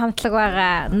хипхоп хамтлаг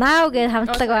байгаа. Now гэдэг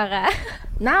хамтлаг байгаа.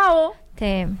 Now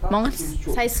тийм. Монгол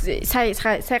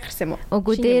сая гарсан юм уу?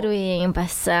 Үгүй дээр үеийн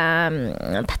бас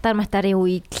татар матарын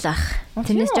үед л ах.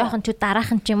 Тэрнээс жоохон ч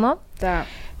дараахан ч юм уу? За.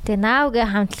 Тэгээ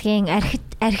Now-гийн хамтлагийн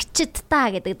архичд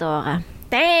та гэдэг дуу байгаа.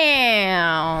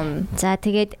 Damn. За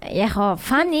тэгээд яг хоо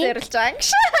funny зэрэлж байгаа гэж.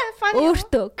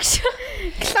 өөртөө гэж.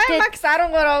 Climax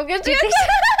 13 гэж.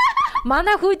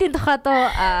 Манай хүүдийн тухай дуу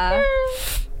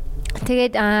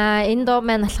тэгээд энэ дуу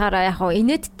маань болохоор яг хоо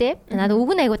инээдтэй. Надад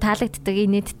үг нь айгу таалагддаг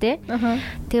инээдтэй.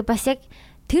 Тэгээ бас яг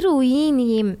тэр үеийн нэг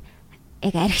юм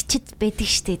яг архичд байдаг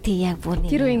штэ тий яг бүр нэг.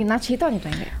 Тэр үеийн наач хэдэн онд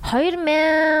байна?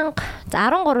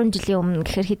 2013 жилийн өмнө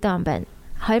гэхэр хэдэн он байна?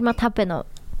 2005 байна уу?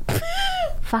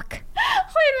 Fuck.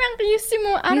 2009 юм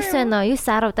уу? 9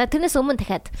 10 да тэрнээс өмнө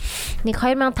дахиад нэг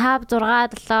 2005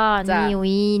 6 7 оны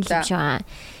үеийн л юм шиг.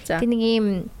 Тэг нэг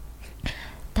юм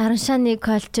тараншааны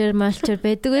culture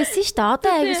байдаг байсан шүү дээ. Одоо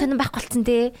аягүй сонирн байх болцсон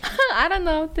тий. I don't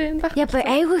know тий. Яг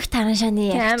аягүй их тараншааны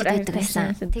байдаг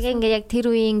байсан. Тэгээ ингээд яг тэр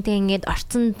үеийн тэг ингээд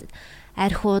орцонд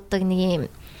архиудаг нэг юм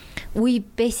үе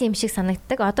байсан юм шиг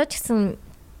санагддаг. Одоо ч гэсэн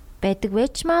байдаг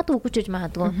байж магадгүй үгүй ч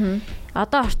магадгүй.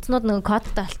 Одоо орцнууд нэг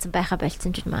кодтой болсон байха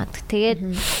болцсон ч магадгүй. Тэгээд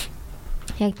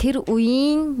яг тэр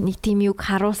үеийн нэг тийм юг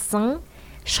харуулсан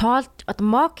шоолж одоо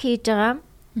мок хийж байгаа.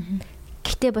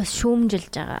 Гэтэ бас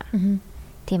шүүмжилж байгаа.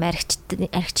 Тийм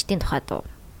архичдын тухай дуу.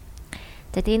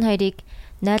 За энэ хоёрыг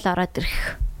 0 ороод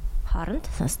ирэх хооронд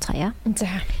сонсцгоё. За.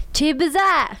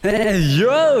 Чибза.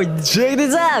 Yo, check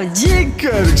this out.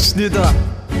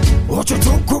 Жигэрчнэдэ.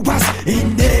 Очоцоку бас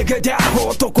инээгээд яг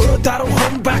утгагүй даруй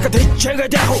хамбаг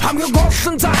дэчээгээд яг хамгийн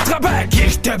голсон заатга бай.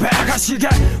 Гихтэй байгаа шиг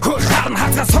хөл харн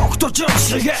хазга согтож юм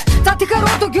шиг. За тэгэхээр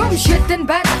удаг юм шилдэн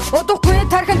байна. Удахгүй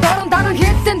тархин дорон даран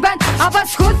хэлсэн байна.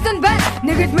 Абас хөлдөн байна.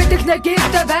 Нэгэл мэдэх нэг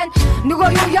гихтэй байна. Нөгөө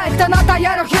юу яалтаа надаа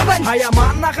ярах юм байна. Хаяа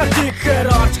маннахад тэгэхээр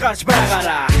орж гарч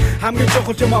байгаараа. Хамгийн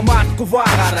чухал юм маадгүй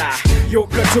байгаараа. Юу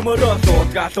гэж өмөрөө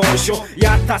дуудгаал уушуу.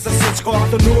 Ятаас сэж гол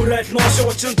нүрэл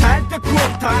нуушуу чин тайлдаг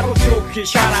хүн тааруу Юки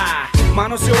шара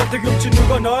манус юудаг юм чи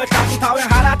нөгөө 0.5-ын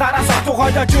хараа дараа соту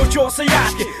хойлоо чуусан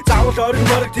яаки заавал орон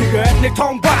мөрөг тэгээд нэг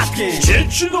том баатки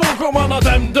чи нөгөө манай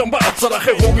дамдан бацрах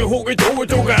хүүги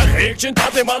дүүг их чин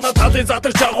тали манай тали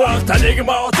затар чагваа талиг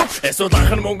маатук эсвэл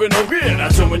анхан мөнгө нүгээр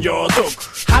азумын ёдог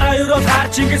хараа юроо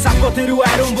харч ингэ сапко тэрүү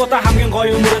ариун бота хамгийн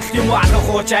гоё мөрөлт юм уу анх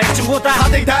хууч айчгуудаа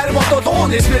хадыг тайр бото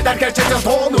дуун эсвэр даркач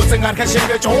туун үзэн арка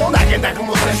шингэж уунаг энэ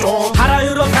хүмүүс жоо хараа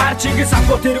юроо харч ингэ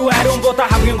сапко тэрүү ариун бота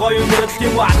хамгийн гоё мөрөлт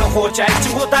юм уу анх хууч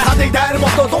айчгуудаа хадыг тайр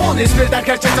бото дуун эсвэр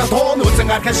даркач туун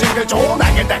үзэн арка шингэж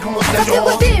уунаг энэ хүмүүс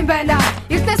жоо тийм байна.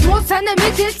 Эртнээс муу санаа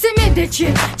мэдээлсэн мэдээч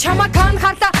чамаа кан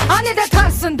харта анэдэ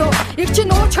тарсан дөө их чи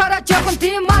нууч хараа жоохон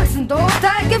тийм марсан дөө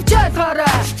тагивч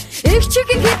ойлгоорой их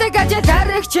чигийн хийдэг ажил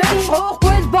дарагч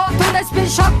уухгүй ботунаас би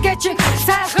шок гэж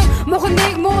сайхан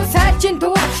мухныг муу сайчин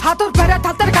дөө хадуур бараа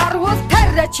талдар гарвал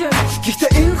тараач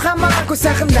гэхдээ энэ хамаагүй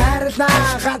сайхан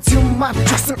найрлаа ганц юм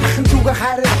авчихсан ахын дүүгээ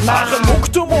хайрлаа ахын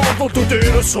мөнгөтэй модул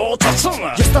дээр сууцсан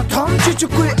яста том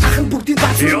жижиггүй ахын бүгдийн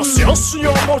даа ёс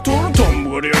ямар түрэн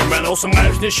төмгөр юм осон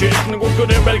архны шилэн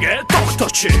гүгэрэн бэлгээ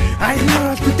тогтооч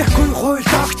аймаар бүтэхгүй хууль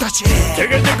тогтооч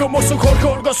тэгээд нэг хүмүүс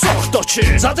хөрхөргө согтооч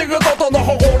за тэгээд одоо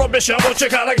нохогоор биш авч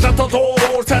харагдаад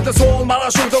тоор цаатаа суун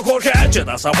мараш өгөх хөрхэж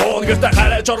даса бон гэдэг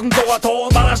хараа жорн дуга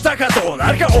тоон мараш такатон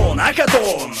аркаон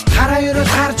акатон хараа ерөө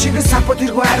харж ингэ сапот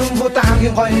иргүү ариун буудаа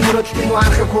хамгийн гоё мөрөдөл юм уу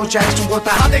анх хөөж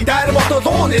айчгуудаа хадыг дайр бото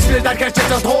дуун эсвэр даркач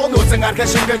тоон үзэн арка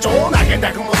шингэж уунаг энэ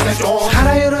хүмүүс жоо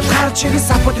хараа ерөө харж ингэ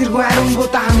сапот иргүү ариун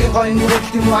буудаа хамгийн гоё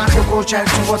мөрөдөл юм уу анх хөөж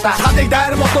айчгуудаа хадыг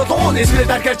дайр бото дуун эсвэр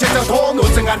даркач тоон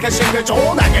үзэн арка шингэж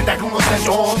уунаг энэ хүмүүс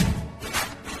жоо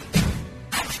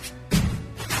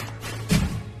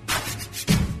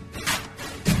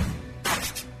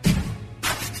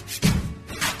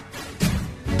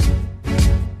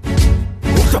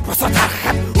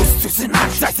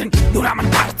Нүраман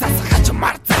марцаас хаж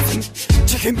марцсан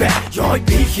чихэмбэ ёй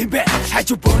би хэмбэ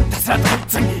хажуу бон тасраад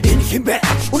утсан энэ хэмбэ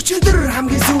өчигдөр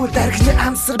хамгийн сүүл дархны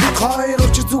амсар би хоёр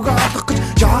өчиг зүгээ олох гэж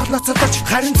Жоолноцолж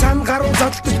харин цаана гаруун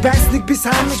зодтолж байсныг би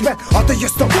санаж байна. Одоо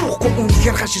ёстой уухгүй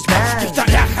үнэхээр хашиж байна.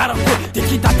 Гэхдээ яа харахгүй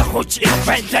дэлхийн татах хүч их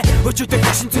байлаа. Өчигдөр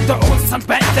гашин зүйдээ уулсан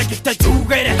байлаа. Гэхдээ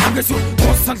зүгээр хангас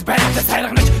уулсан байлаа.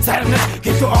 Сайрагнаж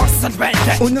гэдэг орсон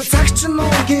байлаа. Өнөө цагч нуу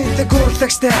гэдэг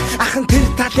урлагчтай ахын тэр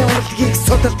талын урлагийг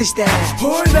судалдаг штэ.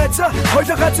 Хөөе найзаа,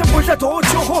 хоёлаа гацсан булаа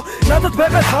туучих уу? Надад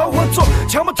байгаа 500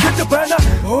 чамд хэлдэг байна.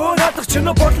 Надад ч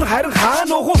нөө болно харин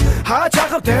хаана уу? Хаач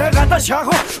ахав тэ гадаа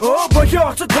шахав.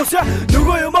 Болио очод туся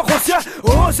нөгөө юм ахуся.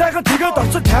 Сайхан тэгээд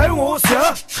очод 50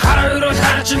 ууся. Хараа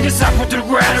харж ингэ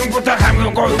сапутргүй харангуудаа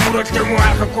хамгийн гоё мөрөлдөг мөн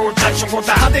арахгүй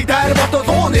чачингуудаа. Хадыг дайр бодол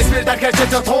уун эсмэр дархаж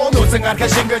тоон үзэн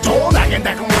архаж ингэ жоо нагийн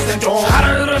дахин үсэн жоо.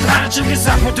 Хараа харж ингэ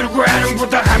сапутргүй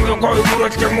харангуудаа хамгийн гоё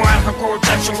мөрөлдөг мөн арахгүй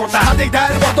чачингуудаа. Хадыг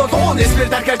дайр бодол уун эсмэр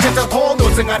дархаж тоон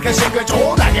үзэн архаж ингэ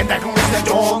жоо нагийн дахин үсэн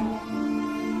жоо.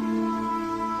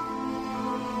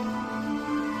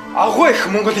 Агуу их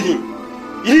Монголын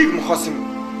эрийг мохосон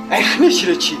архины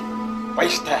ширээ чи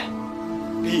баяртай.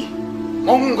 Би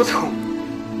Монгол хүн.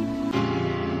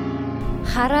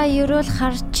 Хараа ерөөл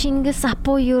хар Чингис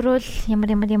апуу ерөөл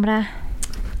ямар.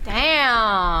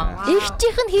 Damn.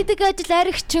 Ихчийнх нь хийдэг ажил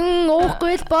аригчин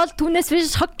уухгүй л бол түүнээс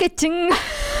биш хоккейчин.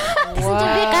 Гэсэн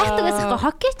чинь би гайхдаг байсан хөө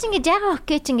хоккейчин гэж яагаад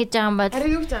хоккейчин гэж байгаа юм бол.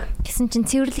 Арай юу гэж байгаа? Гэсэн чинь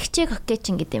цэвэрлэгчийг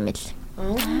хоккейчин гэдэг юм л.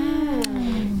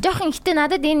 Жохон ихтэй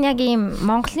надад энэ яг ийм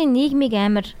Монголын нийгмийг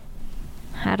амар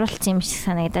харуулсан юм шиг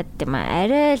санагдаад юм аа.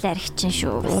 Арай л аригчин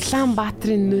шүү.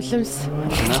 Улаанбаатарын нулимс.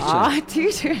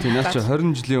 Тэгж. Наач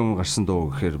 20 жилийн өмнө гарсан дуу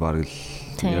гэхээр баг л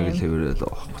яг л хэврээд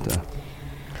байгаа байхгүй тий.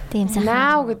 Тийм сайн.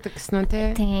 Наа гэдэг гэсэн үү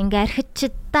те. Тийм ингээ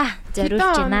архич та зориулж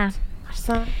байна.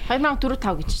 Гарсан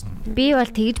 2004-5 гэж. Би бол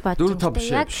тэгж бодож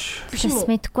байна. Яг биш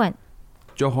мэдгүй байна.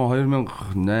 Жохон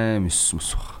 2008 9 мөс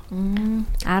баг. 10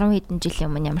 хэдэн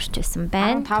жилийн өмнө ямар ч байсан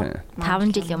байна. 5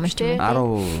 жилийн өмнө ч юм.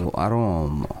 10.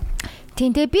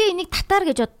 Тийм тэгээ би энийг татар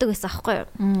гэж боддог байсан аахгүй юу.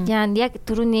 Яг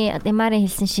түрүүний Eamar-ын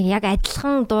хэлсэн шиг яг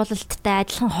адилхан дуулалттай,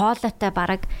 адилхан хоолойтой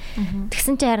бараг.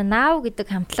 Тэгсэн чинь харин наав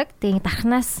гэдэг хамтлаг тэгээ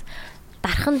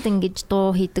дарханд ингэж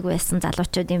дуу хийдэг байсан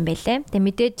залуучууд юм байлээ. Тэгээ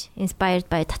мэдээж inspired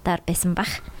by татар байсан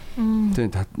бах.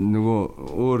 Тийм нөгөө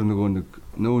өөр нэг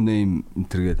no name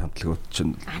энтергээд хамтлагууд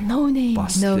чинь no name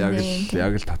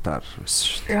яг л татар байсан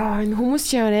шүү дээ. Яа энэ хүмүүс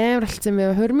чинь амар болсон юм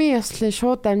бэ? Хормын ёслын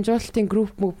шууд дамжуулалтын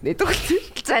групп гэдэг үү?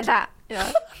 Зайлаа.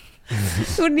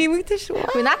 Үр нэмэгдэн шүү.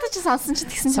 Үгүй надад ч сонсон ч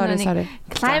тэгсэн чинь нэг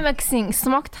Climax-ийн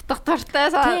smoke татах дуртай.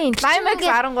 Climax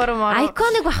 13 мөр.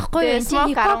 Iconic байхгүй юу?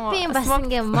 Хип-хопын бас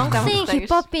ингээм Монголын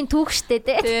хип-хопын түүх штэ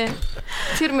тий.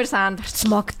 Тэр мөр саанд орч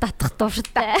smoke татах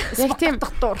дуртай. Яг тийм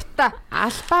дуртай.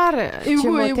 Албаар ч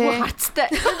юм уу тий.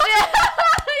 Хацтай.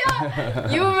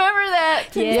 You remember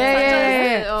that?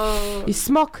 Yeah.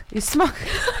 Smoke. Smoke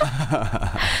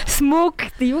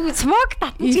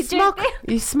татах гэж байна.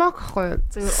 Smoke гоё.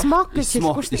 Smoke гэж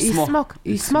хэлэхгүй шүү дээ.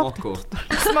 Smoke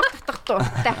татах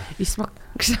дуртай. Smoke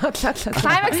гэж бодлоо.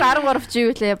 Climax 13 ч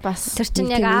юу лээ бас. Тэр чинь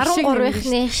яг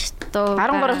 13-ны шүү.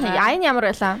 13-ны айн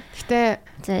ямар байлаа. Гэтэ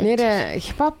нэр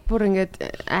хипхоп бүр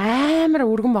ингээд амар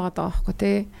өргөн байгаа даа байхгүй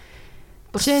тий.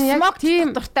 Жишээ нь яг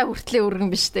тийм дуртай хүртлээ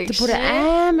өргөн биш дээ. Бүр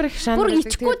амар их шанаа. Бүр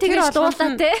ичгүй тэгэж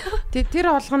дуулаа тий.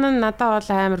 Тэр болгоно нь надад бол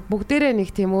амар бүгдээрээ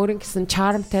нэг тийм өөрийн гэсэн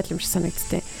charm тайлбар шиг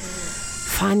санагдтыг.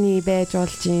 Funny байж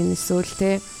болж юм эсвэл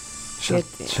тий.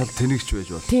 Шал тэнэгч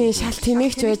байж болж. Тийм шал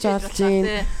тэнэгч байж болж юм.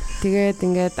 Тэгээд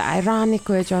ингээд ironic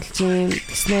байж болж юм.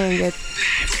 Тэснээ ингээд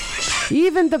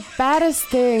even the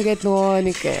baddest ингээд нөгөө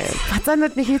нэг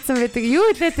бацаанууд нэг хийцэн байдаг. Юу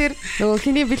илээ тэр нөгөө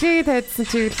хиний бэлгийг тавьдсан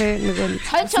чи илээ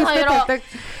нөгөө хончон хоёр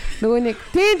нөгөө нэг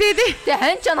тий Тэ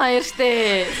хончон хоёр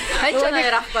штэ. Хончон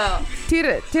хоёр ахгүй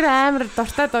юу? Тэр амар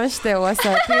дуртай дун штэ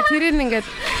угаасаа. Тэгээ тэрийг ингээд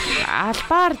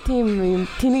албаар тийм юм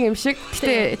тэнэг юм шиг.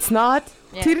 Гэтэ it's not.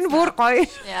 Тэр нь бүр гоё.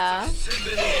 Яа.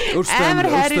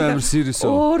 Өөртөө serious.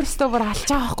 Өөртөө бүр алж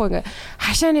байгаа байхгүй ингээ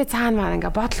хашааны цаана маань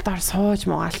ингээ бодолд ор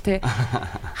сууж муугаал те.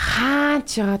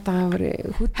 Хаач яваад байгаа бүр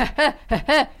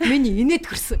миний инээд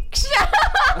хөрсөн.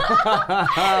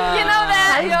 You know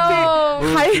that.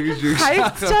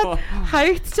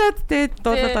 Хаягдчаад те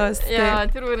дуулаад байгаа шүү дээ. Яа,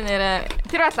 тэр бүр нэрэ.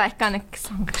 Тэр бол iconic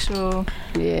сонг шүү.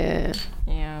 Yeah.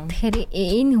 Тэгэхээр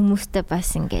энэ хүмүүстэй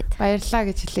бас ингээд баярлаа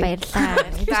гэж хэлээ. Баярлаа.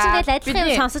 Тэр чинь л адилхан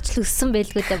юм сонсож л өссөн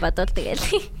байлгүй дээ бодвол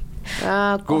тэгэл.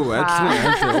 Гүү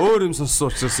адилхан өөр юм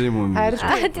сонссон учраас юм юм.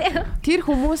 Тэр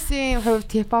хүмүүсийн хувьд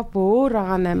хипхоп өөр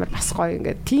байгаа амар бас гоё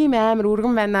ингээд тийм амар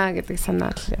өргөн байна гэдэг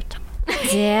санаа л явж байгаа.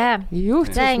 За. Юу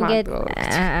ч ингээд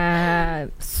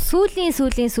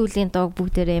сүүлийн дог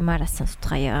бүгдээрээ Eamar-аас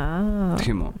сонсдгоё.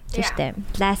 Тийм үү. Тэштэй.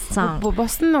 Last song.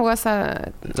 Бос нь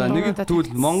угаасаа за нэг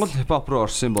тэгвэл Монгол хипхоп руу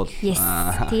орсон бол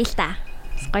тэгэл та.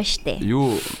 Гоё штэ.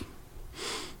 Юу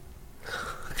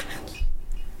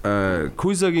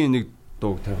Кузагийн нэг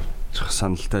дууг тавьчих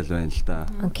саналтай л байна л да.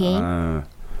 Окей.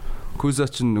 Куза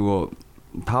ч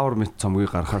нөгөө Power Meet цомгийг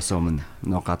гаргахаас өмнө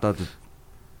нөгөө гадаад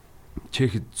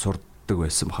Чехэд сурдаг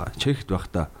байсан баха. Чехэд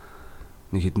байхдаа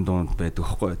нэг хідэн дуунд байдаг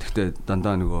байхгүй. Гэхдээ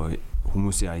дандаа нөгөө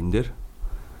хүмүүсийн аян дээр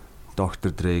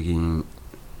Доктор Дрэгийн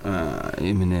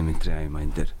Eminem энэ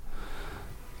аян дээр.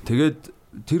 Тэгээд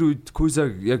тэр үед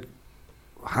Кузаг яг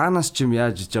хаанаас ч юм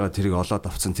яаж иж байгаа тэрийг олоод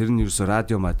авцсан. Тэр нь ерөөсө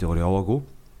радио мадигаар яваагүй.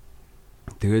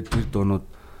 Тэгээд тэр дуунууд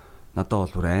надад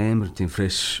бол бүр амар тийм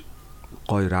фрэш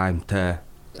гоё раймтай,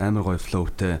 амар гоё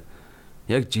флоутай.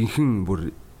 Яг жинхэнэ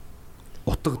бүр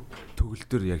утга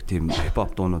төгөлдөр яг тийм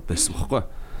хипхоп дуунууд байсан байхгүй.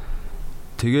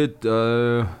 Тэгээд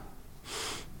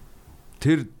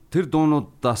тэр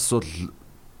дуунуудаас бол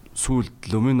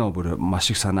сүүлд Lumino бүр маш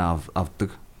их санаа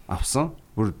авсан.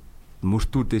 Бүр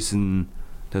мөртүүдээс нь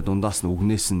тэгээд дундаас нь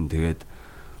үгнээс нь тэгээд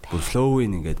бүр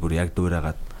флоуин ингээд бүр яг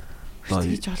дуурайгаад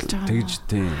тэгж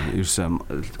тийм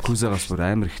ерөөсөө Кузагаас бүр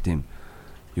амар их тийм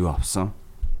юу авсан.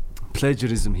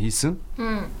 Plagiarism хийсэн.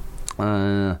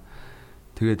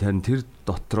 Тэгээд харин тэр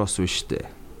дотроос биш үү?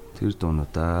 Тэр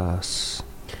дуунуудаас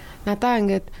надаа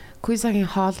ингээд Кузагийн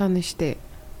хоолоо нь штэ.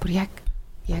 Бүр яг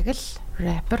л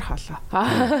рэпер хоолоо.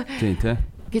 Тийм тий.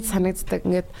 Гэж санагддаг.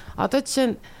 Ингээд одоо жишээ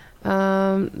нь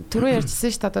түрүү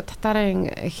ярьжсэн шүү дээ одоо татарын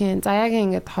хийн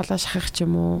заяагийн ингээд хоолоо шахах ч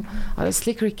юм уу одоо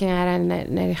Slick Rick-ийн арай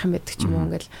нарийнхан байдаг ч юм уу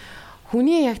ингээд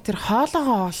хүний яг тэр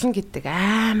хоолоогоо олно гэдэг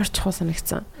амар чухал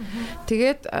санагдсан.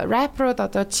 Тэгээд рэперууд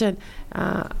одоо жишээ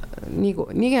нэг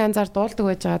янзаар дуулдаг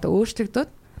байж байгаад өөрчлөгдөд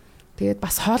тэгээд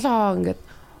бас хоолоо ингээд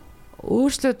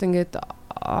өөрчлөөд ингээд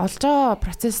олж байгаа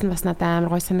процесс нь бас надад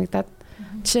амар гоё санагдаад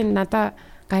жишээ нь надад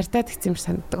гардаад гисэмэр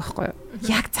санагддаг байхгүй юу?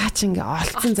 Яг цаа чи ингээ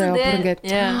олцсон заяа бүр ингээд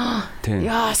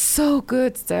яа so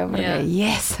good заяа бүр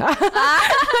yes.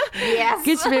 Yes.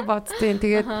 Гэж би боддtiin.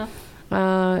 Тэгээд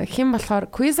хэм болохоор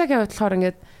Кузагийн хувьд болохоор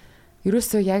ингээд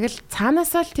ерөөсөө яг л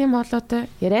цаанаасаа л тийм холоотой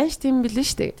ярианш тийм билээ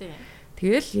шүү дээ.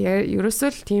 Тэгэл ерөөсөө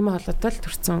л тийм холоотой л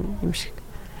төрсэн юм шиг.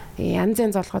 Янз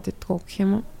янз олгоод иддэг гэх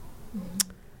юм уу?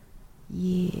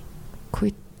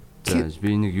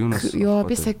 Би нэг юунаас ёо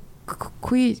би сая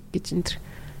гэж энэ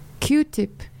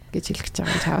Q-tip гэж хэлэх гэж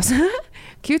байгаа юм чаавс.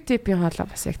 Q-tip-ийн хоолой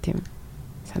бас яг тийм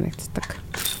санагддаг.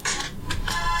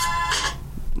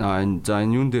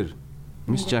 Энэ юун дээр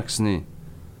Miss Jackson-ы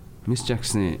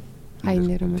айн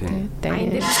нэр юм те.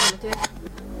 Айн нэр.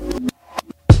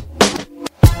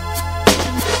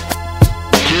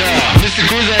 Mr.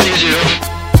 Kuza гэж юу?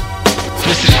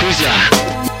 Mr. Kuza.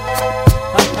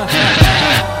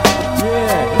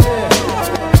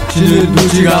 Шинээр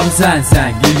нүчиг авсан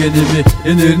гэгэнэми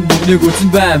энэр нь бүгнийг үтэн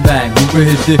байн үгүй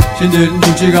хэлээ шинээр нь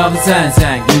нүчиг авсан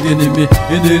гэгэнэми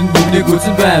энэр нь бүгнийг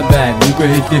үтэн байн үгүй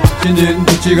хэлээ шинээр нь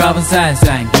нүчиг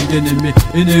авсан гэгэнэми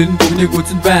энэр нь бүгнийг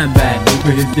үтэн байн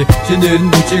үгүй хэлээ шинээр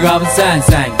нь нүчиг авсан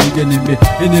гэгэнэми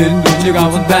энэр нь бүгнийг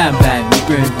авсан байн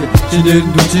үгүй хэлээ шинээр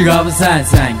нь нүчиг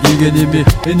авсан гэгэнэми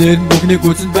энэр нь бүгнийг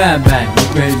үтэн байн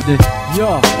үгүй хэлээ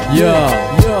yo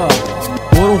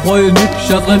Орон хоёр нэг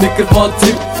шалгай микрофон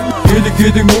цэг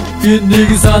Гэдэг үг нэг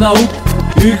санаа үг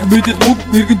Ирэх мэдэд үг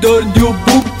иргэн дөрөнд юу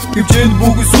бүх Гэвчэн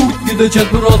бүгэн сүгд гэдэг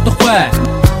чадвар олдохгүй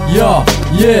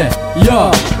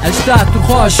Ажтаа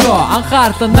турхошо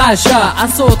анхаарла нааша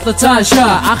асуудла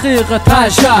цаашаа анхыга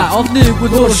таашаа олныг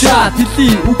үлууршаа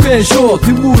тэлий үгээшо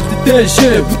тэмүүл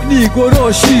дэшэ бүгнийг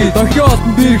өрөөши дохиолт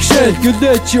бэрхшээл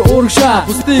гэлээчи урагшаа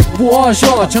бусдыг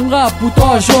буошо чанга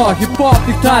будошо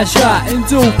хипхопыг таашаа энэ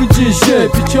зөвхөн жишээ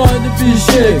бичойн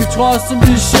бишээ гэж хоосон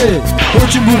бишээ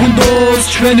Хочин бүгэн доос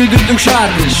чвэний дэвдэг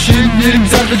шаарны шин нэрэм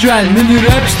зардаж байна миний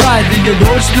рэп стайл ингээд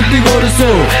өөрчлөлтийг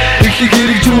өрөөсөө ихлэг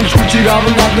хэрэгжүүлж хүчийг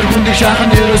аван надар хүндэг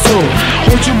шахан ерөөсөө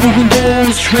Хочин бүгэн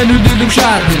доос чвэний дэвдэг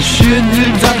шаарны шин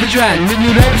нэрэм зардаж байна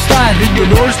миний рэп стайл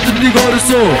ингээд өөрчлөлтийг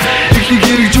өрөөсөө ихлэг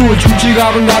хэрэгжүүлж хүчийг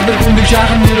аван надар хүндэг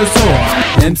шахан ерөөсөө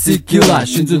MC Killa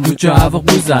шинжэн хүч авах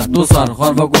бүза тусаар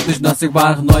хорвог үтэж насыг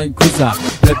барах ноён күза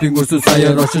рэпинг өрсөж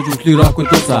саяар очиж үхлий рок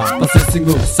тусаа бас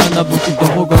эсэнгөө санаа бүхэн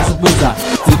дохог орсод бүза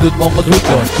зэдэд Монгол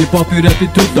хөтөө хипхоп рэпи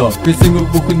төлөө бисэнгөө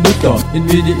бүхэн нөлөө энэ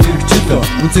миний эргчлөө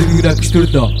үнцэргийн рэп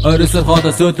төрлөө оросоор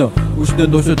хоолоо сөөлөө үшнээ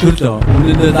дуушаа төрлөө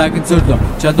үнэнээ лагин цөрлөө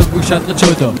чадваргүй шалгаж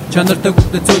чөлөө чанартай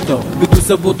бүхнээ цөөлөө бид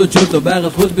үсэ бодож чөлөө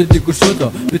байгаль хөл бидний гүшөлөө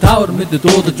бид тавар мэдээ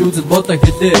дуудаж үзэл бодоо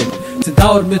хэлээ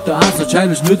Тавар мэт анса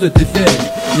чаймш нүдэ тэлээ.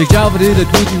 Нэг жавар ирээд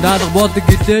хүдэн даалга болдог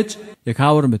гэлээж. Яг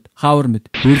хавар мэт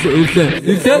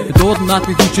өрлөө дууд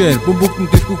наатны хүчээр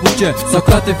бүгдэн дэлгүү хүчээ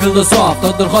Сократе философ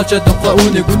тодорхойлж чадахгүй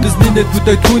үүнийг үндэсний нэт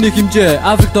бүтээх түүний хэмжээ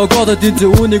Африк тогоодо дэнзэ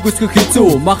үүнийг үсгэх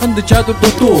хэцүү маханд чадвар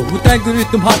дутуу бүтээн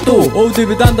ритм хатуу өвдөө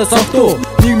биданда согтуу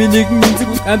нийгмийн нэгэн эмзэг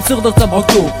амьсгалах зам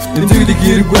хогтуу эмзэглэх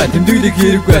хэрэггүй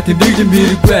тэмдэглэм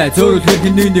зөөрөл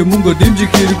хэрхэн нэг мөнгөөр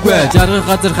дэмжих хэрэггүй жаргах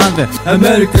газар хаан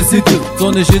Америка City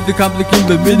зоны шилдэг комплект юм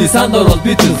бэ миний сандор бол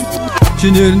Beatles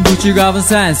Чинэрэн бүчиг аван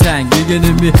сайн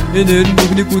гэгэнэми энэрэн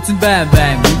бүгний гүцэн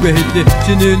байн үгэ хэлээ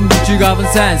чинэрэн бүчиг аван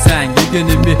сайн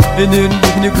гэгэнэми энэрэн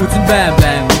бүгний гүцэн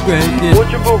байн үгэ хэлээ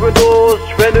Бүч бүгд дуус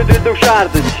вэнэд дэг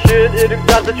шаардаж шин эрэг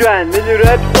зардаж байна миний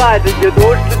рэп сайд ингээд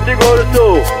өөрчлөлтийг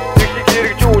өөрөөсөө их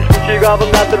хэрэг жүүл бүчиг аван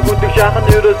надар гүдэг шахан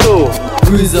ерөөсөө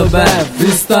Who's a bad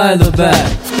freestyle bad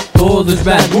дуулж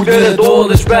байна бүгдээ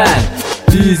дуулж байна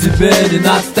Easy bad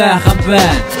наастай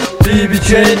хамбан Биби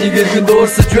чэнийг эргэн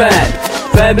дуурсаж байна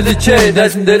Family chain,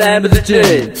 doesn't that family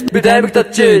chain Бид аймаг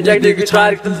татчихээн, яг нэг гэж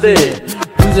харагдалээ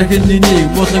Хүзэхэн нэнийг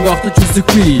болон огтож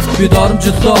үсэхгүй Бид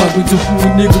оромжлоо, бүзөхгүй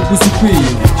үнийг үгүсэхгүй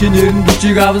Чинэрэн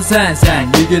бүчиг аван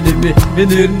сайн гэгэнэми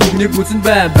Энэрэн бүгнийг бүцэн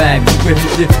байн үгэ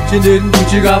хэлээ Чинэрэн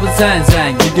бүчиг аван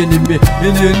сайн гэгэнэми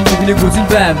Энэрэн бүгнийг бүцэн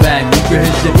байн үгэ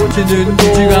хэлээ Чинэрэн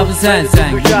бүчиг аван сайн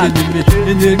гэгэнэми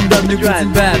Энэрэн бүгнийг бүцэн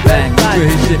байн үгэ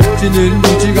хэлээ Чинэрэн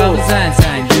бүчиг аван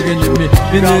сайн гэгэнэми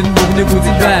Энэрэн бүгнийг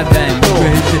бүцэн байн үгэ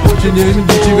хэлээ Чинэрэн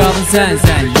бүчиг аван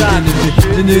сайн гэгэнэми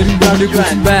Энэрэн бүгнийг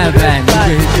бүцэн байн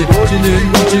Чинэрэн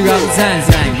бүчиг аван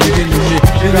сайн гэгэнэми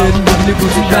Энэрэн бүгнийг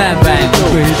бүцэн байн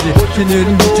үгэ хэлээ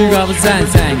Чинэрэн бүчиг аван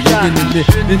сайн гэгэнэми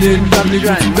Энэрэн бүгнийг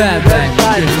бүцэн байн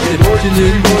үгэ хэлээ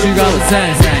Чинэрэн бүчиг аван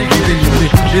сайн гэгэнэми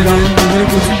Энэрэн бүгнийг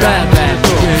бүцэн байн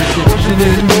үгэ хэлээ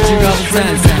Чинэрэн бүчиг аван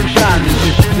сайн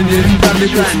гэгэнэми Энэрэн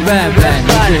бүгнийг бүцэн байн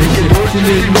үгэ хэлээ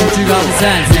Чинэрэн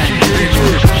бүчиг аван сайн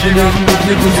гэгэнэми Энэрэн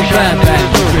бүгнийг бүцэн байн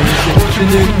үгэ хэлээ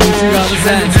Чинэрэн бүчиг аван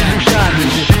сайн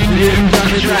гэгэнэми Энэрэн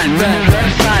бүгнийг бүцэн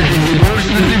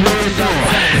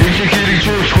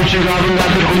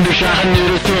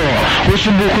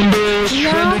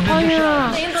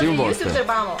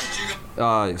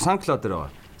SoundCloud дээр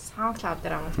байгаа. SoundCloud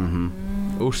дээр аа.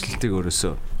 Өөрчлөлтийг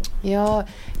өөрөөсөө. Яа,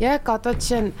 яг одоо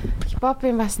жишээ нь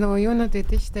хипхопын бас нөгөө юунууд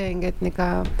өгдөө штэ ингээд нэг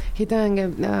хэдэн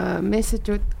ингээд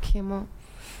мессежүүд гэх юм уу.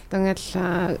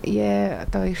 Тэгэл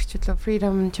одоо ирчүүлээ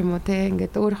freedom ч юм уу те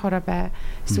ингээд өөр хороо бай.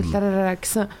 Эсвэл дараараа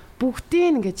гэсэн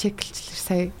бүгдийг ингээд чеклэлээ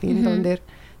сая энэ дуун дээр.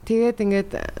 Тэгээд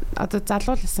ингээд одоо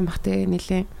залуулсан бах те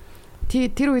нилээ.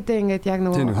 Тэр үедээ ингээд яг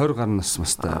нөгөө 20 гаруй нас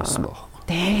мастай байсан баг.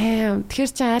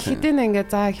 Тэгэхээр чи аль хэдийн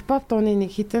ингээд за хипхоп дууны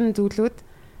нэг хідэн зүйлүүд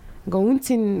ингээ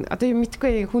үнцэн одоо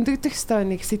мэдгүй хүндэгдэх хэвээр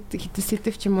нэг хідэн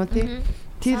сэдв ч юм уу тэр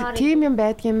тим юм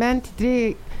байдгийн байна.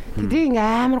 Тэдрийг ингээ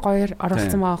амар гоёор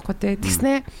оруулсан байгаа байхгүй тий.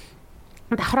 Тэгснээ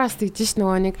давхраас тэгж ш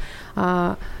нөгөө нэг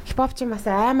хипхоп ч бас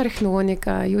амар их нөгөө нэг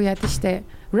юу яадаг штэ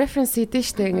reference хийдэг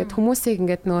штэ ингээд хүмүүсийг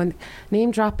ингээд нөгөө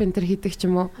name drop энэ хийдэг ч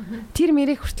юм уу. Тэр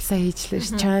мэрийг хүртэл сайн хийжлээ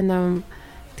ш. China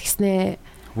тэгснээ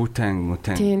Wu-Tang.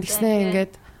 Тийм тэгснээ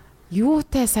ингээд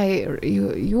юутай сая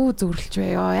юу зөвөрлж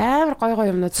вэ? Амар гой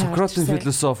юмнууд цааш. Сократын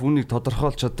философи үнийг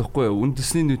тодорхойлж чадахгүй.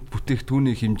 Үндэсний нүд бүтээх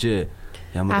түүний хэмжээ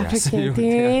ямар яасан юм.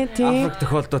 Африк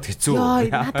тохиолдоод хэцүү.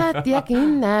 Надад яг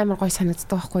энэ амар гой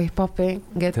санагддаг байхгүй хипхопын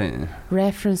ингээд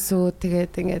reference-үүд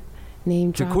тэгээд ингээд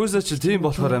name drop. Кузач тийм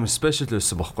болохоор амар special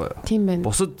байсан байхгүй юу? Тийм байна.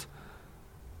 Бусад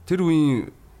тэр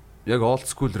үеийн яг old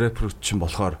school rapper чинь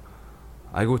болохоор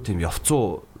айгуу тийм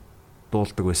явцуу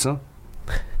дуулдаг байсан.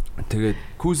 Тэгээд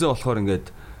Куза болохоор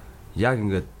ингээд яг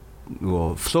ингээд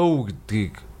нөгөө flow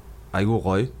гэдгийг айгуу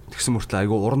гоё. Тэгсэн мөртлөө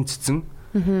айгуу уран цэцэн.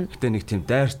 Гэтэ нэг тийм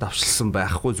дайр давшилсан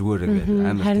байхгүй зүгээр ингээд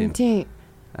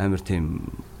амар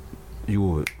тийм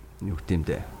юу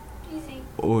гэмдэ.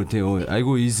 Тийм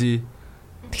айгуу easy.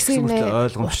 Тэгсэн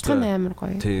ойлгомжтой амар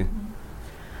гоё. Тийм.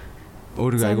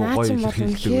 Өөрийгөө айгуу гоё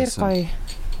хэлдэг байсан.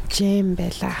 Jam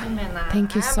байла.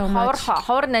 Thank you so much.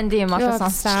 Ховор нанди юм аа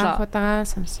сонслоо. Худаа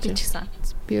сонсч бичсэн.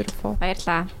 Beautiful.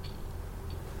 Баярлаа.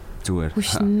 Зүгээр.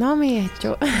 Хүш номи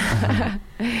яачуу.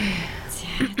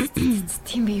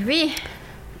 Тийм бие.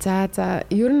 За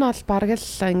ер нь бол бараг л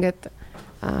ингээд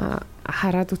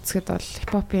хараад үзэхэд бол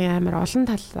хипхопын амар олон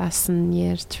талаас нь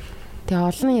ярьж тэгээ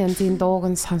олон янзын дууг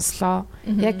нь сонслоо.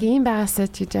 Яг ийм байгаасаа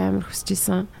ч гэж амар хүсэж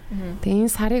исэн. Тэгээ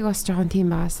энэ сарыг бас жоохон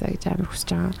тийм байгаасаа гэж амар хүсэж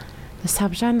байгаа.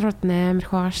 Сабжанрууд амар их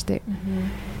байгаа штэ.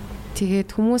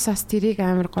 Тэгээд хүмүүс бас тэрийг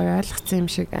амар гоё ойлгоцсон юм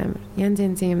шиг амар янз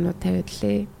янзын юмнууд тавиад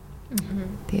лээ.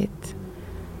 Тэгээд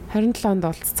 27 онд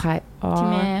уулзцгаая.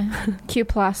 Тийм ээ. Q+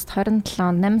 27 онд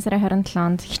 8 сарын 27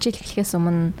 онд хичээл эхлэхээс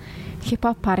өмнө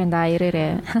хипхоп паринда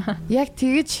ирээрээ. Яг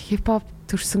тэгэж хипхоп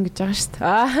төрсөн гэж байгаа шүү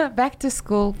дээ. Back to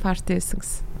school party гэсэн.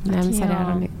 8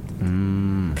 сарын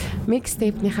 11-нд.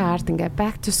 Mixtape-ийнхээ арт ингээ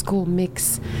back to school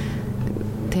mix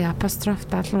тэ апостроф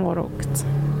 73 гэсэн.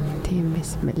 Тийм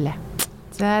байсан мэлээ.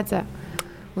 За.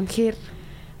 Үнэхээр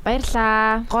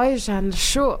баярлаа. Гоё жанр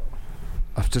шүү.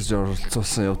 Авчирж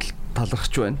оролцуулсан явдал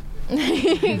талархч байна.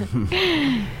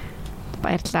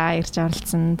 Баярлаа ирж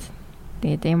оролцсонд.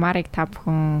 Тэгээд Eamar-ыг та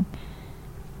бүхэн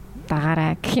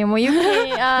дагаарай гэх юм уу юм.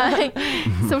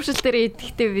 Social дээр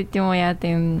идэхтэй бид юм уу яа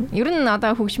гэм. Ер нь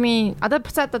одоо хөгжмийн одоо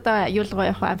буцаад одоо юу л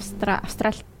гоё явах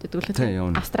Австралид дүүлэх.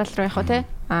 Австрал руу явах те.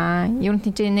 Ер нь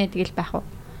тэнцэнэ тэгэл байх уу.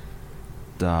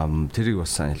 Тэрийг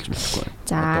бас сайн хэлж мэдэхгүй.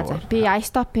 За би I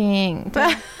stop-ing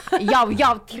яв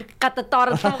тэр гадаа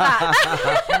доорлоо.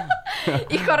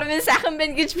 Их орны сайхан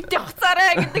байна гэж бити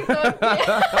хуцаарай гэдэг дөө.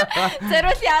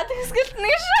 Зэрвэл яа тэгсгэлт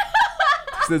нэг шүү.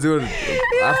 Тэгснэ зүгээр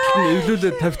артлт нь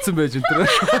эвлүүлээд тавьсан байж энэ тэр.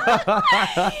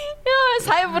 Яа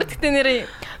сайбер гэдэг нэрээ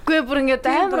гүй бүр ингээд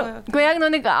амар гүй яг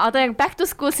нэг одоо яг back to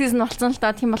school season болсон л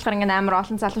та тийм болохоор ингээд амар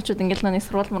олон залуучууд ингээд нэг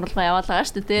сурвал мурлага яваалгаа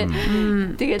шүү дээ.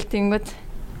 Тэгэл тэнгүүд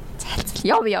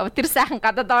яв тэр сайхан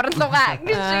гадаад орлуугаа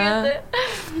гэж тэгээд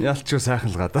ялч сайхан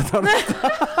л гадаад орлоо.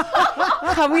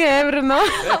 Хамгийн амар нөө.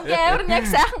 Хамгийн амар яг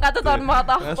сайхан гадаад ормоод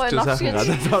авахгүй нөх шиг.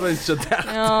 Гадаад орно ч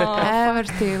амар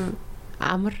тийм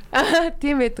амар.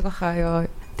 Тийм байдаг баха ёо.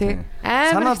 Тэ.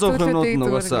 Санаа зовх юмнууд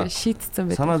нугасаа шийтцэн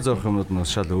байдаг. Санаа зовх юмнууд нь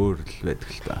шал өөр л байдаг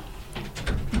л та.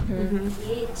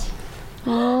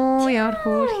 Яар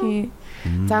хөөрхи.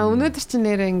 За өнөөдөр чинь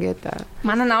нэрээ ингээд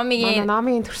манай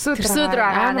номигийн төрсөд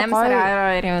байгаа 8 сарын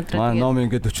 22-ийн өдөр. Манай ном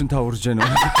ингээд 45 үрж байна.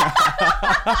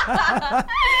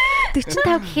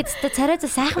 45 гэхэд өстө царайзаа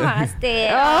сайхан байгаас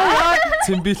тээ.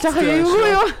 Цэмбил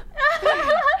юу.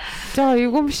 За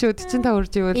юу юм шүү 45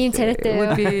 үрж ивэл. Ийм царайтай.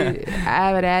 Би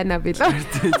амар айна билээ.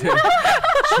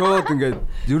 Шууд ингээд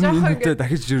ер нь энэ хөтэ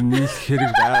дахиж ер нь нийлэх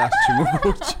хэрэг байгаа ч юм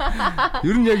уу.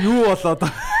 Ер нь яг юу болоод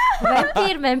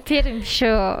Вампир юм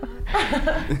шүү.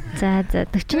 За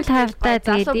 45-таа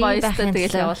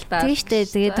тэгээд явуултаа. Тийм шүү дээ.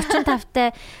 Тэгээд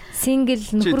 45-таа сингл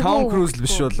нөхөр Том Круз л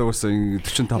биш болоо гэсэн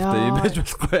 45-таа юм байж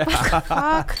болохгүй.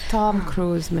 Fuck Tom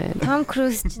Cruise man. Tom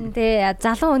Cruise ч нэ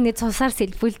залуу хүний цусаар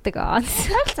сэлбүүлдэг.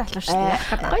 Залуу шүү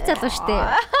дээ. Гой залуу шүү дээ.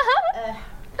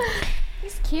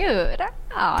 It's cute.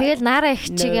 Тэгэл Нара их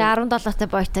чигээ 17-тай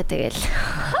боётой тэгэл.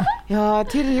 Яа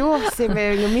тэр юу болсон юм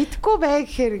бэ? Мэдхгүй бай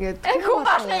гэхээр ингээд хүн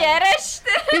болгоо яриа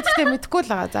штэ. Би тэгтээ мэдхгүй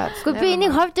л байгаа. За. Гэхдээ би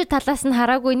энийг ховд талаас нь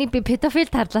хараагүй, энийг би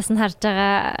педофил талаас нь харж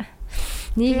байгаа.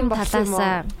 Нийгэм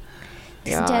талаас.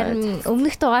 Тэгсэн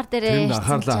өмнөх дугаар дээр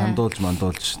анхаарлаа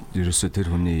хандуулж ерөөсөө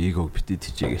тэр хүний эгог битээ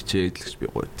тижээгээч гэдэлж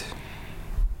би гойд.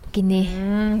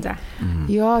 Гинэ. За.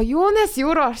 Яа, юунаас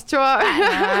юу руу орчваа.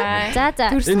 За.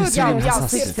 Төрсөн яв.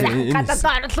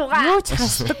 Гадаа орлуугаа. Юу ч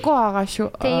хасдаггүй байгаа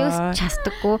шүү. Тэг юу ч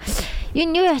хасдаггүй.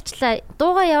 Юу яачлаа.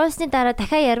 Дууга явуулсны дараа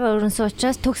дахиад ярва өрнсөн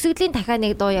учраас төгсгөлийн дахиад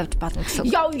нэг дуу явж болно гэсэн.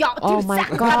 Яв. Oh my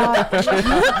god.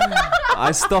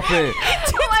 I stop it.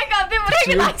 Oh my god. Би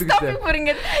бүрийг stop бүр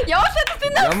ингэж явуулаад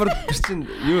байна. Ямар чинь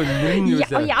юу нэр нь юу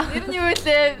лээ. Нэр нь юу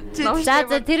лээ. За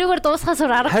тэрүүгээр дуусгахаас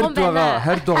аргагүй юм байна.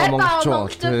 Хард байгаа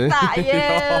монголчууд.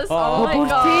 Yes. Бүр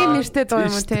тийм нэртэй дуу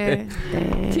юм те.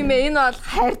 Тийм ээ энэ бол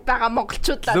хайрт байгаа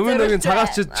монголчууд л. Өмнөгийн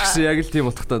цагаарч ч гэсэн яг л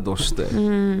тийм утгатай дуу штэ.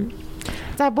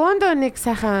 За Бондо нэг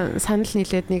сайхан санал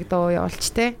нийлээд нэг дуу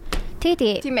явуулч те.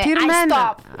 Тэгээ. Тэр маань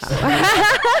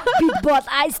Pitbull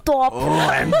I stop.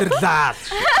 Оо амьдралаа.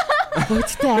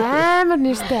 Өчтэй амар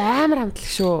нэртэй амар хамтлаг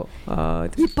шүү.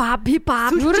 Хипап.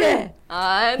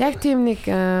 Яг тийм нэг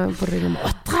бүр юм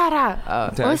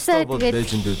утгаараа. Уусаа тэгээд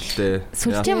лежендүүдтэй.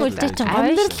 сүлжээ мүлжээ чинь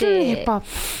гоё шүү. Хипап.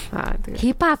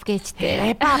 Хипап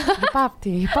гэжтэй. Хипап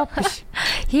тийм хипап биш.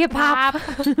 Хипап.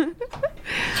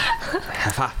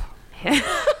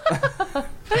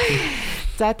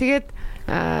 За тэгээд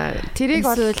тэрийг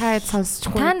бол таад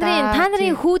сонсчихгүй. Та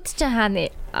нарын хүүд чинь хаана?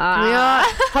 Яа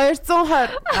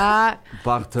 220.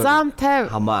 Зам 50.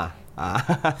 Хамаа.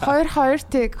 22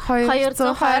 тэг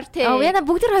 220 тэг. Яна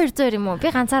бүгд 200 юм уу?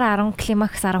 Би ганцаараа 10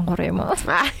 климакс 13 юм уу?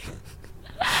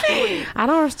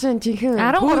 12 чинь жинхэнэ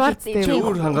 13-аар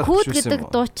хүүд гэдэг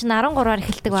дуу чинь 13-аар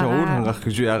эхэлдэг байгаа. Өөр хангах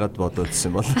гэж яагаад бодоод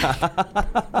ирсэн бол.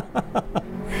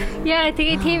 Яа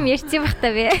тэгээ тийм ярьсан бах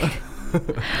та би.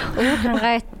 Өөр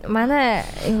хангаа манай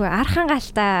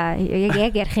архангаалтаа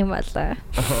яг ярих юм бол.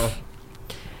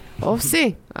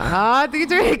 Овси.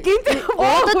 Тэгэж гинт.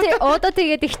 Оо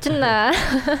тэгээд их чинь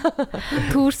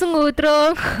төрсөн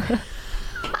өдрөө.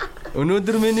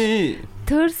 Өнөөдөр миний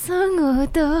төрсөн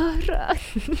өдөр.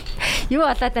 Юу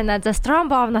болоод байна? За strong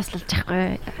bow наслж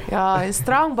байхгүй. Яа,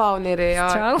 strong bow нэрээ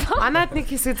яа. Манад нэг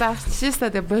хэсэг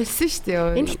зарчижсэн та болсон шүү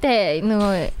дээ. Энэ гэхдээ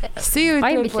нөгөө see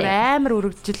бүр амар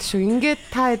өргөжл шүү. Ингээд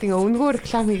та ингээ өнгөөр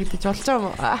реклам хийгдэж болж байгаа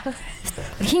юм уу?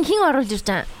 Хин оруулж ирж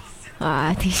байгаа.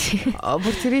 Тийш.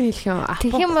 Бүр тэрийг хэлэх юм.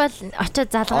 Тэгэх юм бол очиод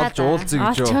залгаад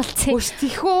уулзъя.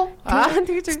 Өстөх үү?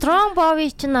 Тэгэж strong bow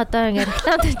чинь одоо ингээ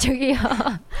рекламад өгье.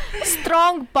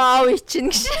 Strong bow чинь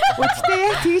гэж. Үгүй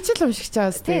яг тэгж л уншиж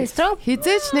байгаа зү.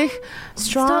 Хизээч нэг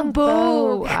strong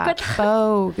bow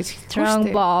гэж strong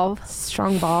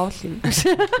bow юм.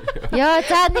 Яа,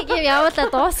 за нэг юм явуулаа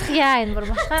дуусгая энэ бүр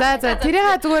бахаа. За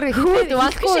тэрийг зүгээр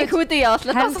хүүдээ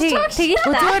явуулаа. Тэгээд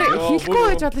зүгээр хэлэхгүй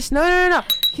байж болно ш. Нөө.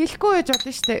 Хэлэхгүй байж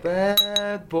болно штэ.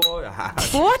 Bad boy.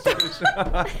 What?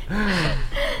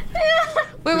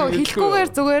 Үгүй хэлэхгүйгээр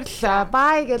зүгээр л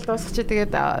bye гэж дуусгачих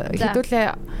тэгээд хэдүүлээ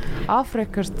off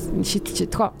record шидчихээ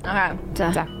тхөө.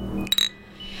 За.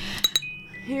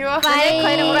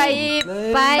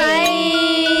 Бай.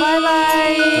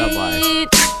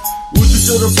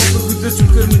 Үдшээр бохор хөдөөж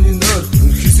үнэхээр миний нойр.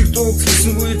 Хэсэг дууг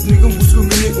хийсэн үед нэгэн бүсгүй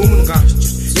миний өмнө гарч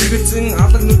ирсэн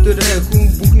алаг нүдэрээ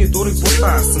хүн бүхний дурыг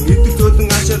булаасан. Идэг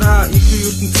дөдөн ашаараа их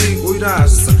ертөнцийг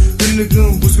уйраасан. Тэр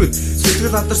нэгэн бүсгүйд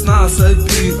сэтгэл хатарснаас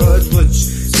би ойлгож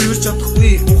зэвэрч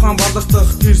чадахгүй ухаан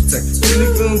балартах тэр цаг. Тэр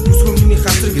нэгэн бүсгүй миний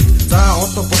хатар гэд. За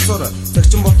одоо босоор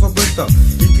цагчин болохоо болоо.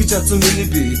 Итгэж чадсан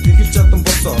миний би тэгэлж чадсан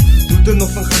болоо. Нүдэн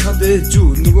нухлан хахад ээж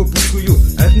юу нөгөө бүсгүй юу.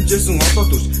 Аль нь жисэн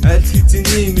олоод үрж аль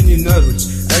хэзээний миний нойр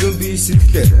үрж. Ариун би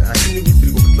сэтгэлээр ахин нэг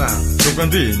өдрийг углаа. Зүгэн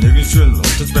би нэгэн шөн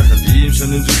утаж байхад ийм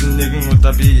шөнийн зүгэн нэгэн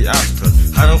удаа би автаад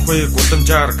харанхуй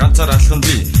гудамжаар ганцаар алхах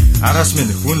би араас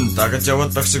минь хүн дагаж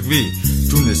яваад байх шиг би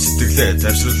түүнээс сэтгэлээ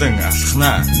тавьшруулан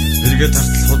алхнаа. Эргээд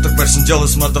тартал худаг барьсан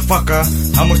jealous motherfucker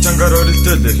хамаг чангаар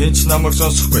орилтэл хинч намайг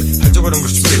сонсохгүй хажуугаар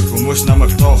өнгөрч би хүмүүс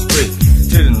намайг тоохгүй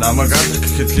тэр намайг алах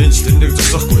гэхэд хинч тэрнийг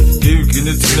зогсохгүй гів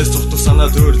гинэ тэрнээс зүхтах санаа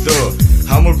төрлөө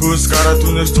хамаг хөөс гараа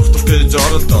түүнээс зүхтах гэж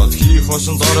оролдоод хийх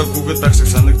хосон зороо гүгэд байх шиг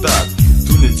санагдаад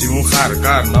түүний зүүн хар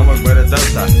гар намайг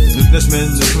бариадаа нүднээс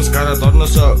минь зүхмэс гараад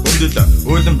орносоо өндөлөө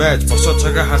өөлөн байж босоо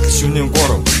цагаа хартал шүнийн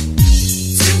 3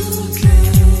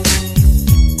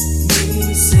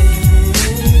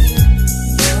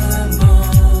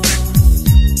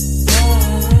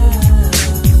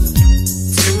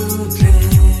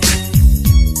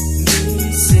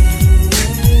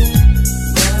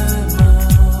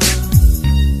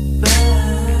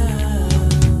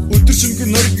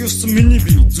 миний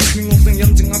би зүрхний улаан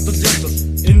янзын адал ядал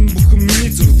энэ бүхэн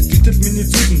миний зүрх гэтэл миний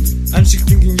зүрхэнд амшиг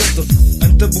тэнгийн ядал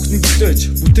анта бүхний бүтээж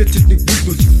бүтээт тэднийг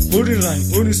бүдүүлж өөрийн райм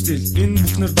өөрийн стил энэ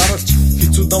бүхнээр дараалж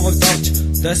хэцүү даваг давж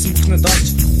дайсан бүхнээ давж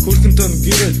хөрхөнтөө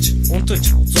гэрэлж унтаж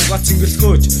зугаа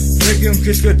цэнгэлхөөж нэг юм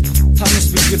хэлгээд танаас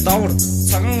бигээ давар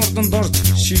цагаан ордонд орж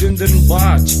ширээн дээр нь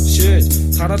бааж шээж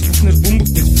хараал бүхнээр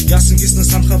бөмбөгдөж яасан гиснэ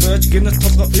санахаа байж гэнэт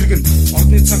толгоо иргэн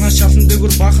ордны цагаан шалан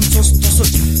дээгүр баахан цус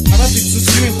тусаж хараад ицсэн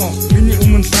сүмийн хон миний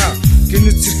өмнө лаа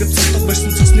гэнэт зэрэгэд цолдог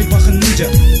байсан цусны баахан нинжа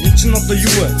энэ ч одоо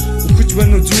юу вэ өгч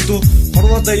байна уу зүудөө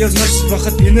хорвоо даяар нарс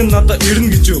бахад энэ нь надад ирнэ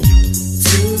гэж юу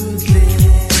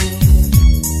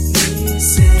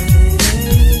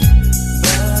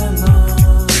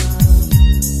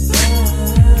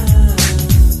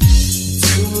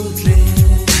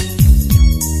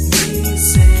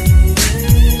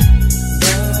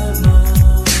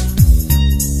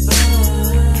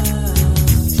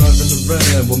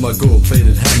with my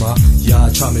gold-plated hammer. Yeah,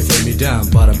 try me, lay me down,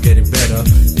 but I'm getting better.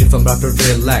 If I'm rapper,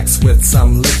 relax with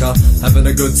some liquor. Having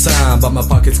a good time, but my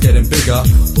pocket's getting bigger.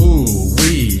 Ooh,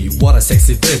 wee, what a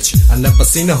sexy bitch. I never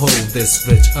seen her hold this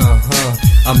bitch.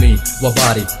 I mean, what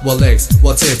body, what legs,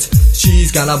 what it?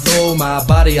 She's gonna blow my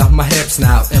body off my hips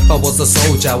now. If I was a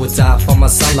soldier, I would die for my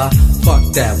sala.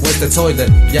 Fuck that, where's the toilet?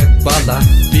 Yakbala,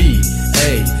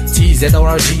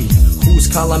 B-A-T-Z-O-R-G. Who's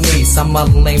calling me?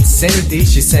 Someone named Cindy.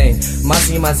 She's saying,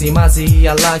 Mazzy, Mazzy, Mazzy,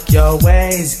 I like your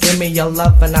ways. Give me your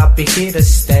love and I'll be here to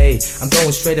stay. I'm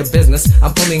going straight to business.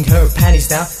 I'm pulling her panties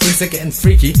down. Things are getting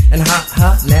freaky and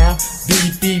hot now.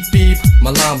 Beep, beep, beep.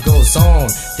 My alarm goes on.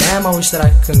 Damn, I wish that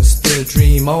I could still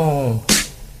dream on.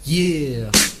 Yeah.